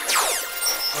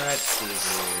 Let's see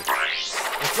here.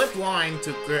 A flip line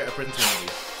to create a opportunity.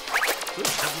 Do I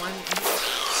have line?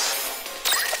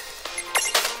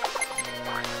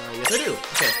 Yes, I do.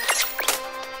 Okay.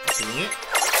 That's convenient.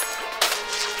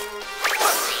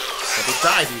 But it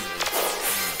dies easily.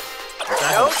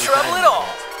 No trouble at all.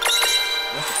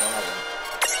 That's the problem.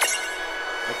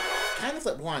 Kind of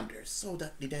like blinders, so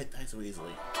that they die so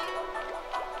easily.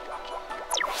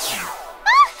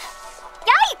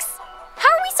 Yikes! How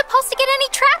are we supposed to get any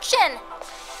traction?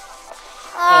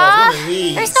 Oh, one of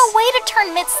these. There's no way to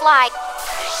turn mid-slide.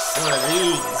 One of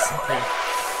these. Okay.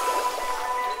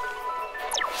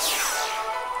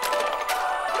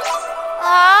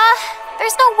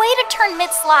 There's no way to turn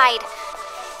mid-slide.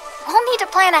 We'll need to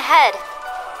plan ahead.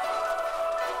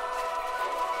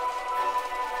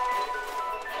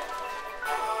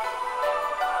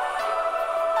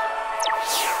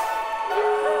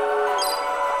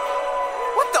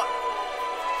 What the?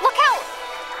 Look out!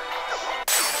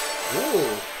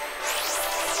 Ooh.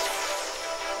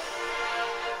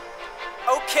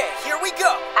 Okay, here we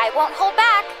go. I won't hold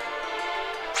back.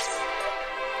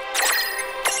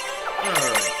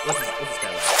 Alright, what's this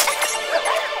guy like?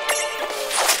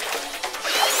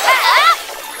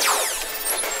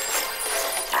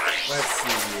 Let's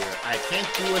see here. I can't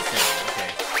do a thing.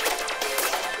 Okay.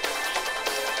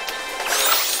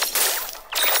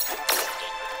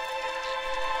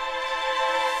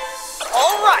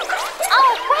 All right.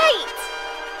 All right!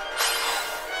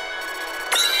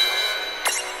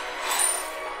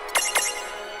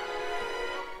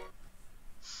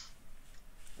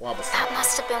 Wobble That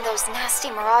must have been those nasty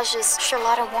mirages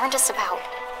Charlotta warned us about.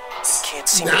 Can't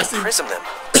seem to prism them.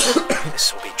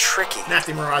 This will be tricky.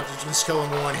 Nasty mirages just kill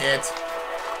him with one hit.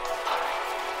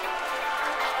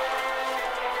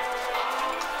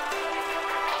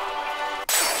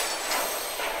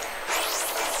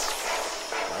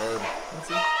 Let's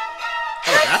see.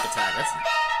 Oh, back attack. That's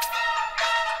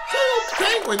little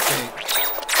penguin thing.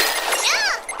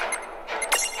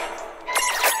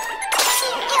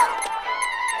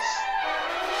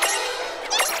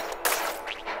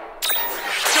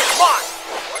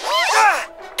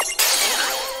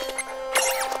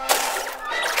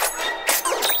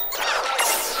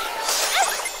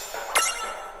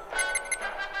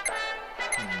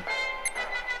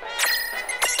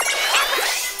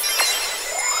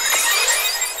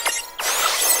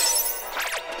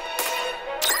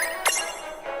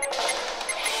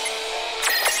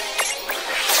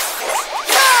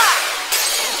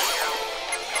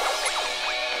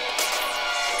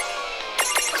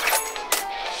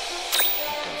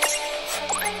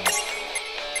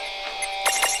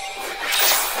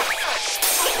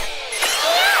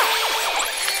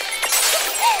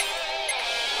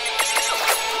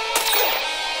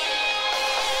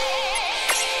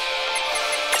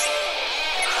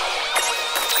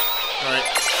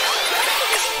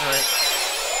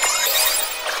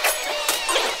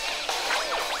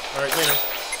 Alright, later.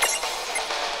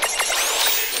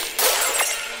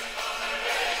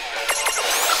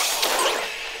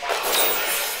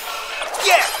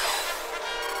 Yeah!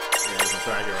 Yeah, there's no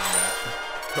swagger on that.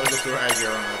 There's no swagger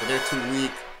on that, but they're too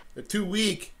weak. They're too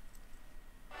weak.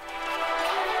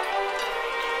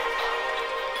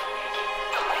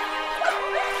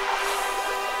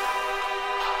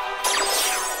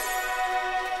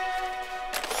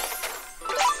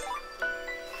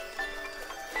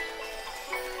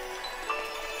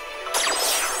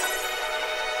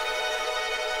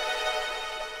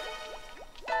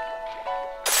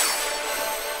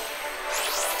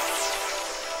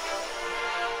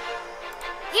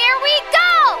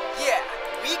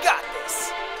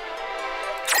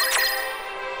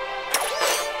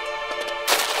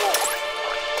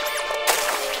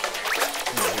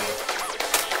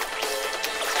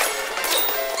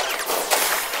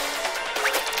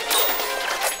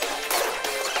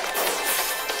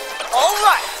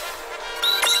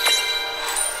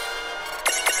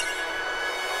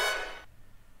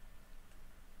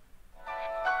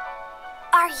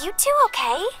 Are you two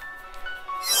okay?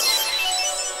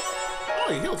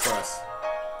 Oh, you healed for us.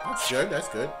 That's good, that's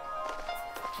good.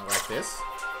 I like this.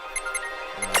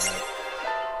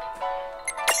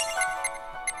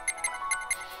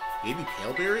 Baby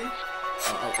Paleberry?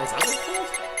 Oh, is that what it's called?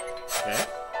 Okay.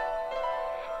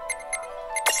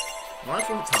 Right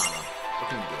from Tana. What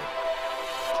can you do?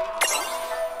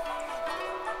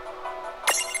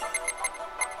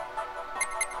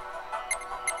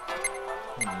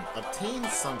 Obtain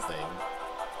something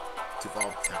to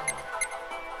evolve Tana.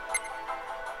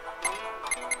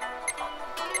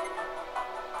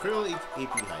 Critical AP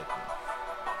hiking.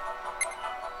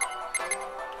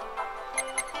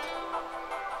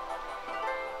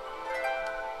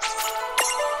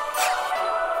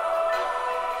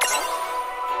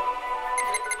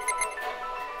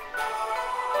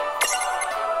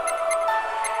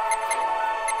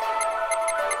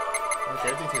 Okay,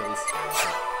 I think at least.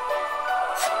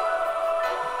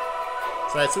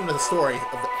 So I assume that the story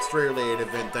of the story-related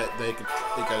event that they could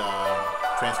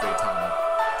transfer to Tana.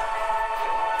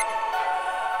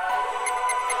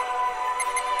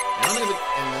 I don't think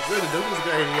it's a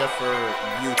good idea for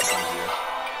you to come here.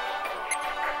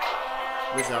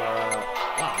 There's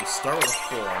wow, you start with a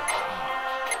 4.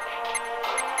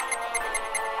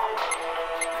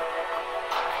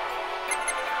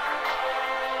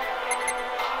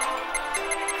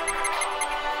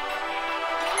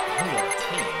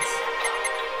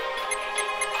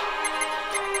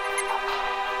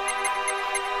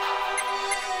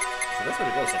 So that's what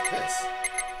it goes like this.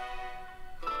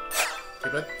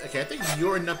 Okay, but okay, I think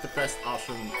you're not the best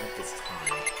option at this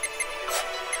time.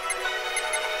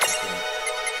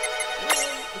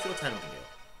 Let's see what time we can do.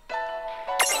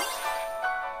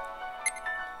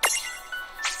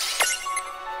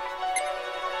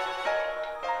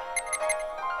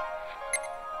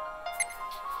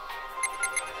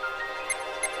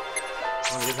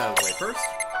 I'm gonna get that out of the way first.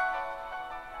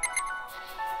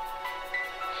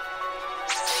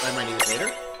 I might need it later.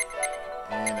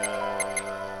 And,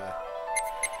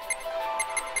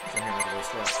 I'm here really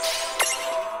slow.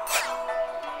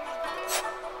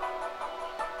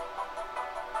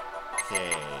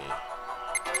 Okay.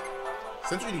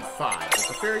 Since we need 5, it's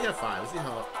a fair, yeah, 5. Let's see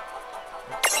how.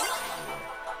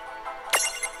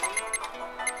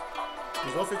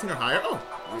 As well, 15 or higher. Oh,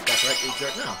 that's right. Age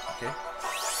right now. Okay.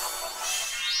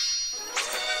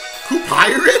 Who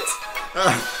pirate?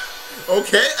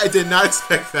 Okay, I did not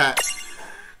expect that.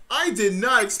 I did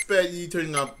not expect you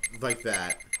turning up like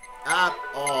that at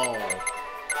all.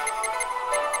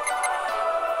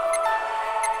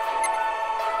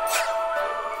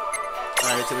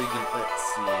 Alright, so we can, let's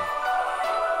see.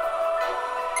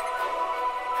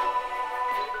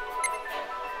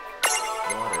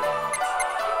 Water damage.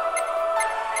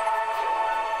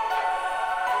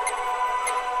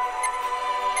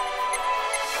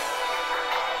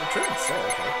 I'm turning so,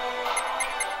 okay.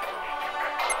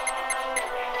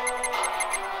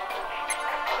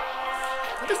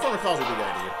 I just don't recall the big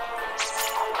idea.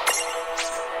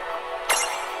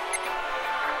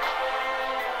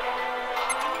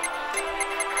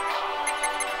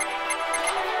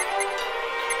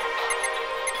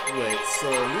 Wait, so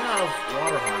you have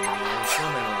Water Harmony and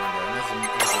Snowman around there, and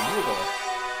as a Moogle,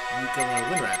 you can learn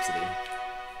Wind Rhapsody.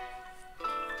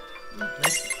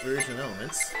 Nice version of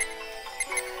elements.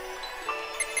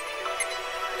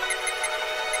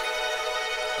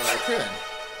 Okay then.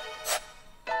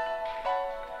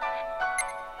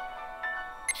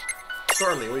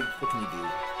 Charlie, what can you do?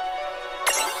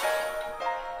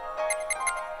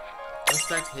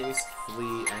 Unstacked haste,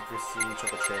 flee, accuracy,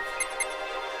 triple check,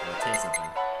 and obtain something.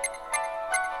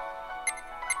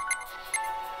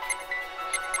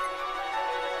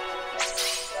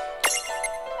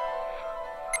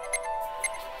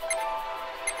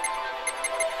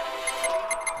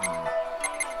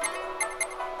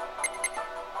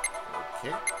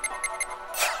 Okay.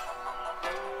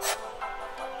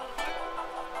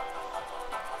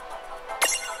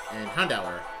 And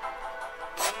Houndour.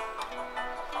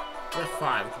 You have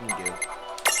 5, what can you do?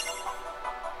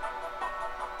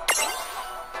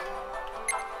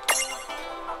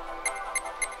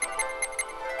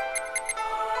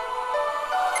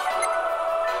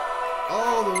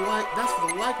 Oh, the white, that's for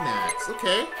the white Max,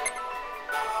 okay.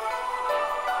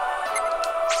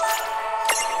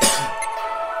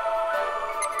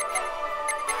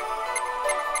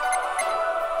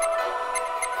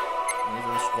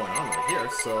 Going on over here,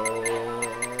 so it's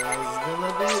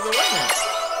gonna be the white Max.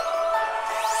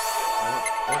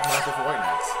 What can I do for white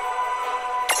Max?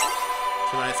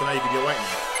 So now you can be a white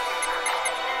Max.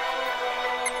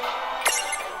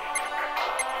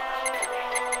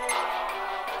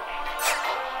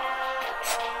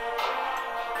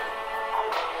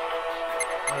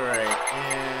 Alright,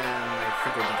 and I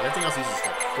think we're done. Everything else uses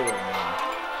like 4 more.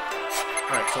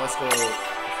 Alright, so let's go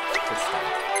this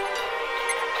time.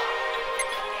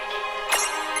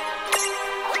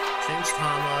 Change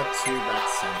Tama to back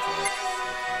center.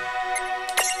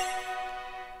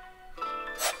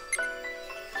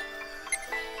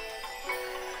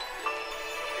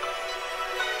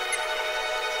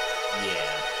 Yeah.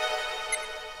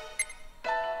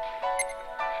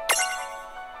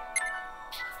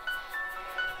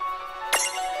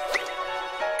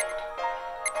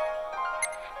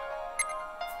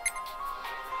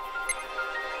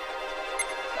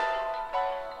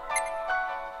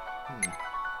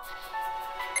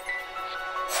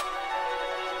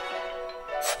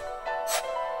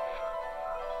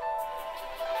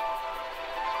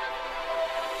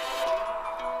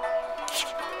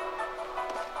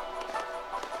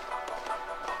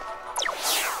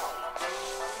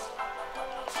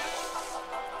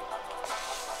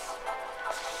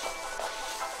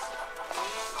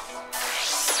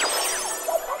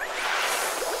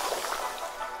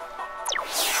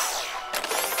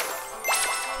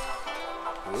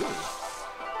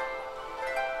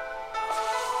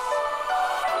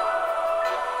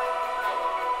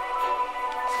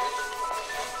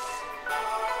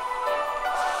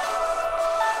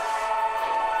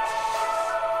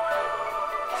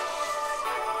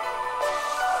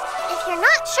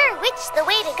 Sure which the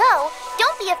way to go,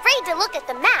 don't be afraid to look at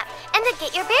the map and to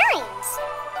get your bearings.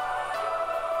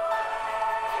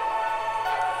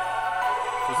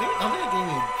 So I'm gonna game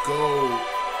you go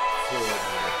forward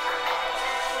here.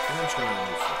 I'm just gonna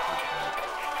move forward.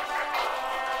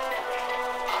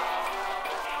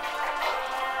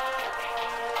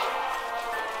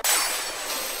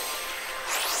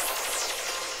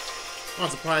 I'm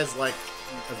not surprised, like,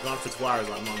 I've gone for 2 hours,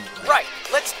 I'm on... Like, right,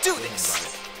 let's do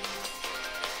this!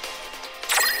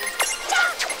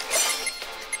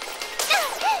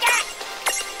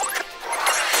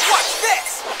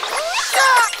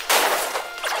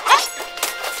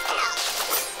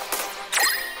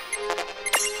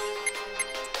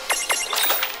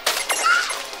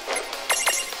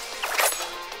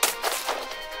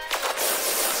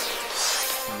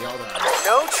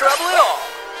 No trouble at all.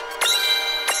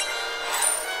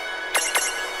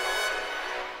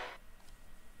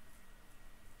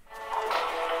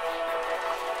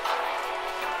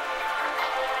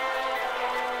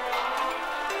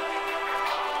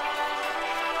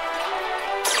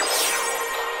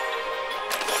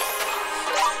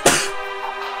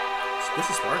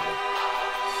 Hardly.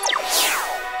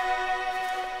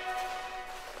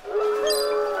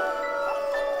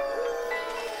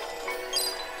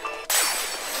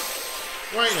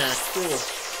 White axe, cool.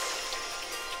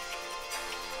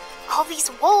 All these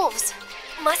wolves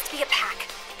must be a pack.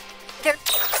 They're...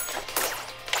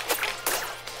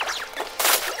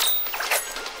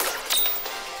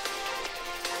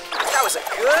 That was a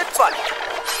good fight.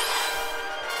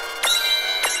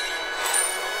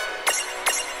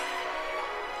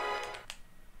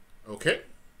 Okay.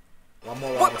 One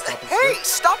more What? while stop Hey,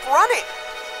 stop running!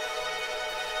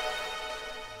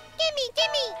 Gimme,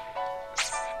 gimme!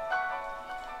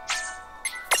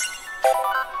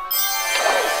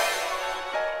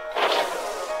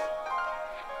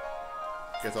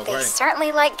 Guess I'll They try.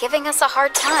 certainly like giving us a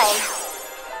hard time.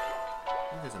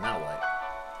 You guys are now white.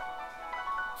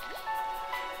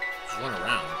 Just run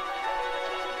around.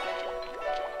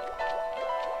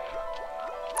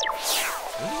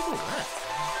 Where did you go left?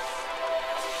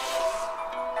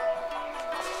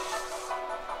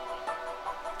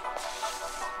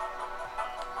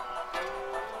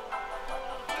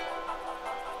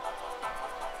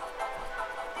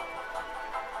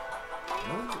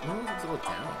 No one wants to go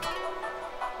down.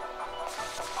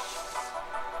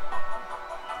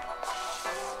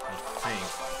 I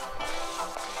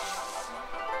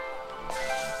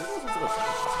think it was supposed to go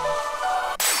down.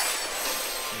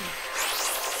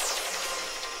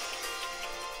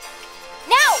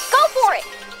 Now, go for it!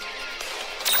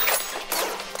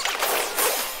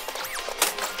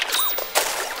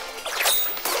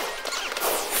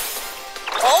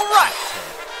 All right.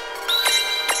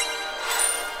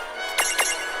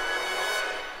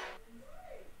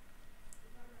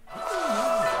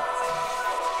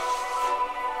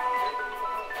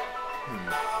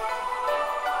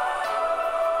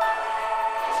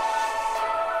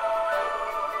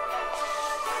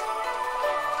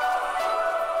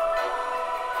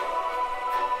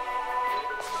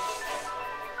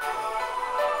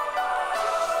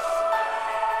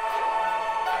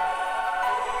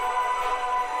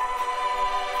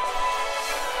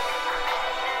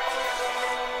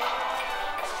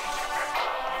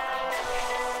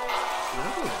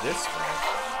 This way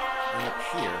and up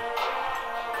here.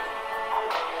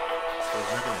 So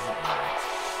it's not gonna help me.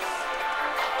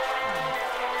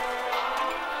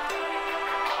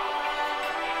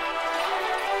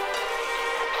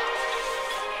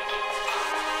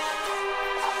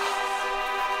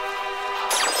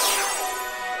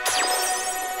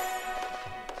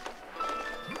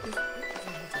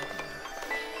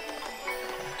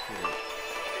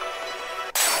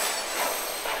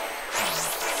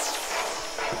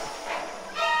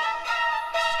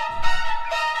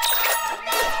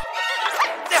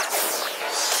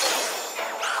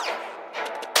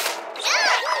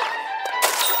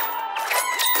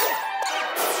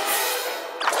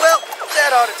 Well,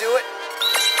 that ought to do it.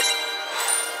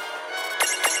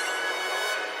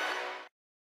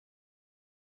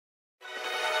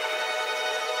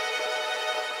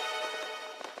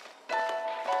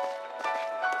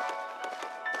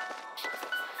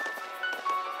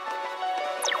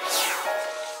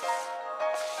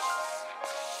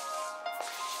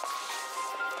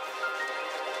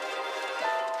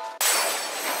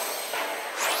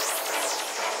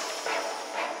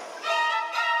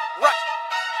 Right.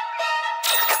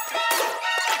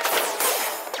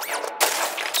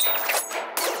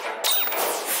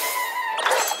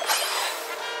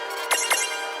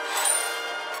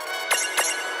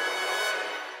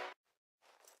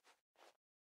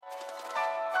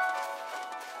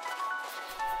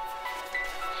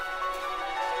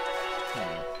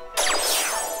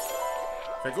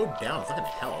 If I go down, it's not gonna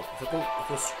help. If I go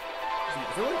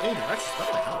in any direction, it's not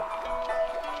gonna help.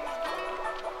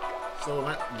 So am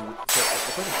I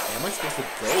supposed to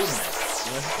go next?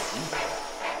 Am I supposed to be there?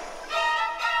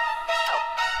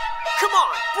 Come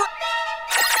on.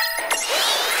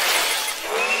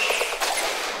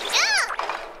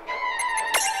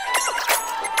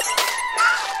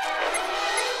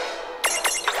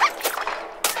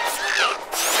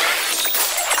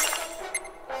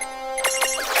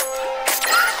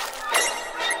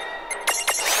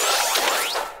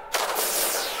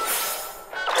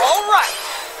 All right.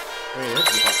 I mean, it has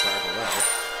to be about 5 left.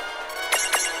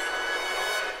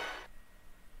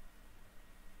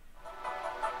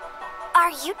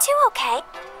 Are you two okay?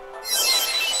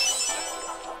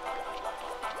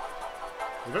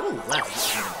 If I go left, it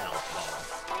doesn't even help at all.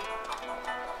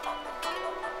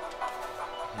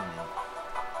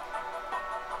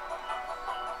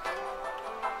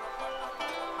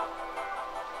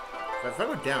 If I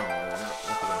go down, it's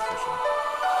not beneficial.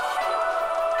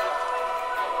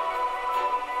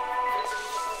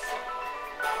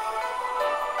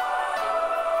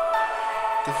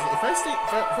 Because if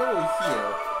I go here,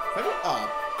 if I go up,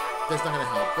 that's not gonna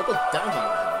help. If I go down, it's not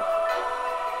gonna help.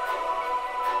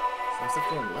 So I'm still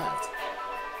going left.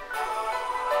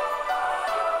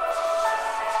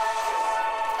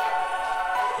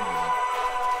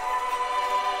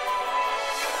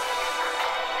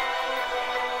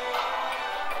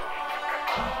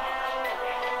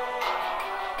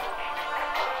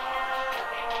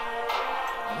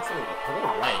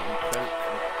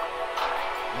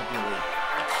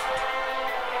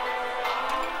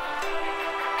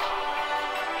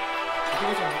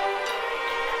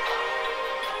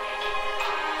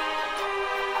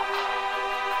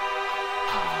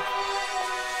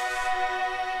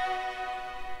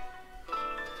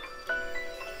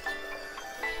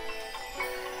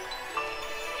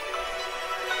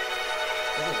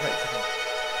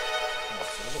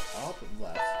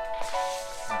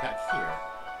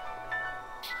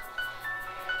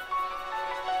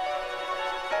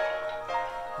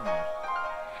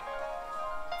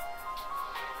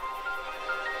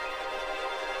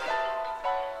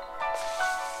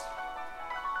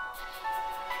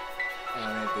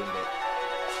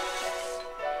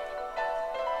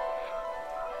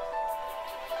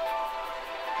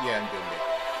 Yeah, I'm doing it.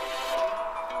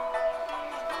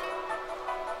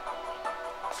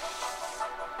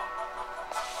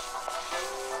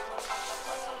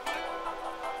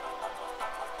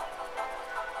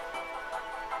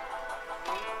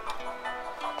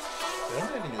 I don't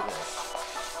think I can do this.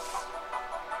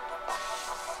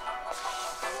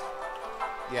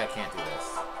 Yeah, I can't do this.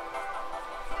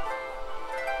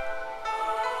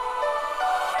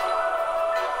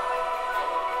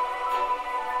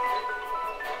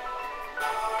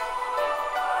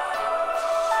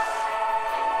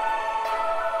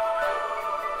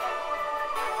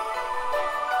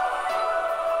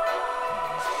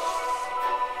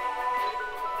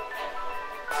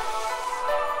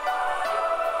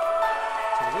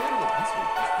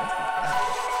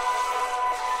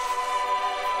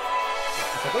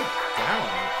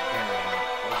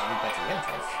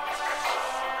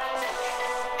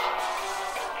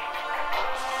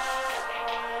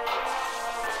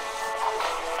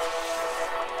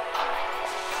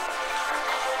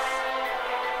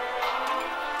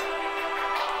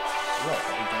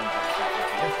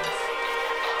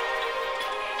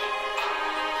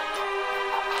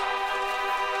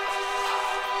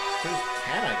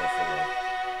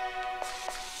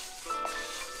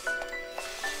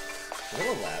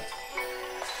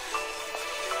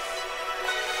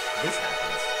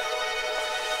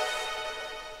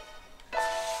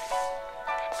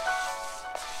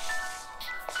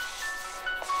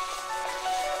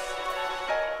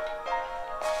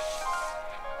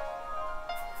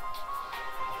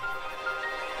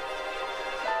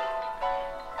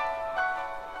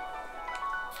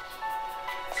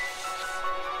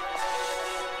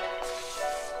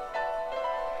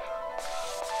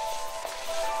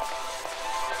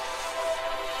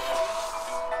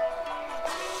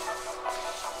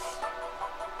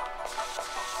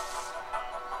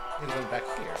 Back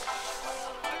here.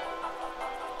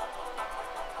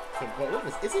 So, what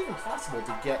is it even possible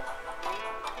to get?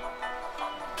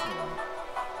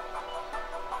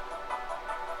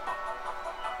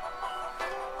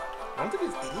 I don't think it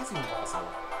is even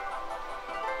possible.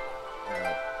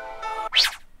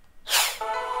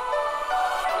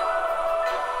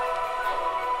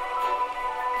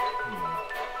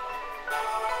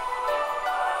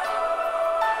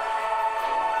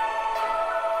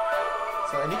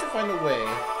 So I need to find a way.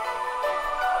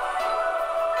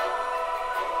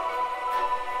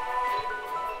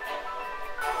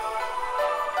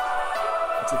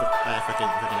 Let's see if I can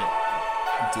do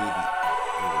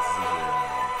this here.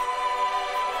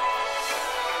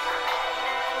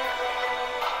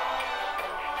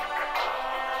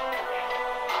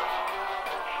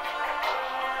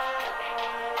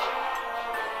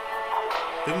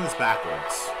 Doing this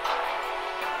backwards.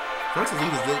 First, to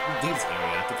leave this area, I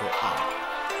have to go up.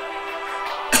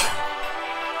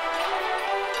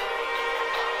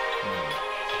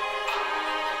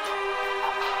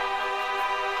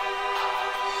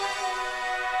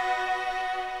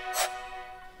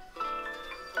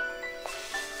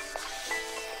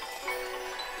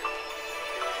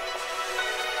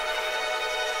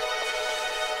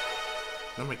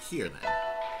 I'm like here then.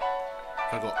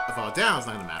 If I go down, it's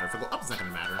not gonna matter. If I go up, it's not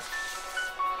gonna matter.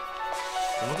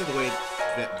 I don't think the way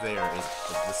that there is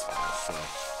this way, so.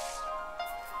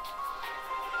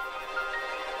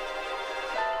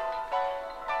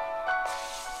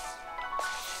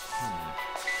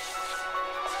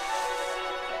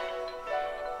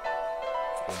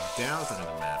 If I go down, it's not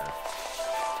gonna matter.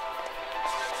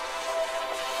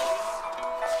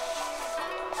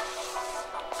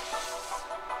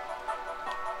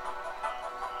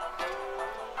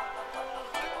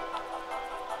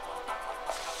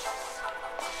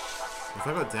 If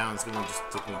I go down, it's gonna just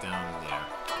take me down there. Yeah.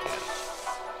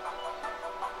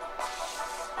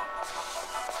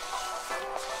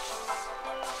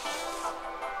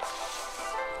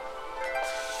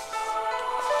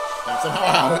 I'm somehow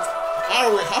out.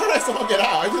 How did I somehow get out?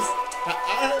 I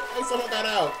somehow got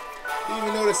out. Didn't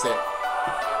even notice it. I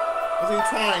was even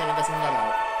trying and I guess I got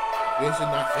out. They should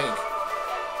not think.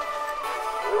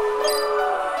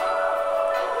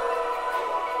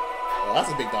 Oh, that's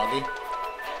a big doggy.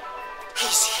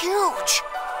 He's huge!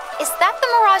 Is that the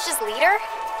Mirage's leader?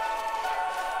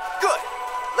 Good.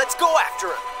 Let's go after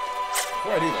him.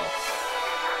 Before I do that.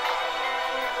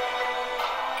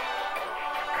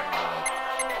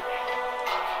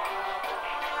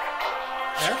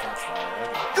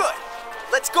 Good.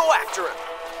 Let's go after him.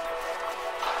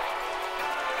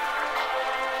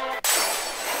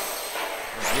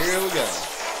 Here we go.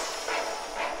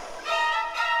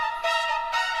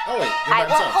 Oh wait, I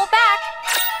won't hold back.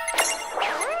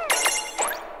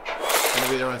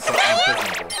 Maybe they're on some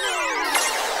unprisonable.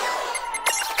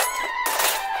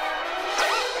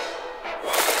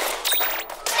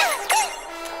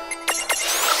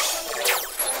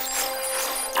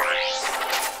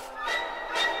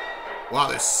 Wow,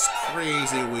 there's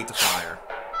crazy weak to fire.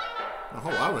 A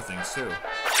whole lot of things too.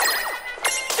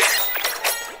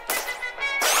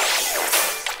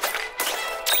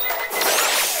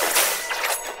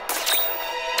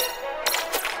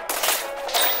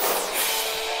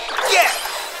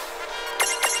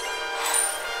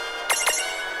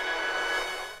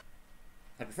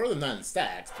 I prefer them not in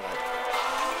stacks, but...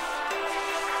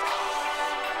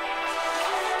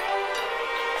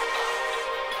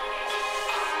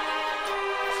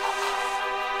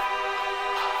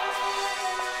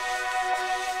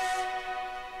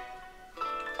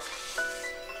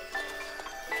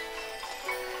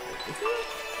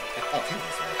 Oh,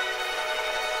 this way.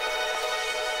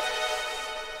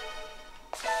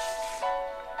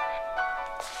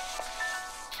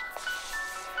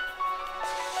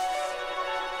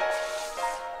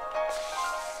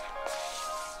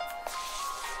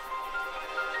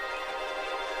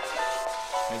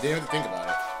 I didn't have to think about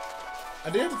it. I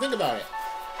didn't have to think about it.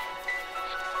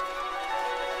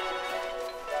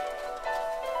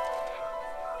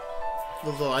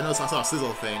 Although I know I saw a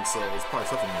sizzle thing, so there's probably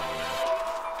something going on there.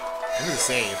 I need to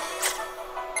save.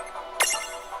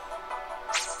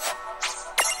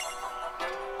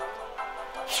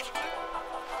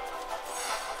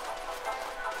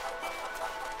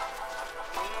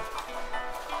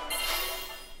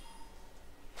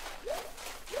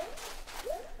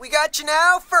 We got you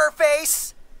now,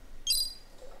 Furface!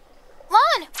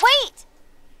 Lon, wait!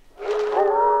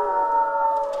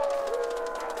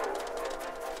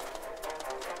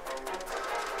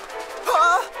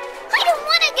 Huh? I don't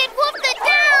want to get wolfed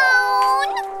down!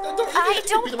 I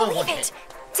don't believe it.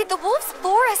 Did the wolves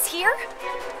lure us here?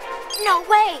 No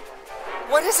way!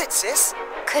 What is it, sis?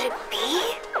 Could it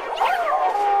be?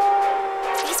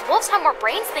 These wolves have more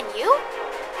brains than you?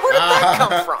 Where did that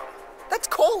come from? That's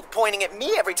Cold pointing at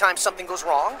me every time something goes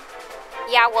wrong.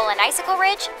 Yeah, well, an icicle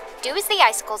ridge, do as the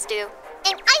icicles do.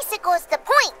 An icicle's the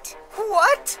point!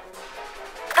 What?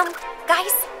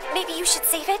 Guys, maybe you should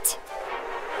save it?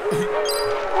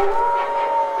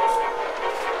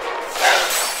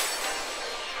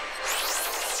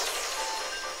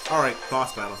 Alright,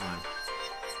 boss battle time.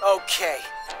 Okay,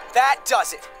 that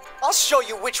does it. I'll show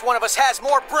you which one of us has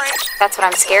more brain. That's what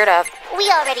I'm scared of.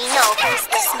 We already know who's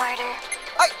the smarter.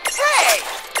 Hey!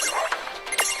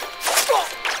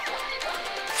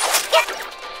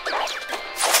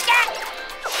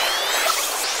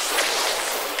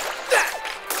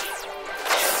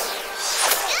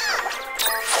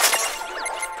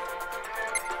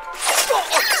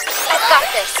 I've got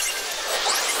this.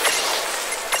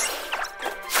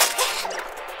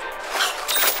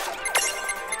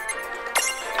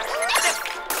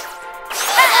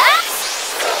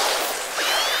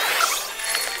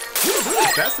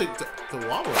 That's the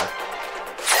wobbler.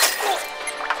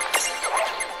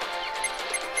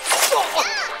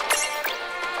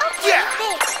 Yeah!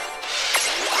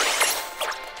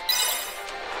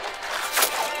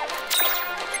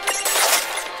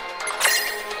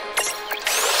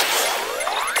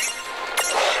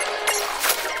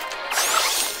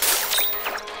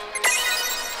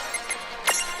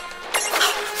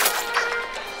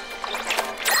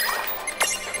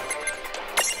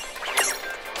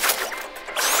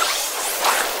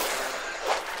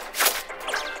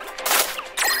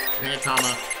 Dang it,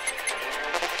 Tama.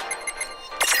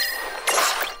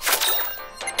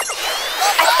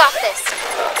 I've got this.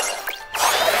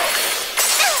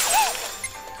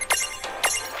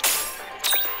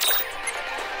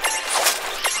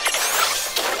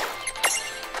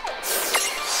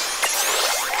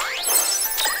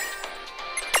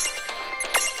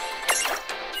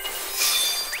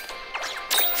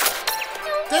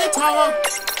 power?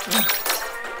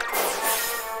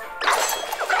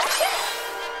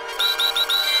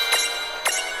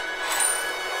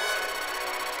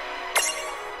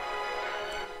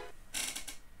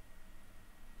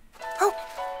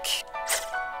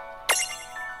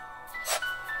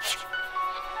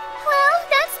 Well,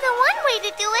 that's the one way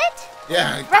to do it.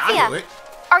 Yeah, I Raphia, do it.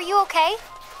 are you okay?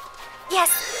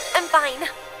 Yes, I'm fine.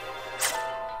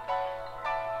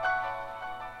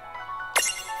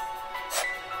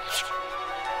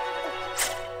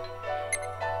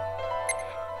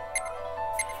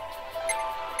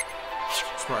 Should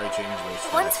probably change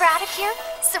those. Once we're out of here,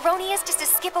 Saroni is just a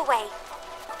skip away.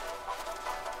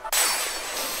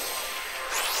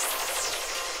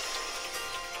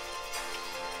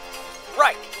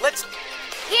 Right, let's...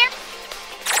 Here.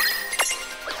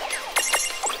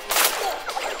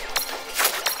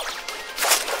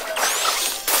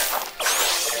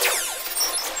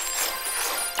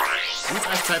 Use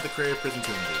Ice type to create a prison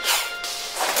tomb.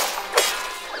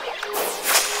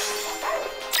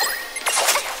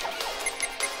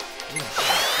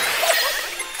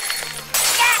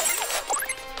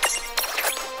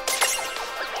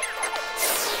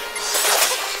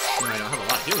 Alright, I have a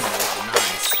lot of healing rolls, but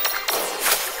nice.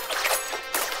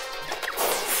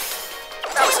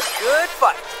 That was a good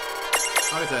fight.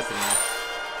 I'll get to that thing now.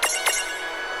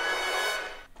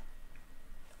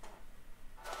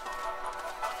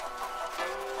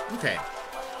 Okay.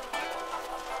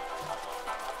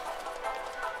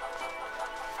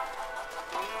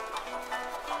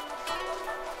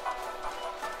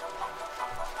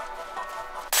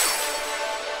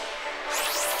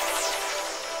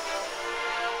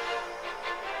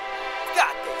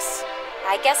 Got this.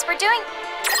 I guess we're doing...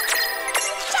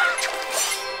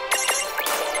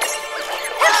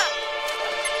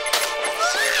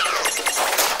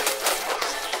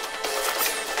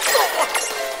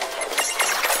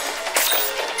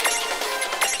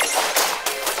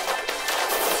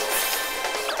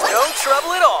 No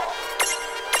trouble at all.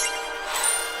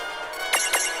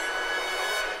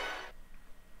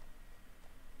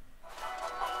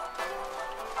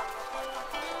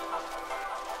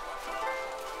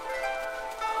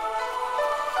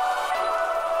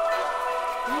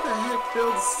 Who the heck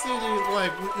builds cities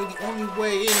like the only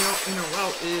way in or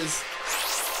out is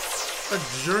a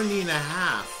journey and a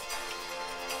half?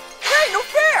 Hey, no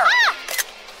fair!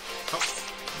 Oh,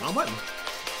 wrong button.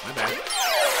 My bad.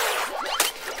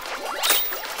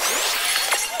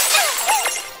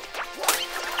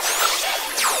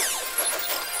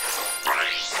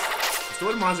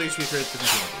 Restore the monster HP credit to the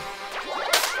community.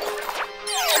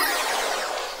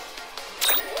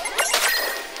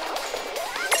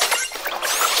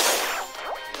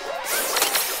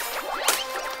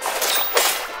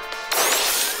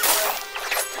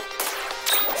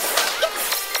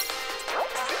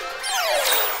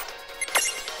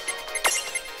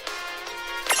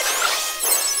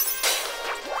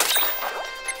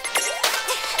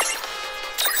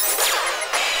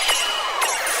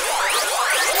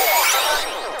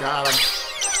 Got him.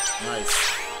 Nice.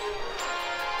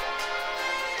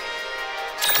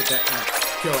 Get that.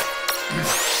 Kill it.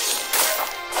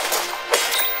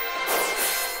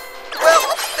 Well,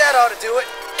 that ought to do it.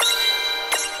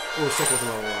 Oh, so close to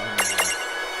level 1.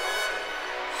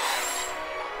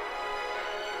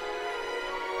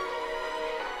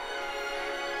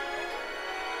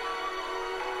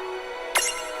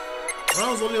 Well,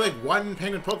 there's only like one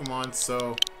penguin Pokemon,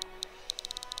 so...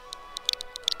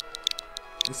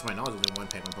 At least to my knowledge, there's only one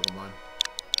penguin Pokemon.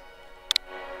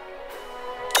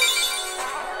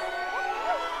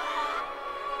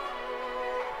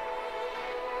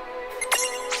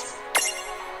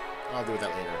 I'll do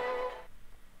that later.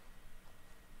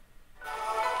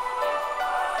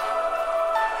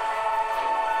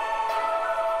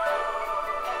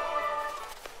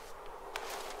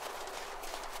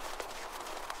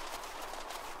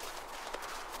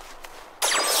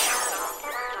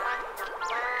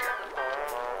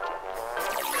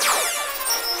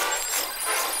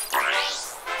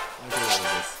 Okay, what is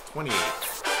this? 28.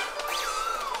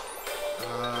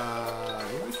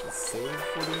 Maybe we should save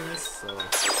for doing this, so...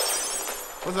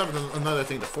 Let's have another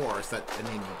thing to force that I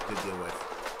need to deal with.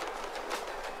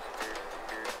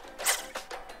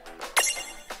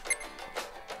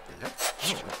 The heck?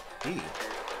 Oh, D.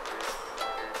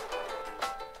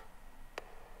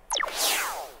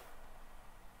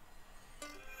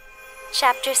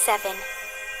 Chapter 7.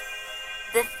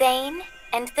 The Thane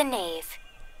and the Knave.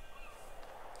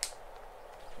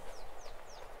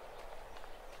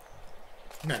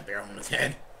 Not barrel on his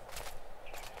head.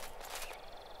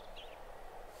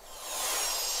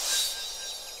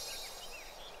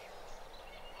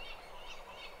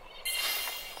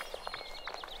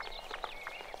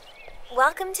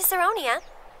 Welcome to Saronia.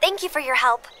 Thank you for your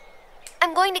help.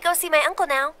 I'm going to go see my uncle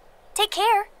now. Take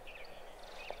care.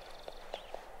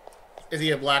 Is he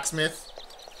a blacksmith?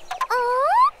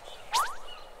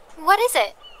 What is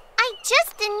it? I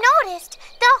just noticed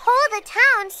the whole of the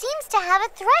town seems to have a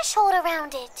threshold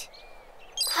around it.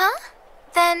 Huh?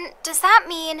 Then does that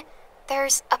mean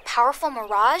there's a powerful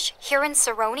mirage here in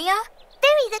Saronia?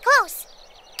 Very close.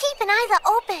 Keep an eye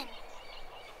open.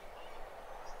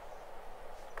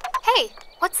 Hey,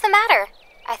 what's the matter?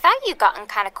 I thought you'd gotten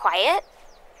kind of quiet.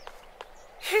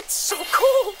 It's so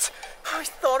cold! I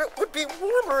thought it would be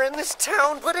warmer in this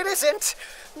town, but it isn't.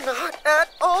 Not at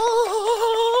all.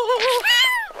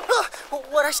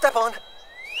 What'd I step on?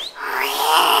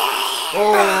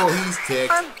 Oh, he's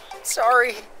ticked. I'm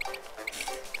sorry.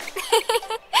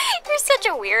 You're such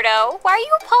a weirdo. Why are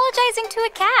you apologizing to a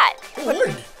cat?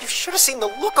 Weird. You should have seen the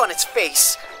look on its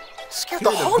face. Scared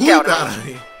the Scared the hog bleep out out of of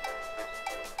me. me.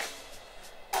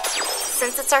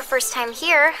 Since it's our first time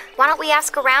here, why don't we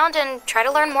ask around and try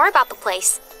to learn more about the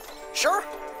place? Sure.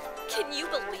 Can you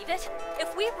believe it?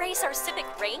 If we raise our civic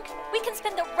rank, we can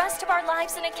spend the rest of our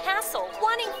lives in a castle,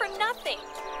 wanting for nothing.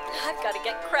 I've got to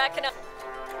get cracking up.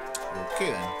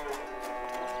 Okay then.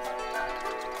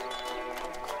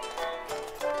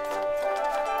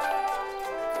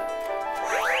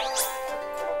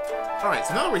 Alright,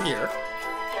 so now that we're here,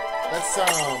 let's go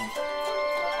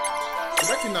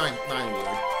back to Ninewood.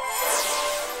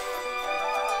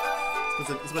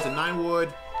 Let's go to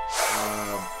Ninewood.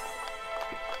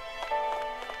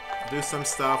 Do some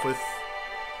stuff with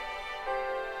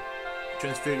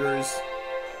Transfigures.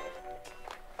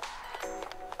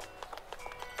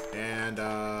 And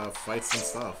fight some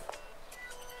stuff.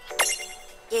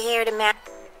 You're here to map.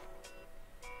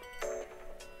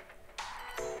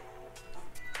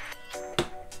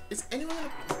 Is anyone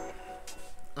gonna...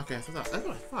 Okay, that's what I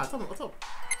thought. I thought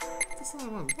there's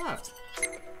someone left.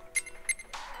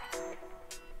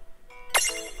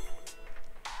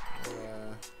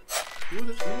 Who was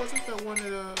it that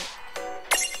wanted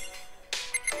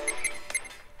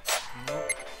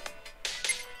Nope.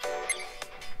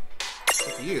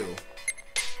 It's you.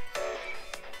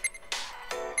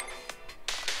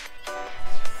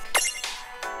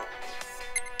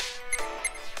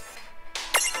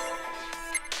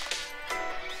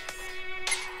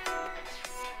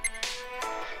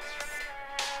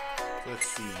 Let's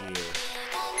see here.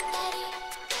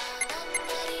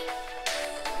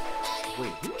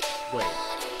 Wait, who? Wait.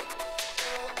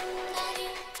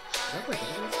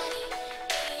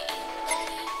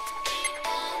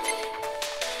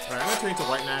 Alright, I'm gonna turn into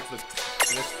White Knight for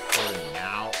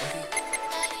now.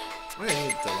 I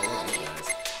need to lower these guys.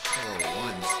 Level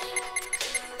 1s.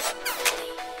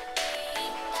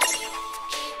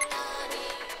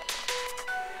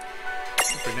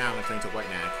 For now, I'm gonna turn into White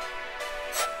Knight.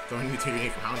 Don't need to take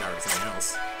it from Houndour to something else.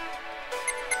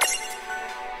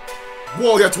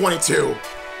 Whoa, you got 22!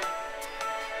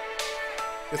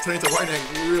 It's turning to White Knight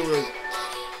really...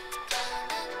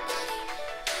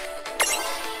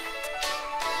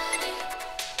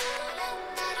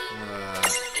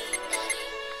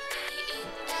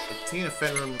 15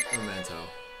 Ephemeral Memento.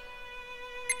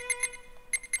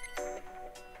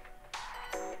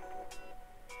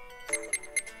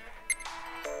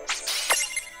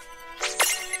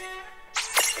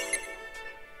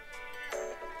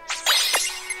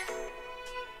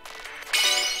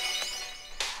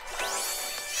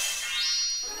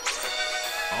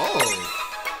 Oh!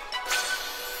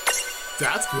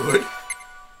 That's good!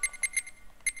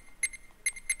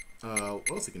 What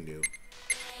else he can do?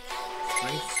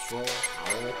 Strength, Stroll,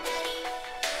 Howl.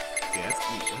 Okay, that's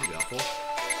eat. That'd be awful.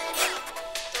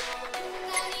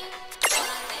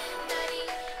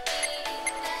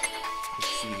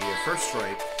 Let's see here. First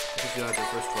Strike. Let's do after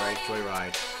First Strike.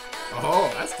 Joyride. Oh,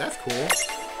 that's cool.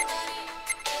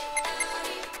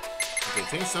 Okay,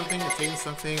 take something, and...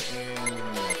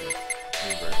 Okay.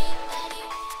 Rebirth.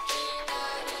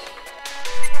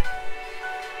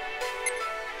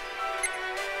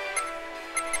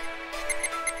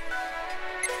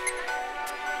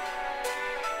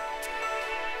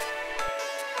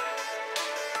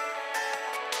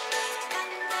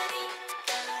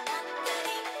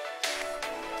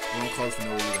 One close for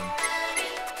no reason.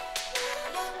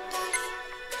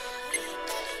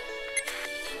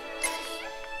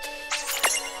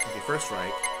 Okay, First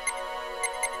Strike.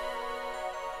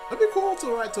 That'd be cool to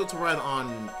ride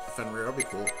on Fenrir. That'd be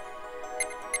cool.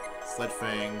 Sled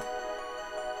Fang.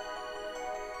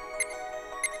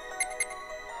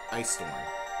 Ice Storm.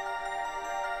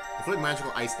 Inflict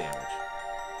magical ice damage.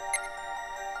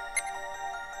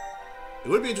 It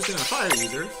would be interesting on a fire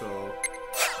user, so...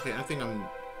 Okay, I think I'm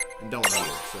and don't here,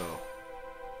 so.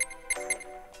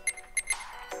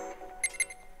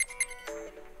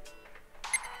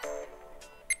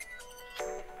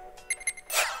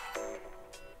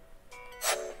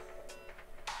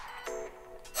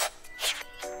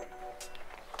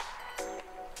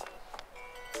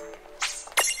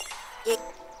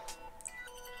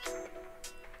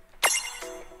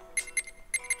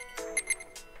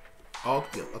 Oh,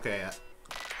 okay.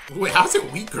 Wait, how's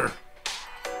it weaker?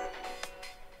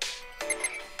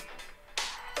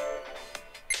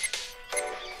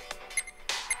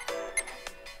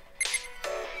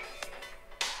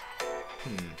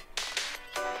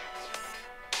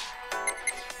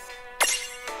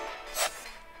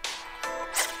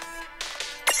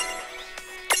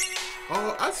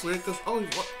 Oh, that's weird, because... Oh,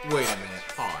 what? Wait a minute.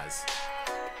 Pause.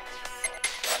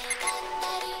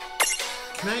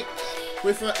 Can I...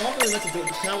 With all that I like to do,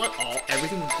 can I let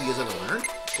everything be as ever learned?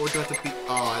 Or do I have to be,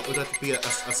 or do I have to be a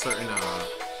certain, or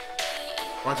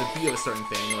I have to be of a certain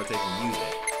thing in order to even use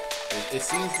it? It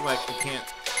seems like you can't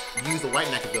use the white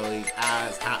knack abilities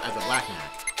as a black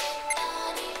knack.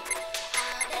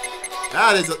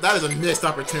 That is a missed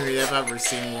opportunity if I've ever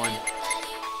seen one.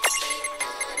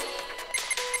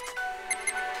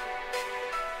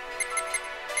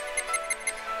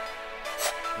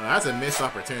 Oh, that's a missed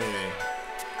opportunity.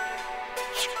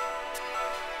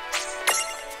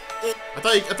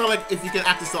 I thought like if you can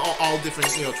access to all different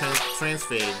trans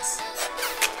fades,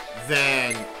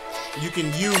 then you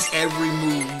can use every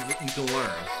move you can learn.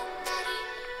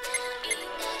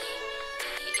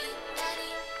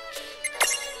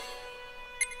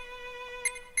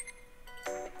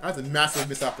 That's a massive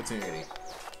missed opportunity.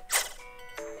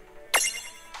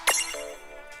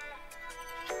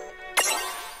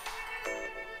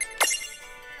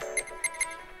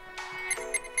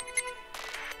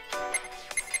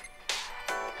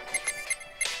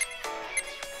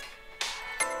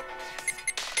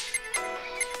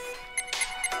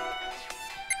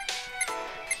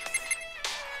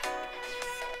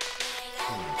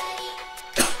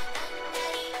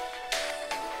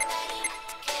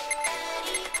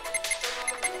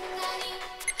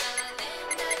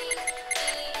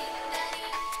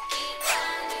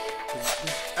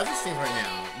 As it seems right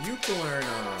now, you can learn,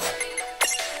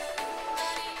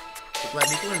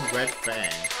 you can learn Red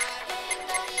Fang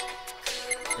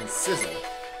and Sizzle.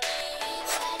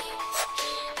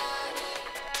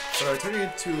 But I turn it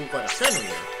into like a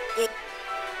Fenrir.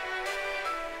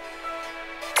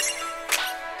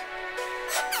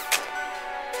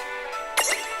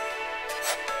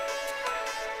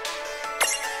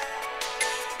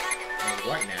 And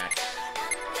White Knack.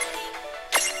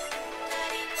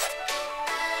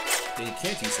 You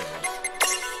can't use it.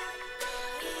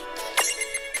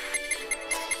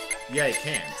 Yeah, you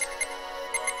can't.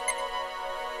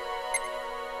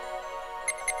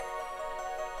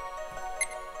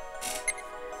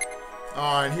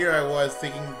 Oh, and here I was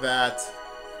thinking that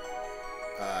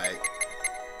I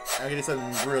could do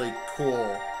something really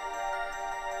cool,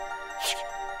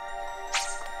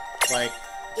 like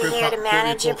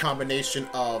pretty cool combination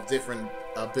of different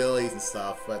abilities and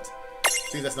stuff. But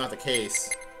see, that's not the case.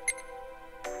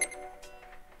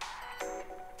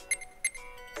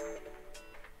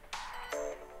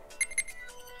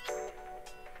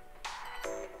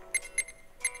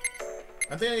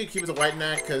 I think I need to keep it the white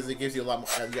knack because it gives you a lot more.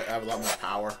 You have a lot more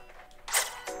power.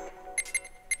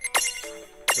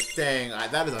 But dang,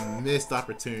 that is a missed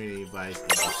opportunity if I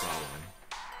saw one.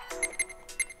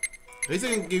 At least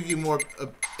it can give you more.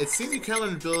 It seems you can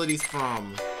learn abilities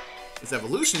from its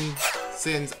evolution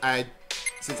since I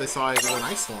saw it with an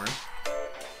Ice Storm.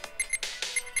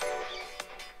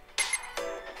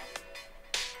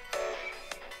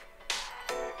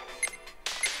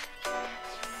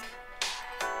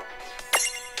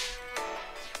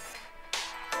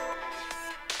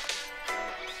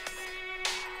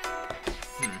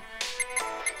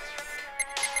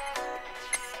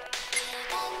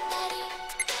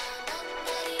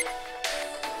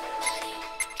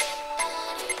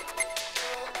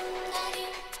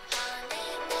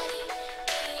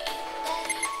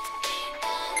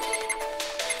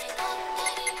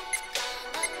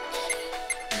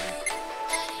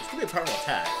 A powerful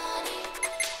attack,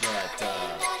 but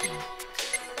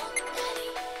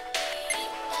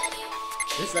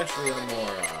this is actually a little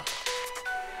more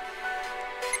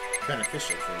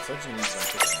beneficial for me, so I'm just gonna use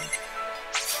beneficial ones.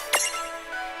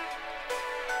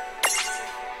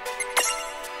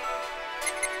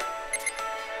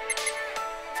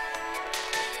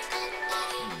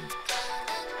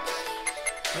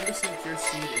 Understand Cure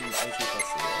Seed and HP plus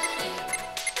Seed.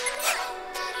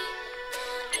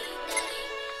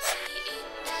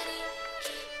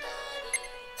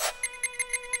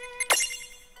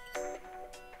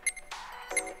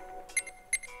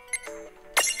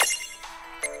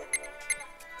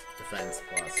 defense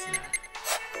plus snack.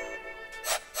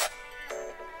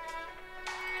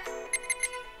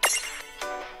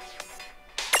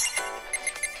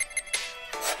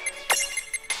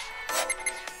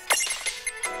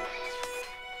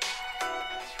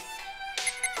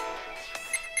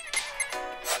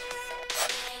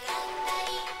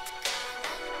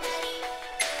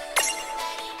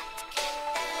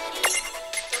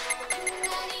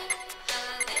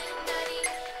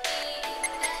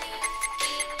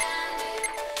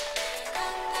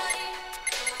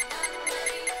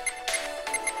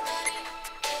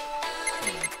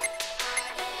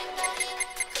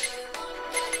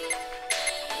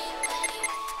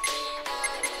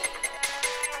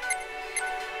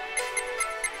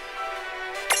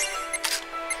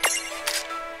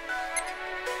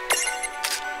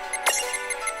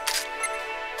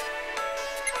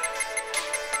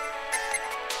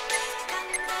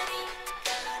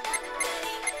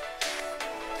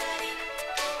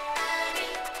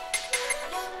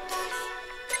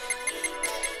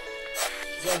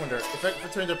 I wonder if I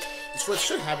turn into what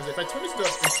should happen is if I turn this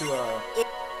into a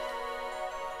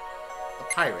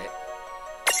pirate,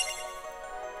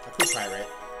 a cool pirate,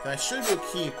 then I should be able to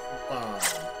keep.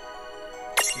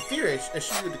 In theory, I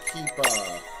should be able to keep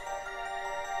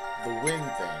the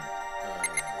wind thing.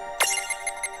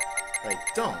 But I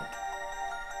don't.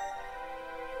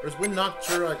 Or is wind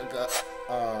nocture like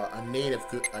a native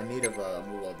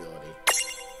move ability?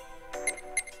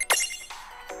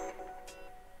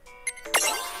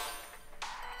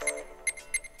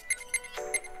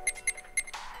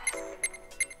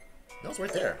 No, it's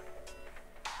right there.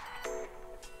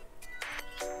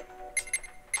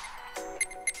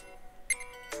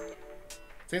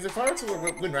 Since if I were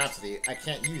to win Rhapsody, I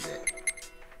can't use it.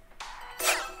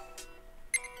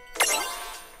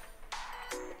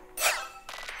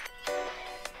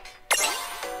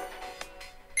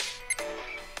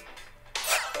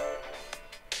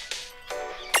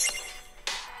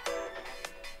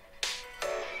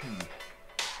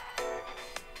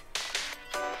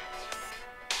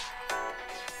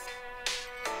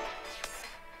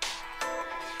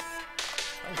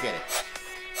 Get it.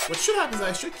 What should happen is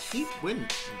I should keep the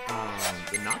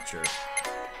nocture.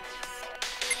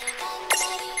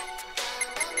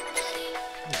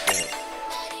 Get it.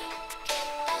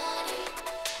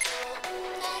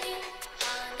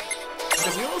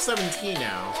 Because you're almost 17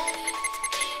 now.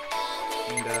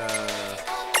 And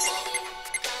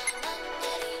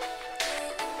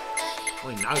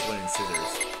only now he's winning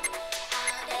scissors.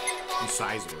 And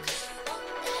size words.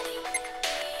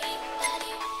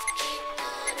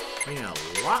 I mean, a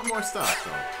lot more stuff,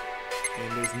 though.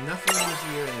 And there's nothing in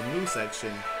here in the new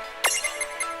section.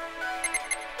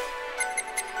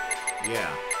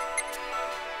 Yeah.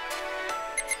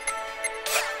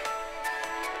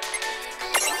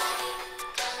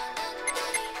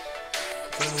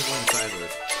 It's only one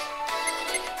sideways.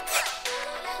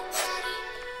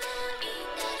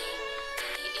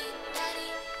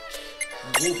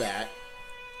 Woobat.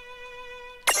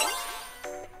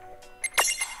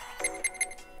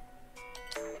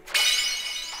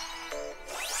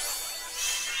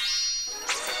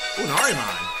 Oh, an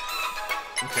Arimon.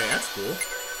 Okay, that's cool.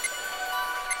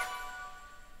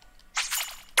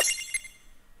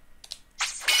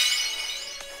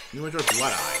 New Winter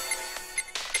Blood Eye.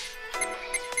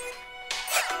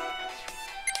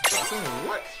 So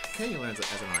what can you learn as an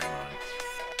Arimon?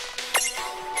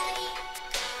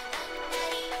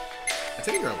 I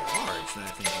think you're large, now I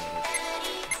think about it.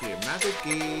 Let's see, Magic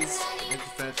Gaze,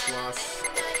 Defense Plus,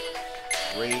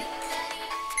 Rake.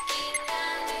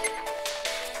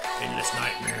 Endless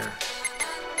Nightmare.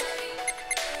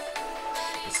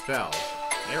 The spell.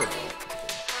 Arrow.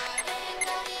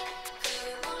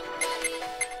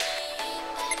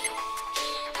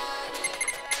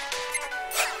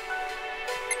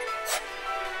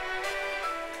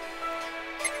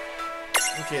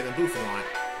 Okay, then Bouffant.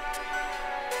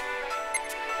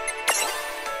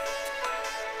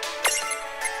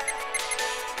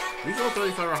 We go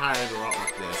 35 or higher, go out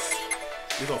like this.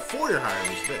 We go 40 or higher,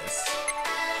 lose this.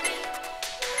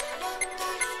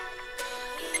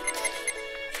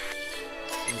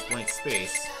 Blank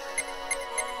space,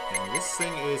 and this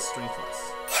thing is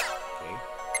strengthless. Okay,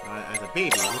 as a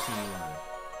baby, what can you learn?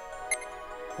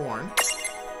 Horn.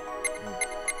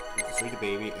 You can swing the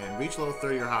baby and reach level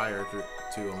 30 or higher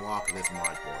to unlock this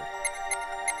Mirage board.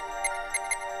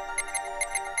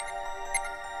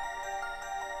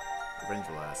 Revenge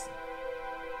Blast.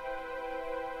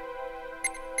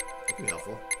 That can be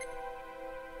helpful.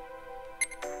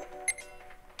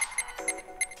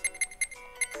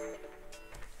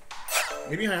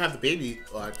 Maybe I have the baby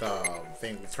like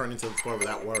thing turn into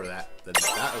whatever that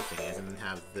thing is, and then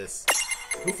have this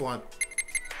Hoofalon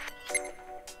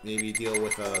maybe deal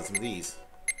with some of these.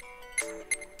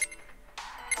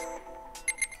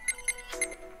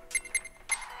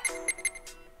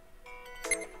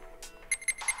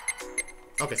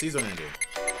 Okay, so here's what I'm gonna do.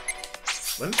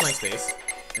 Let him blank space,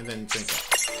 and then drink it.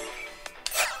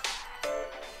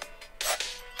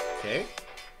 Okay.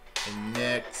 And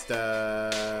next,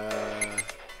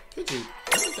 Pidgey,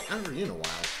 I haven't heard you in a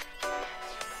while.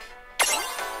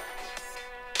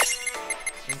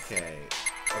 Okay.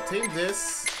 Obtain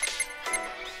this,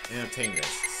 and obtain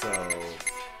this. So,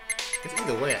 it's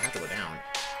either way I have to go down.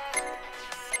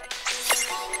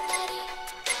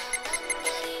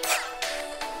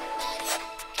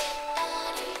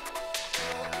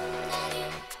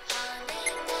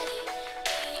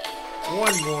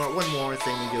 One more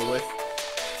thing to deal with.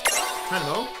 Kind of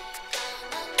know.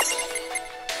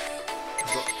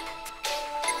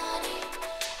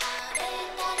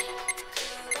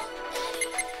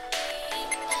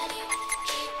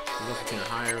 We're 15 or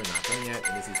higher, we're not done yet,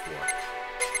 and this is 4.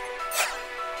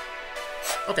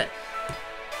 Okay.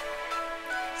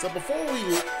 So before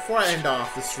I end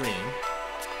off the stream,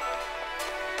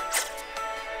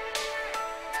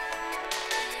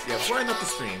 before I end off the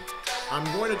stream, I'm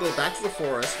going to go back to the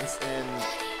forest and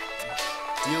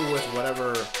deal with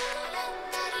whatever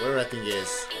that thing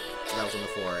is that was in the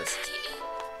forest.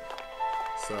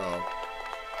 So,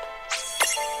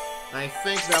 I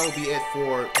think that will be it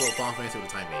for Final Fantasy for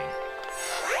the time being.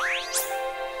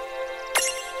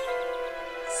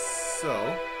 So,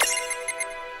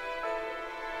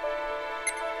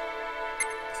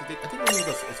 I think we need to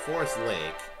go to Forest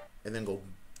Lake and then go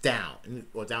down,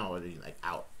 or down already, like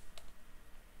out.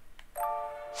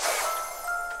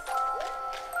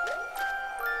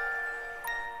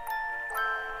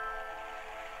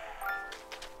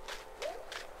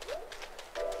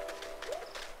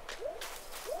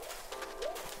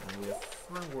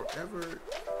 Wherever.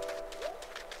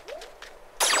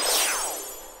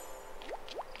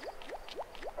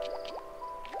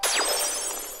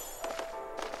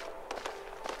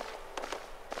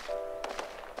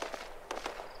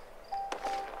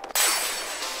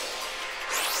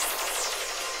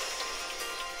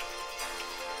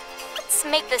 Let's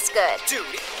make this good. Dude.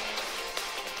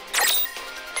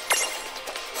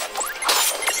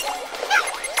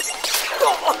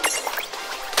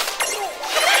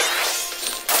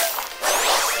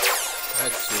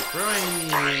 Let's see.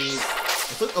 I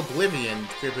put Oblivion.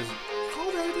 How did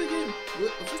I do again?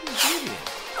 Oblivion.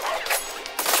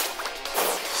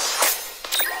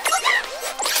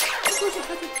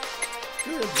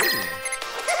 Good Oblivion.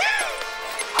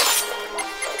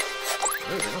 I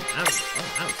don't have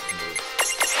it.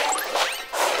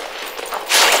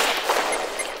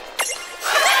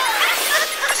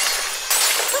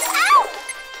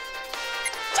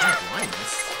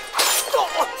 Blindness.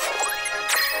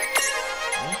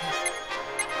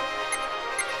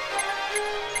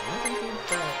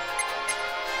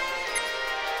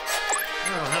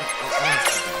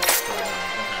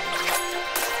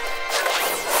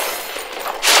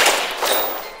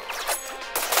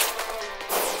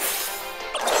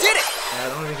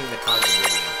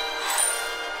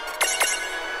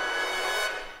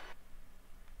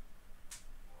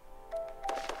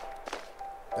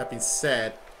 That being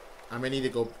said, I may need to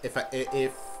go if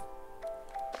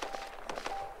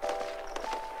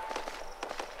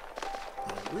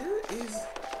where is it?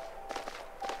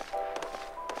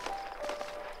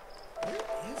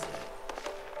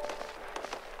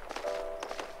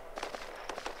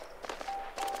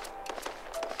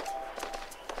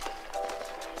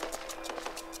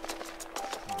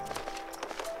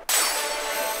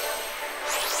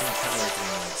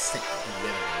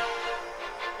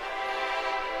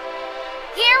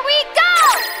 Here we go!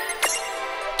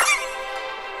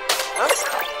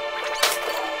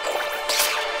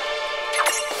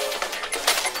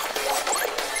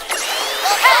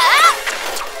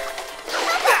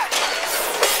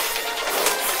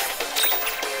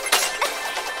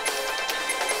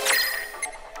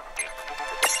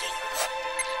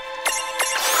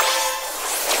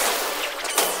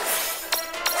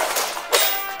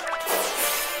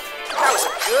 That was a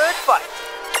good fight.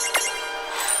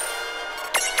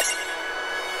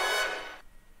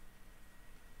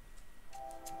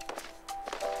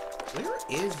 Where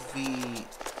is the...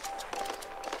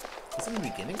 Is it in the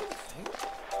beginning of the thing?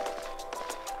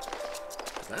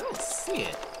 'Cause I don't see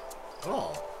it at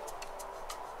all.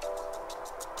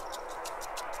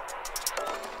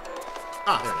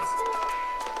 Ah, there it is.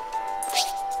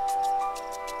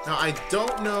 Now, I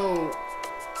don't know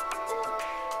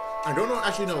I don't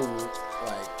actually know,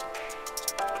 like,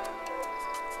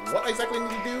 what exactly I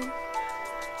need to do.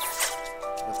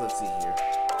 Let's see here.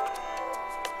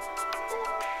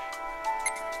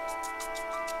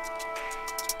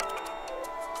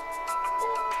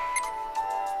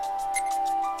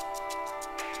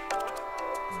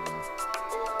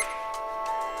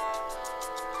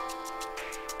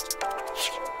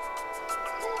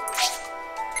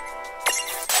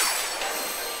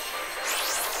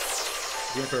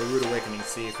 Going for a rude awakening,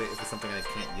 see if it's something I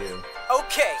can't do.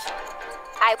 Okay.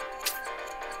 I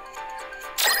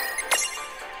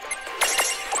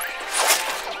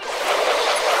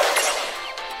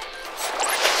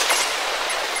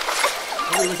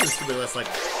Maybe this is stupid less like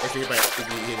if you hit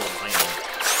lightning.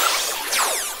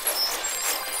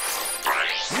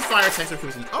 You fire attacks with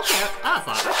okay, fire.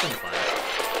 That's kind of fire.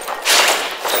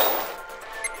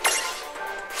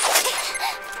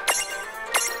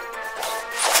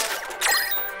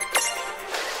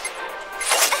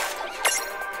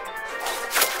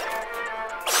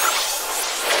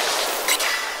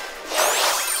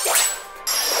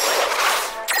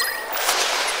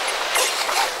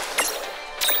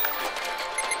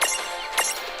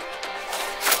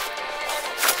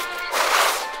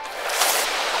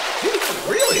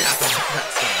 Really happened that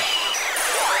time.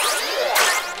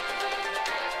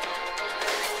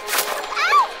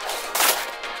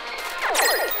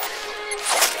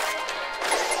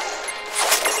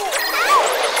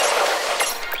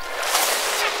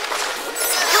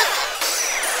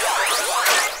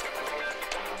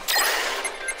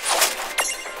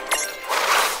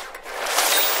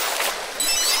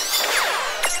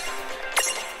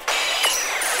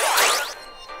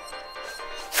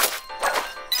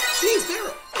 Jeez,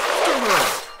 they're after her.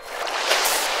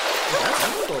 That's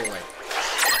another like.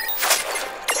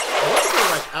 I want to go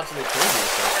like absolutely crazy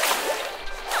with this.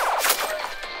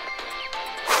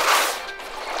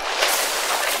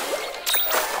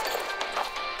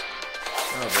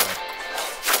 Oh boy.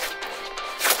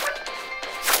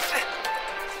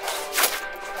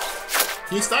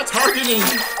 Can you stop targeting?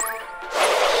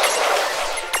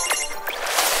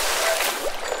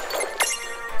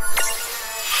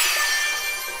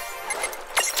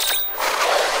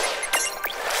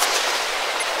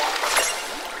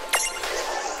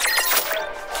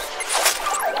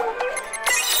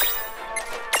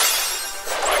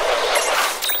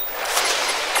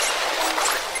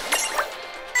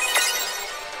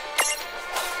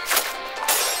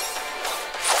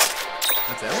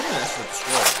 That's everything that's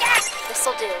destroyed.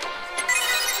 this'll do.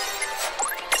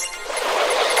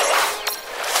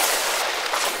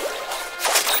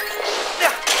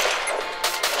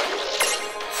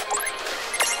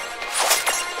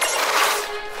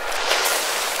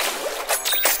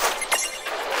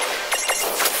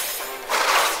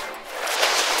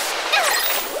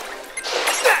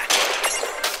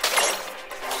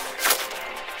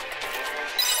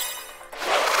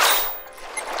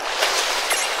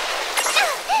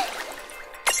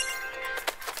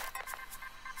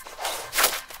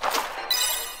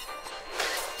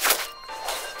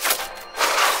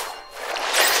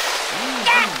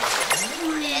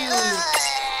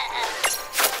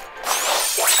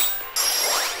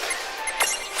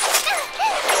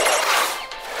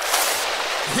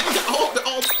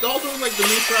 They're all doing like the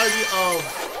new strategy of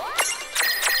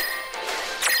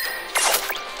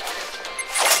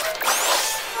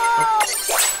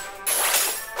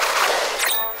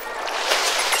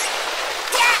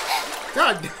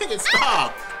God dang it,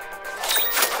 stop!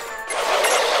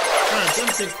 God, Jim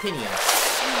takes Pinion.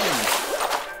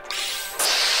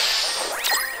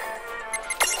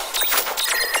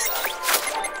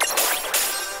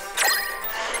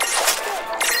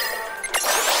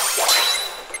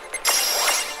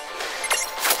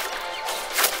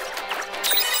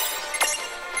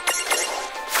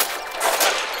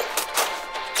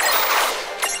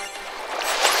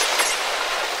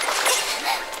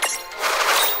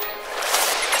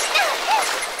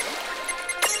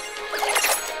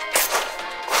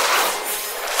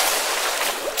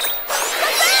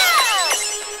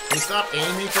 Can you stop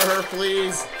aiming for her,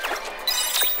 please?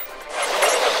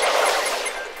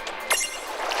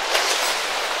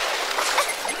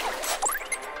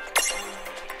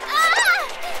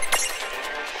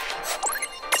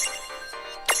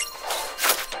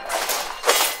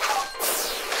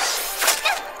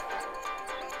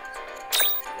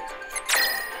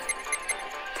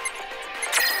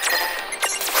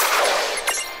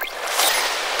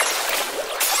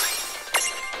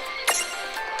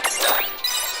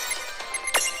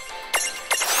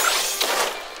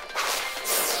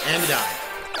 And die.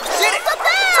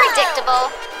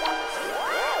 Predictable.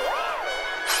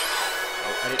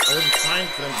 I wasn't trying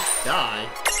for them to die.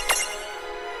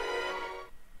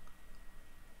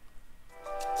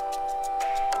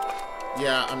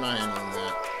 Yeah, I'm not handling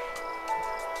that.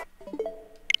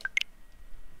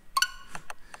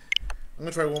 I'm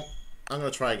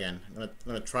gonna try again. I'm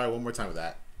gonna try one more time with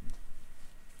that.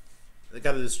 I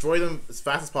gotta destroy them as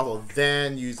fast as possible,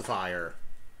 then use the fire.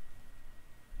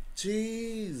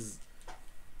 Jeez.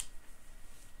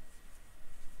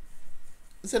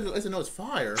 I said no, it's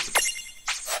fire.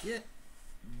 Yeah,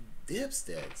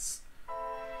 dipsticks.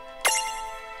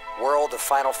 World of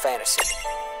Final Fantasy.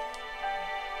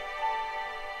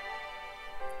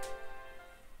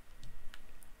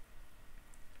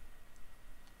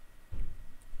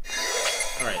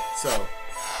 Alright, so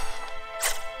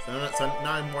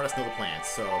now I'm more or less know the plan,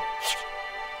 so...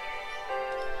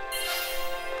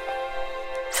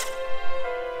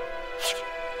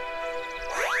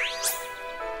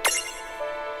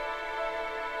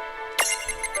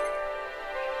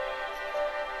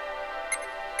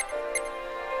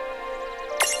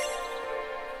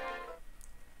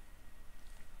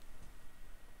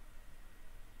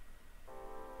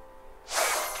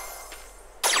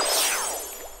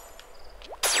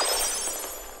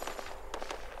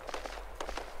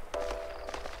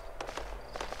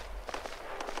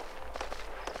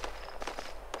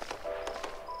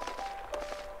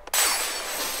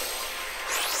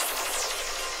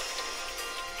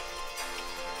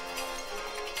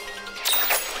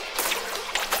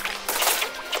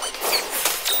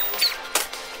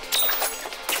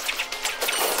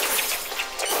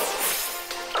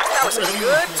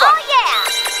 Good. Oh yeah!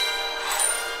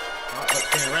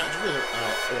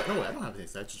 No, I don't have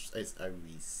this. I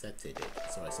reset it,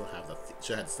 so I still have the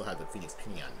still have the Phoenix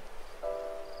Pinion.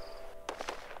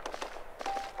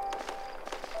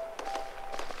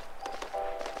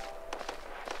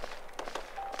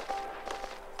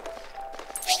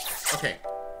 Okay.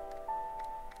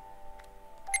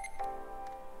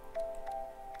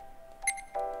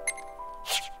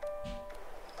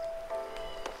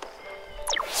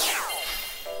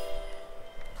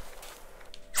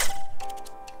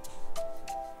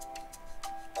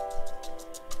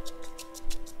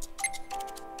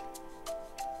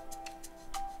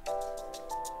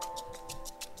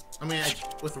 I mean,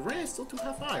 with Ray, I still do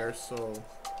have fire, so...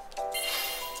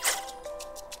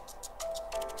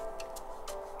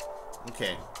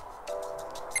 Okay.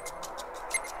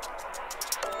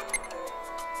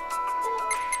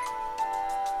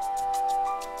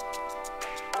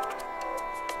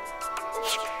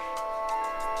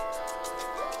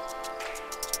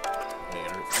 Wait,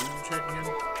 are you checking in?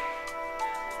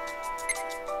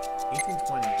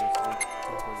 1820 versus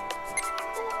 1240.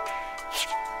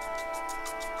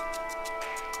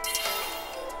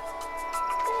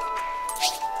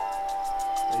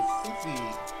 I think the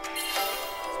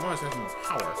smallest has more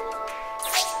power.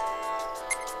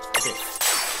 Okay.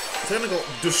 So I'm gonna go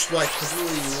just like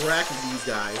completely wreck these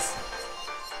guys.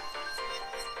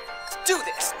 Let's do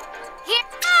this. Here,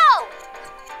 go!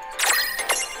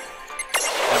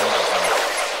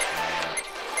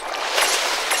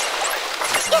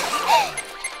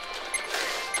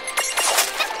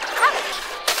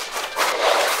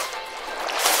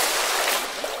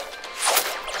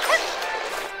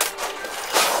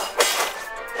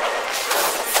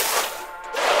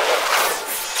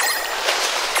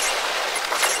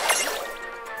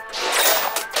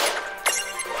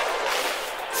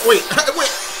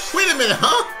 Wait a minute,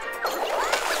 huh?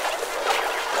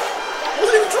 I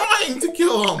wasn't even trying to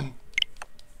kill him.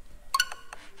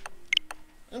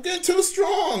 I'm getting too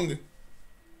strong.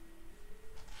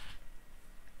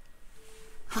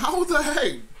 How the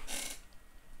heck? It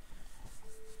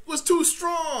was too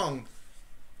strong.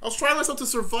 I was trying myself to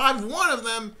survive one of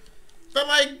them, but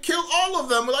I killed all of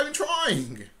them without even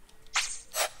trying.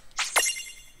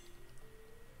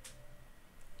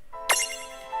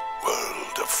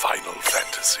 World of Final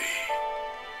Fantasy.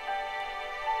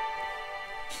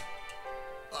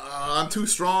 I'm too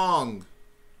strong.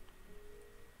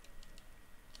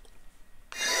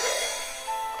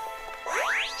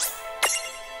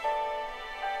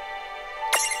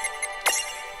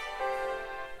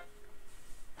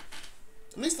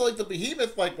 At least like the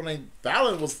behemoth, like when I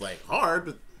battled was like hard,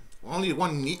 but I'll need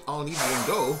one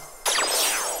go.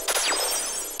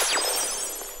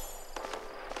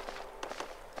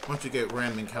 Once you get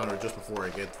random encounter just before I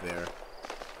get there.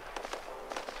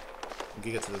 You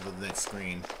can get to the next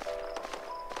screen.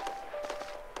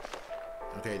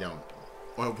 Okay, don't.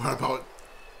 What about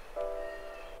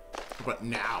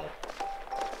now?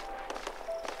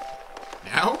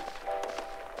 Now?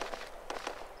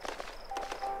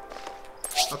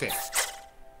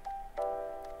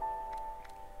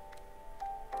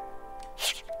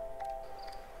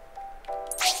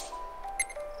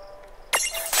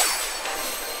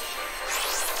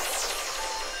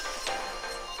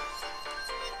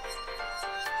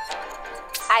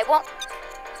 I won't...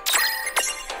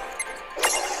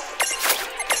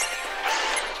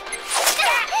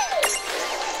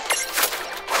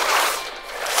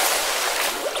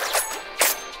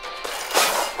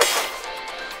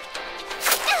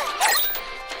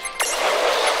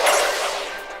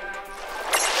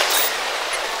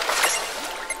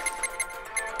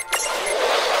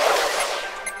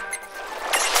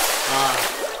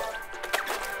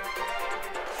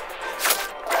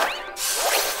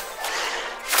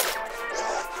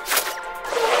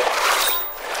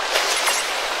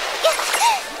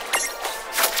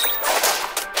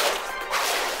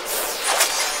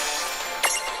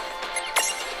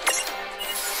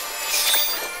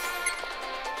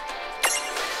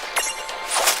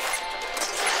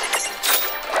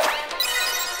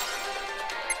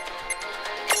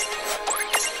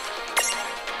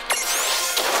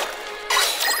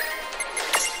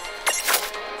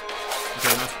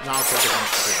 Now I'll focus on the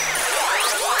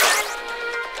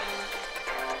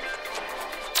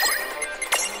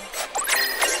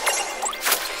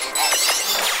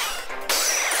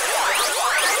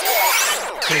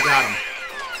okay, got him.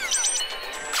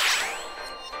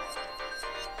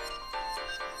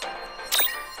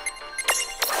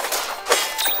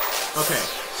 Okay.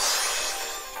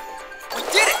 We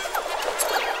did it!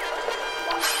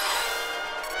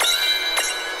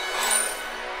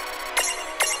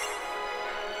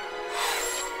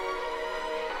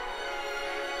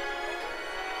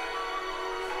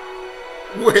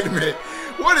 Wait a minute.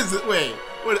 What is it? Wait.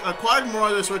 What? Aquatic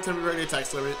Mirage is short term regular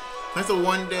attack limit. That's the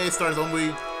one day stars only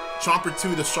Chomper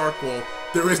 2 the Shark Bowl.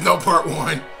 There is no part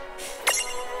 1.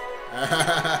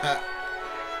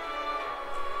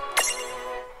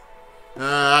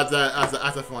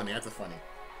 That's a funny. That's a funny.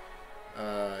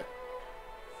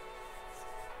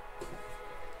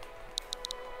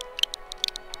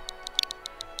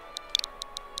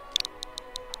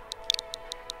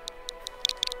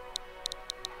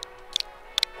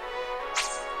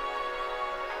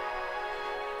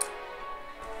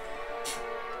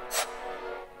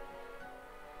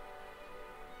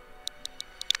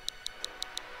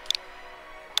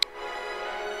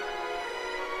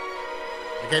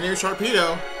 Again, here's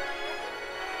Sharpedo.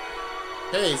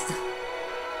 Hey,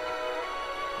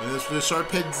 and this is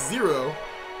Sharphead 0.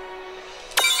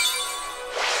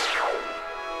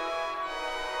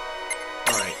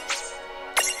 Alright.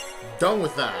 Done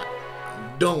with that.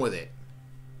 I'm done with it.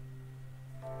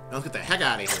 Now let's get the heck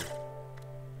out of here.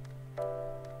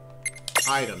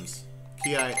 Items.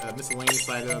 Key miscellaneous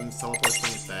items, teleport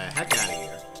things, the heck out of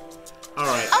here.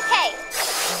 Alright. Okay.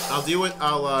 I'll deal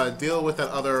with that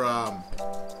other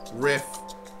riff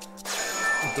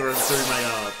during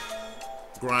my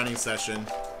grinding session.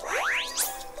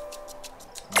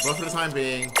 But for the time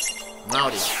being, I'm out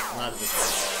of this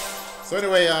place. So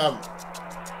anyway,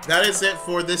 that is it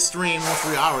for this stream. Almost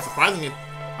 3 hours. Surprisingly,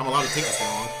 I'm allowed to take this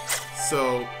long.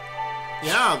 So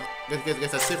yeah,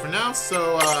 guess that's it for now.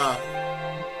 So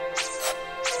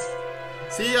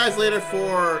see you guys later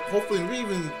for hopefully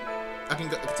I can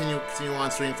continue on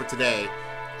stream for today.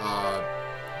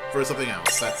 For something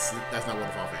else. That's not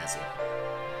Wonderful Fantasy.